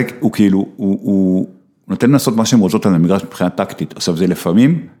להם לשחק, הוא כאילו, הוא נותן להם לעשות מה שהם רוצות על המגרש מבחינה טקטית. עכשיו זה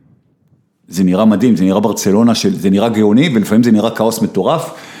לפעמים, זה נראה מדהים, זה נראה ברצלונה, זה נראה גאוני, ולפעמים זה נראה כאוס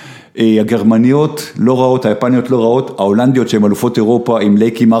מטורף. הגרמניות לא רעות, היפניות לא רעות, ההולנדיות שהן אלופות אירופה, עם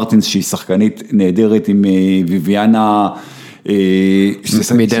לייקי מרטינס, שהיא שחקנית נהדרת, עם ויביאנה,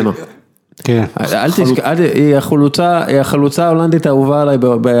 מדנמרק. כן. אל תשכח, היא החלוצה ההולנדית האהובה עליי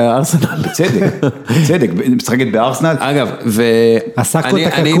בארסנל. צדק, משחקת בארסנל. אגב,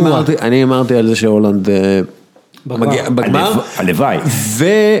 אני אמרתי על זה שהולנד מגיע בגמר. הלוואי.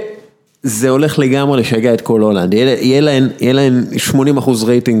 וזה הולך לגמרי לשגע את כל הולנד. יהיה להם 80%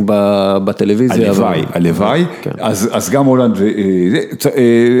 רייטינג בטלוויזיה. הלוואי. אז גם הולנד,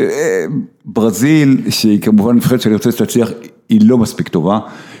 ברזיל, שהיא כמובן נבחרת שאני רוצה להצליח, היא לא מספיק טובה.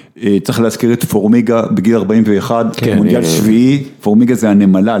 צריך להזכיר את פורמיגה בגיל 41, מונדיאל שביעי, פורמיגה זה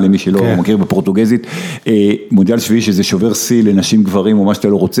הנמלה למי שלא מכיר בפורטוגזית, מונדיאל שביעי שזה שובר שיא לנשים גברים או מה שאתה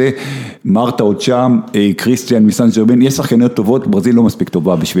לא רוצה, מרתה עוד שם, קריסטיאן מסן ג'רבין, יש שחקניות טובות, ברזיל לא מספיק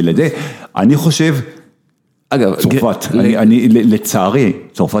טובה בשביל זה, אני חושב, אגב, צרפת, אני לצערי,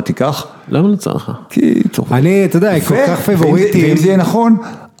 צרפת תיקח. למה לצערך? כי צרפת. אני, אתה יודע, כל כך פבוריטים. ואם זה יהיה נכון,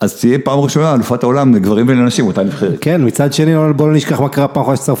 אז תהיה פעם ראשונה, אלופת העולם, לגברים ולנשים, אותה נבחרת. כן, מצד שני, בואו לא נשכח מה קרה פעם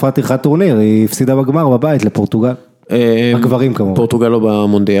אחת שצרפת אירחה טורניר, היא הפסידה בגמר בבית לפורטוגל. הגברים כמובן. פורטוגל לא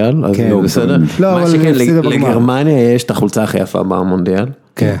במונדיאל, אז לא בסדר. לא, אבל היא הפסידה בגמר. לגרמניה יש את החולצה הכי יפה במונדיאל.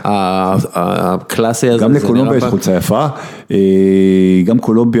 כן. הקלאסי הזה. גם לקולומביה יש חולצה יפה, גם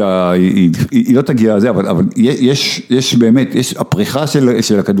קולומביה, היא לא תגיע לזה, אבל יש באמת, יש הפריחה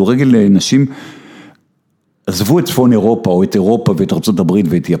של הכדורגל לנשים, עזבו את צפון אירופה, או את אירופה, ואת ארצות הברית,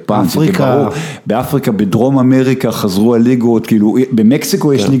 ואת יפן, אפריקה. באפריקה, בדרום אמריקה, חזרו הליגות, כאילו,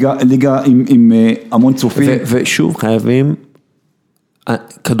 במקסיקו יש ליגה עם המון צופים. ושוב, חייבים,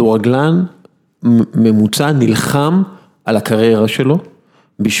 כדורגלן ממוצע נלחם על הקריירה שלו,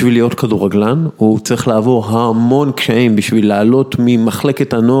 בשביל להיות כדורגלן, הוא צריך לעבור המון קשיים, בשביל לעלות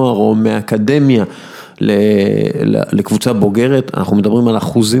ממחלקת הנוער, או מהאקדמיה, לקבוצה בוגרת, אנחנו מדברים על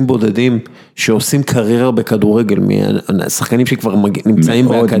אחוזים בודדים שעושים קריירה בכדורגל, מהשחקנים שכבר נמצאים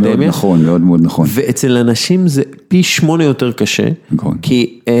באקדמיה. מאוד נכון, מאוד מאוד נכון. ואצל אנשים זה פי 8 יותר קשה,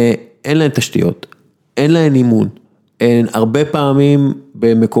 כי אין להם תשתיות, אין להם אימון, הרבה פעמים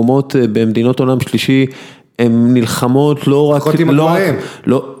במקומות, במדינות עולם שלישי, הן נלחמות לא רק,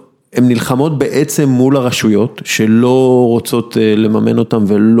 הן נלחמות בעצם מול הרשויות, שלא רוצות לממן אותם,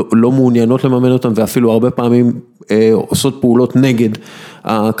 ולא מעוניינות לממן אותם, ואפילו הרבה פעמים עושות פעולות נגד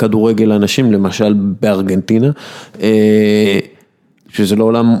הכדורגל לאנשים, למשל בארגנטינה, שזה לא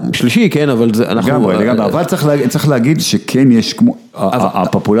עולם שלישי, כן, אבל זה, אנחנו... לגמרי, אבל צריך להגיד שכן יש, כמו,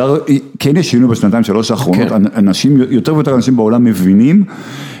 הפופולר, כן יש שינוי בשנתיים שלוש האחרונות, אנשים, יותר ויותר אנשים בעולם מבינים,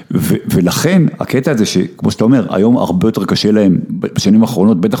 ולכן הקטע הזה שכמו שאתה אומר, היום הרבה יותר קשה להם בשנים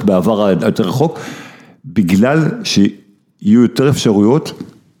האחרונות, בטח בעבר היותר רחוק, בגלל שיהיו יותר אפשרויות,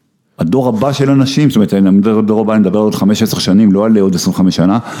 הדור הבא של אנשים, זאת אומרת, הדור הבא נדבר עוד 15 שנים, לא על עוד 25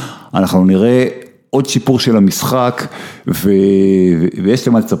 שנה, אנחנו נראה עוד שיפור של המשחק, ויש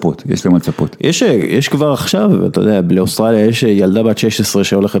למה לצפות, יש למה לצפות. יש כבר עכשיו, אתה יודע, לאוסטרליה יש ילדה בת 16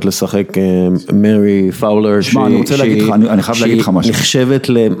 שהולכת לשחק, מרי פאולר, שמע, אני רוצה להגיד לך, אני חייב להגיד לך משהו. שהיא נחשבת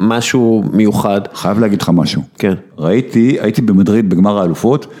למשהו מיוחד. חייב להגיד לך משהו. כן. הייתי במדריד בגמר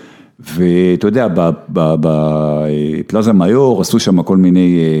האלופות, ואתה יודע, בפלאזה מאיור עשו שם כל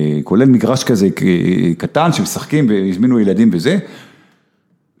מיני, כולל מגרש כזה קטן, שמשחקים והזמינו ילדים וזה,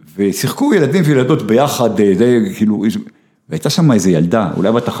 ושיחקו ילדים וילדות ביחד, כאילו, והייתה שם איזו ילדה,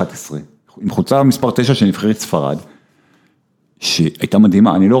 אולי בת 11, עם חולצה מספר 9 של נבחרת ספרד, שהייתה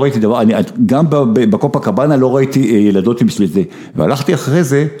מדהימה, אני לא ראיתי דבר, גם בקופה קבאנה לא ראיתי ילדות עם בשביל זה, והלכתי אחרי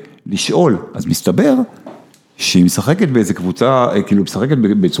זה לשאול, אז מסתבר שהיא משחקת באיזו קבוצה, כאילו משחקת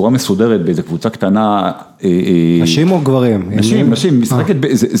בצורה מסודרת, באיזו קבוצה קטנה. נשים או גברים? נשים, משחקת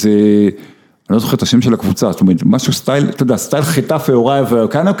באיזה... אני לא זוכר את השם של הקבוצה, זאת אומרת, משהו סטייל, אתה יודע, סטייל חיטה ואוראי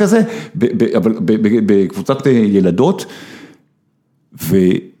ואוקנה כזה, אבל בקבוצת ילדות,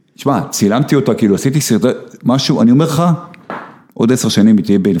 ושמע, צילמתי אותה, כאילו, עשיתי סרטה, משהו, אני אומר לך, עוד 10 שנים היא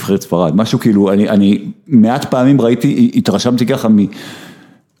תהיה בנבחרת ספרד, משהו כאילו, אני מעט פעמים ראיתי, התרשמתי ככה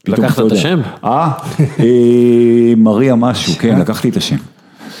לקחת את השם? מריה משהו, כן, לקחתי את השם.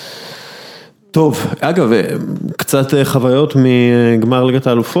 טוב, אגב, קצת חוויות מגמר ליגת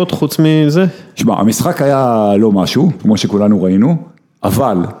האלופות, חוץ מזה? שמע, המשחק היה לא משהו, כמו שכולנו ראינו,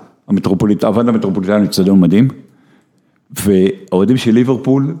 אבל המטרופוליטן אצטדיון מדהים, והאוהדים של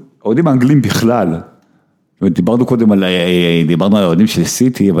ליברפול, האוהדים האנגלים בכלל, דיברנו קודם על האוהדים של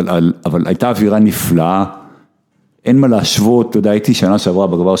סיטי, אבל הייתה אווירה נפלאה, אין מה להשוות, אתה יודע, הייתי שנה שעברה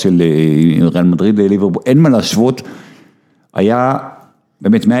בגבר של ריאל מדריד ליברפול, אין מה להשוות, היה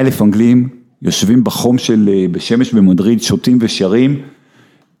באמת 100,000 אנגלים, יושבים בחום בשמש במדריד, שותים ושרים,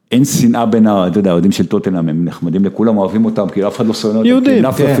 אין שנאה בין האוהדים של טוטנהאם, הם נחמדים לכולם, אוהבים אותם, כי אף אחד לא שונא אותם, יהודים,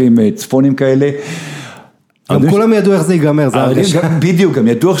 נפלפים, צפונים כאלה. גם כולם ידעו איך זה ייגמר, זה הרגשה. בדיוק, גם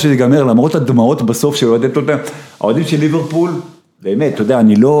ידעו איך שזה ייגמר, למרות הדמעות בסוף של אוהדי טוטנהאם. האוהדים של ליברפול, באמת, אתה יודע,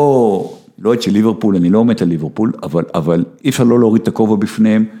 אני לא אוהד של ליברפול, אני לא מת על ליברפול, אבל אי אפשר לא להוריד את הכובע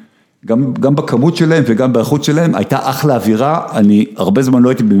בפניהם, גם בכמות שלהם וגם באיכות שלהם, הייתה אחלה אווירה, אני הרבה זמן לא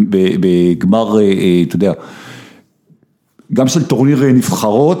הייתי בגמר, אתה יודע, גם של טורניר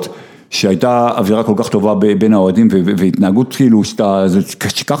נבחרות, שהייתה אווירה כל כך טובה בין האוהדים, והתנהגות כאילו,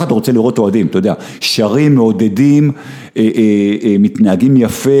 שככה אתה רוצה לראות אוהדים, אתה יודע, שרים, מעודדים, מתנהגים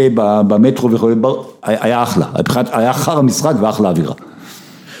יפה במטרו וכו', היה אחלה, היה אחר המשחק ואחלה אווירה.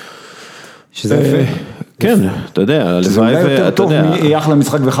 שזה יפה. כן, אתה יודע, זה אולי יותר טוב יהיה אחלה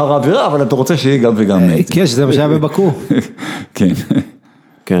משחק וחר האווירה, אבל אתה רוצה שיהיה גם וגם. כן, שזה מה שהיה בבקו. כן.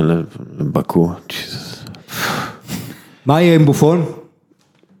 כן, בקו. מה יהיה עם בופון?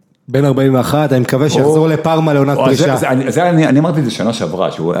 בין 41, אני מקווה שיחזור לפרמה לעונת פרישה. אני אמרתי את זה שנה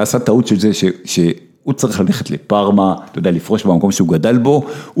שעברה, שהוא עשה טעות של זה, שהוא צריך ללכת לפרמה, אתה יודע, לפרוש במקום שהוא גדל בו,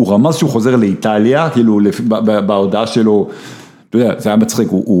 הוא רמז שהוא חוזר לאיטליה, כאילו בהודעה שלו, אתה יודע, זה היה מצחיק,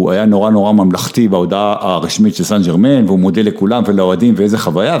 הוא היה נורא ממלכתי בהודעה הרשמית של סן ג'רמן, והוא מודה לכולם ולאוהדים ואיזה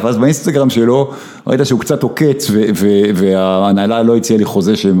חוויה, ואז באינסטגרם שלו, ראית שהוא קצת עוקץ, והנהלה לא הציעה לי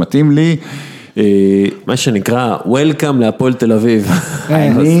חוזה שמתאים לי, מה שנקרא, Welcome להפועל תל אביב.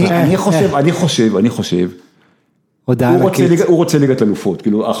 אני חושב, הוא רוצה ליגת אלופות,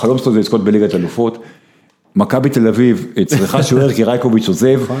 כאילו החלום שלו זה לזכות בליגת אלופות, מכבי תל אביב צריכה שוער כי רייקוביץ'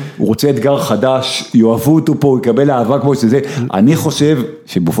 עוזב, הוא רוצה אתגר חדש, יאהבו אותו פה, יקבל אהבה כמו שזה, אני חושב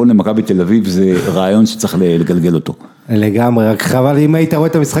שבופון למכבי תל אביב זה רעיון שצריך לגלגל אותו. לגמרי, רק חבל, אם היית רואה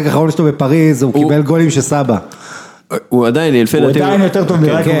את המשחק האחרון שלו בפריז, הוא קיבל גולים של סבא. הוא עדיין יותר טוב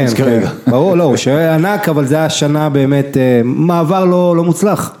מרייקוביץ' כרגע. ברור, לא, הוא שוער ענק, אבל זה השנה באמת, מעבר לא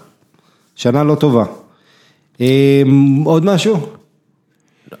מוצלח, שנה לא טובה. עוד משהו?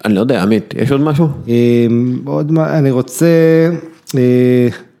 אני לא יודע, עמית, יש עוד משהו? אני רוצה,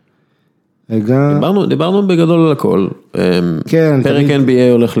 רגע. דיברנו בגדול על הכל. כן. פרק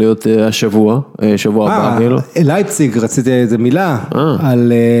NBA הולך להיות השבוע הבא. לייפציג, רציתי איזה מילה,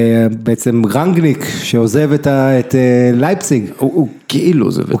 על בעצם רנגניק, שעוזב את לייפציג. הוא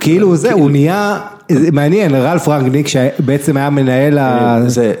כאילו זה. הוא נהיה, מעניין, רלף רנגניק, שבעצם היה מנהל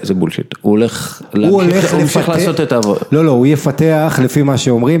זה בולשיט. הוא הולך להמשיך לעשות את העבוד. לא, הוא יפתח לפי מה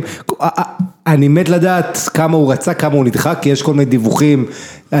שאומרים. אני מת לדעת כמה הוא רצה, כמה הוא נדחק, כי יש כל מיני דיווחים,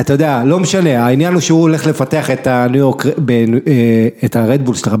 אתה יודע, לא משנה, העניין הוא שהוא הולך לפתח את את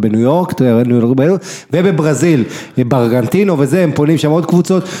הרדבול, סליחה, בניו יורק, ובברזיל, בארגנטינו וזה, הם פונים שם עוד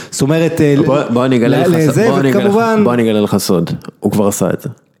קבוצות, זאת אומרת, בוא אני אגלה לך סוד, הוא כבר עשה את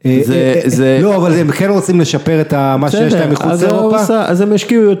זה. לא, אבל הם כן רוצים לשפר את מה שיש להם מחוץ לאירופה. אז הם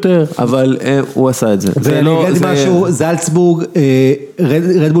השקיעו יותר, אבל הוא עשה את זה. ואני אגיד משהו, זלצבורג,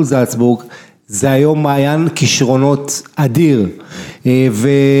 רדבול זלצבורג, זה היום מעיין כישרונות אדיר,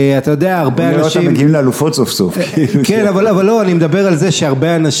 ואתה יודע, הרבה אנשים... אתה מגיעים לאלופות סוף סוף. כן, אבל לא, אני מדבר על זה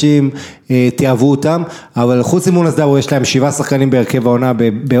שהרבה אנשים תאהבו אותם, אבל חוץ ממונס דאבור יש להם 7 שחקנים בהרכב העונה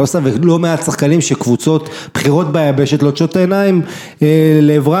באוסטר, ולא מעט שחקנים שקבוצות בחירות ביבשת לוטשות העיניים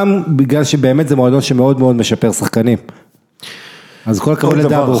לעברם, בגלל שבאמת זה מועדון שמאוד מאוד משפר שחקנים. אז כל הכבוד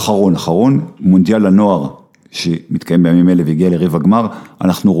לדאבור. אחרון, מונדיאל הנוער, שמתקיים בימים אלה והגיע לרבע גמר,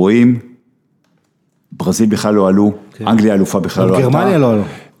 אנחנו רואים ברזיל בכלל לא עלו, אנגליה אלופה בכלל לא עלתה.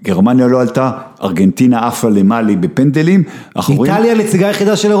 גרמניה לא עלתה, ארגנטינה עפה למאלי בפנדלים. איטליה נציגה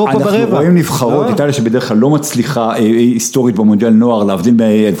היחידה של אירופה ברבע. אנחנו רואים נבחרות, איטליה שבדרך כלל לא מצליחה היסטורית במונדיאל נוער, להבדיל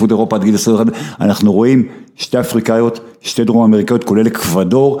מאליפות אירופה עד גיל 21, אנחנו רואים 2 אפריקאיות, 2 דרום אמריקאיות, כולל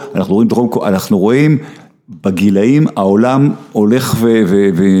אקוודור, אנחנו רואים בגילאים העולם הולך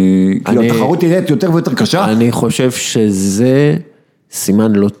כאילו התחרות תהיה יותר ויותר קשה. אני חושב שזה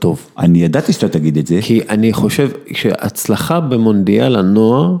סימן לא טוב. אני ידעתי שאתה תגיד את זה. כי אני חושב שהצלחה במונדיאל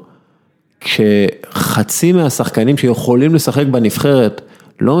הנוער, כשחצי מהשחקנים שיכולים לשחק בנבחרת,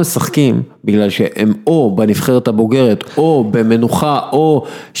 לא משחקים בגלל שהם או בנבחרת הבוגרת, או במנוחה, או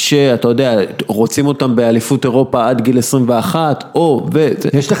שאתה יודע, רוצים אותם באליפות אירופה עד גיל 21, או...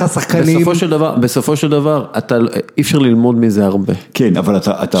 יש לך שחקנים... בסופו של דבר, אי אפשר ללמוד מזה הרבה. כן, אבל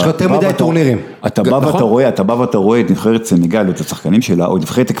אתה... יש יותר מדי טורנירים. אתה בא ואתה רואה את נבחרת סנגל, את השחקנים שלה, או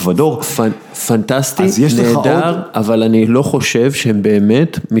נבחרת אקוודור. פנטסטי, נהדר, אבל אני לא חושב שהם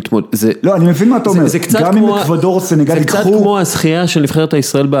באמת מתמודדים. לא, אני מבין מה אתה אומר. גם אם אקוודור או סנגל ייקחו... זה קצת כמו הזכייה של נבחרת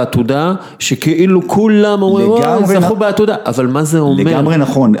ישראל בעתודה, שכאילו כולם אומרים, זכו בעתודה, אבל מה זה אומר? לגמרי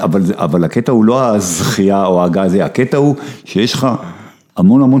נכון, אבל הקטע הוא לא הזכייה או ההגעה, הקטע הוא שיש לך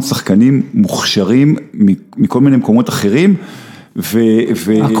המון שחקנים מוכשרים מכל מיני מקומות אחרים,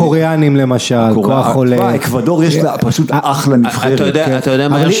 הקוריאנים למשל, כוח עולה. אקוודור יש לה פשוט אחלה נבחרת. אתה יודע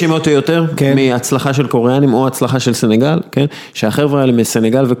מה הרשים אותו יותר מהצלחה של קוריאנים או הצלחה של סנגל, שהחבר'ה האלה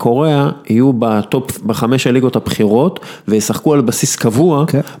מסנגל וקוריאה יהיו בטופ 5 הליגות הבחירות וישחקו על בסיס קבוע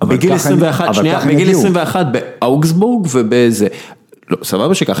בגיל 21, שנייה, בגיל 21 באוגסבורג ובאיזה, לא,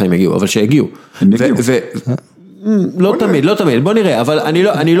 סבבה שככה הם הגיעו, אבל שהגיעו. לא תמיד, בוא נראה, אבל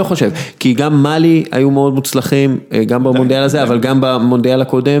אני לא חושב, כי גם מאלי היו מאוד מוצלחים, גם במונדיאל הזה, אבל גם במונדיאל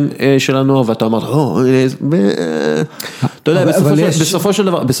הקודם שלנו, ואתה אמרת, אתה יודע, בסופו של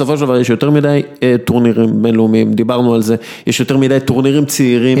דבר יש יותר מדי טורנירים בינלאומיים, דיברנו על זה, יש יותר מדי טורנירים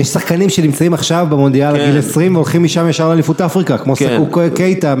צעירים. יש שחקנים שנמצאים עכשיו במונדיאל גיל 20, והולכים משם ישר לאליפות אפריקה, כמו סקו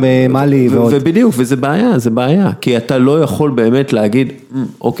קייטה, מאלי ועוד. ובדיוק, וזה בעיה, כי אתה לא יכול באמת להגיד,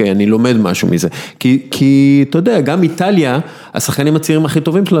 אוקיי, אני לומד משהו מזה, כי אתה יודע, גם איטליה, השחקנים הצעירים הכי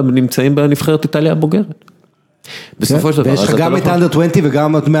טובים שלה נמצאים בנבחרת איטליה הבוגרת. בסופו של דבר. ויש לך גם את האנדר 20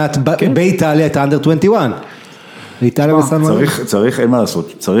 וגם באיטליה את האנדר 21. איטליה בסדר. צריך, אין מה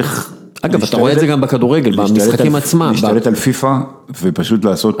לעשות, צריך... אגב, אתה רואה את זה גם בכדורגל, במשחקים עצמם. להשתלט על פיפה ופשוט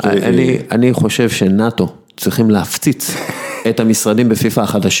לעשות... אני חושב שנאטו צריכים להפציץ את המשרדים בפיפה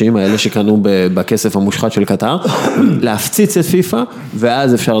החדשים, האלה שקנו בכסף המושחת של קטר, להפציץ את פיפה,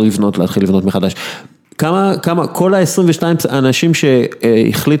 ואז אפשר להתחיל לבנות מחדש. כמה, כל ה-22 אנשים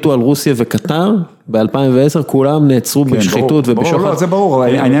שהחליטו על רוסיה וקטר, ב-2010, כולם נעצרו בשחיתות ובשוחד. לא, זה ברור,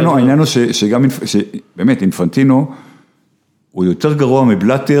 העניין הוא שגם, באמת, אינפנטינו, הוא יותר גרוע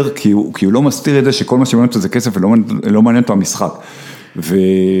מבלטר, כי הוא לא מסתיר את זה שכל מה שמעניין אותו זה כסף, ולא מעניין אותו המשחק.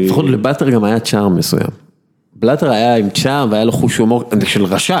 לפחות לבלטר גם היה צ'אר מסוים. בלטר היה עם צ'אר והיה לו חוש הומור של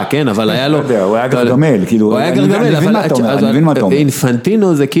רשע, כן, אבל היה לו... הוא היה גרגמל, כאילו... הוא היה גרגמל, אבל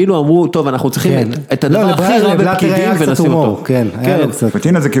אינפנטינו זה כאילו אמרו, טוב, אנחנו צריכים את הדבר הכי רע בפקידים ונשים אותו. כן, היה קצת.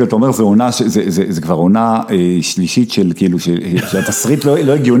 אינפנטינו זה כאילו, אתה אומר, זה כבר עונה שלישית של כאילו, שהתסריט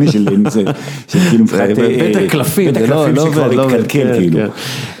לא הגיוני של כאילו מבחינת... בית הקלפים, זה לא שכבר התקלקל,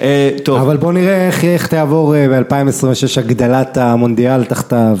 כאילו. אבל בוא נראה איך תעבור ב-2026 הגדלת המונדיאל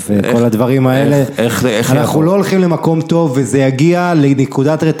תחתיו, וכל הדברים האלה. אנחנו לא הולכים למקום טוב, וזה יגיע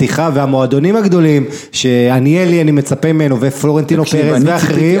לנקודת רתיחה, והמועדונים הגדולים, שעניאלי אני מצפה ממנו, ופלורנטינו פרס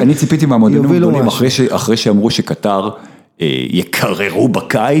ואחרים, אני ציפיתי מהמועדונים הגדולים, אחרי שאמרו שקטר יקררו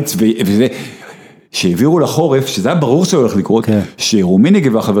בקיץ, וזה, שהעבירו לחורף, שזה היה ברור שזה הולך לקרות,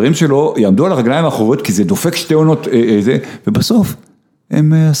 שרומיניגה והחברים שלו יעמדו על הרגליים האחוריות, כי זה דופק שתי עונות, ובסוף,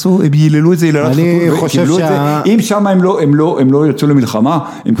 הם ייללו את זה, אני חושב אם שם הם לא יוצאו למלחמה,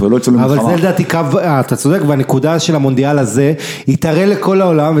 הם כבר לא יוצאו למלחמה. אבל זה לדעתי קו, אתה צודק, והנקודה של המונדיאל הזה, היא תראה לכל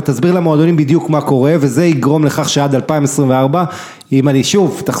העולם, ותסביר למועדונים בדיוק מה קורה, וזה יגרום לכך שעד 2024, אם אני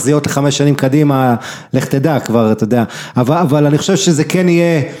שוב, תחזיות ל5 שנים קדימה, לך תדע כבר, אתה יודע, אבל אני חושב שזה כן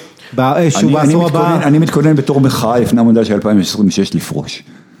יהיה, באיזשהו בעשור הבא. אני מתכונן בתור מחאה, לפני המונדיאל של 2026 לפרוש.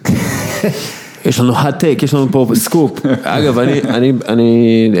 יש לנו הטייק, יש לנו פה סקופ. אגב,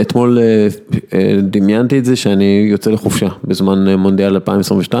 אני אתמול דמיינתי את זה שאני יוצא לחופשה בזמן מונדיאל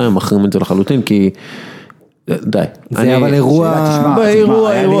 2022, מחרים את זה לחלוטין, כי די. זה אבל אירוע...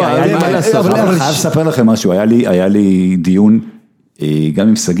 אני חייב לספר לכם משהו, היה לי דיון, גם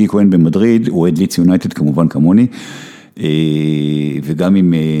עם סגי כהן במדריד, הוא אוהד ליץ יונייטד כמובן כמוני, וגם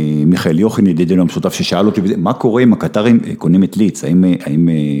עם מיכאל יוחין, ידידנו המשותף ששאל אותי, מה קורה אם הקטרים קונים את ליץ, האם,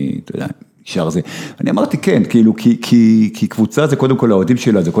 אתה יודע, נשאר זה. אני אמרתי כן, כאילו, כי קבוצה זה קודם כל האוהדים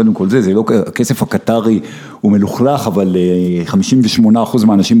שלה, זה קודם כל זה לא, הכסף הקטרי הוא מלוכלך, אבל 58%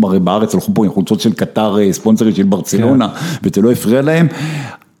 מהאנשים בארץ הלכו פה עם חולצות של קטר, ספונסרית של ברצלונה, וזה לא הפריע להם,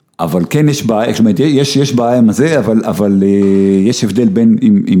 אבל כן יש בעיה, יש בעיה עם זה, אבל יש הבדל בין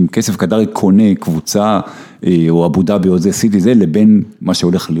אם כסף קטרי קונה קבוצה, או אבו דאבי או זה סיטי זה, לבין מה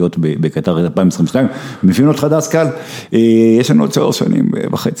שהולך להיות בקטר 2022. מבין אותך דסקל, יש לנו עוד 3 שנים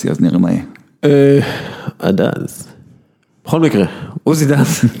וחצי, אז נראה מה יהיה. עד אז. בכל מקרה, עוזי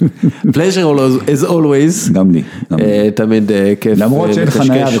דס, pleasure as always. גם לי. תמיד כיף. למרות שאין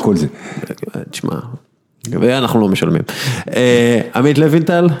חניה וכל זה. תשמע, ואנחנו לא משלמים. עמית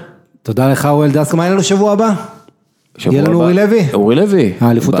לוינטל. תודה לך אוהל דסקה, מה יהיה לנו שבוע הבא? יהיה לנו אורי לוי. אורי לוי.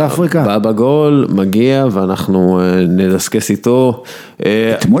 האליפות אפריקה. בא בגול, מגיע ואנחנו נדסקס איתו.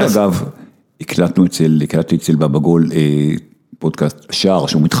 אתמול אגב, הקלטתי אצל בא בגול פודקאסט שער,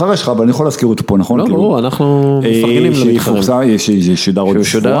 שהוא מתחרה שלך, אבל אני יכול להזכיר אותו פה, נכון? לא, ברור, אנחנו מפרגנים למתחרים. ששודר עוד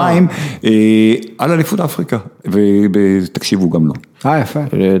שבועיים, על אליפות אפריקה, ותקשיבו גם לו. יפה.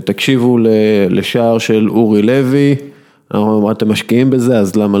 תקשיבו לשער של אורי לוי, אתם משקיעים בזה,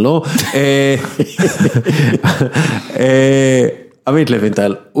 אז למה לא? עמית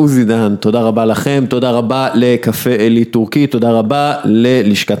לוינטל, עוזי דהן, תודה רבה לכם, תודה רבה לקפה אלי טורקי, תודה רבה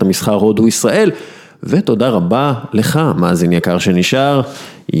ללשכת המסחר הודו ישראל, ותודה רבה לך, מאזין יקר שנשאר,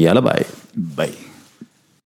 יאללה ביי. ביי.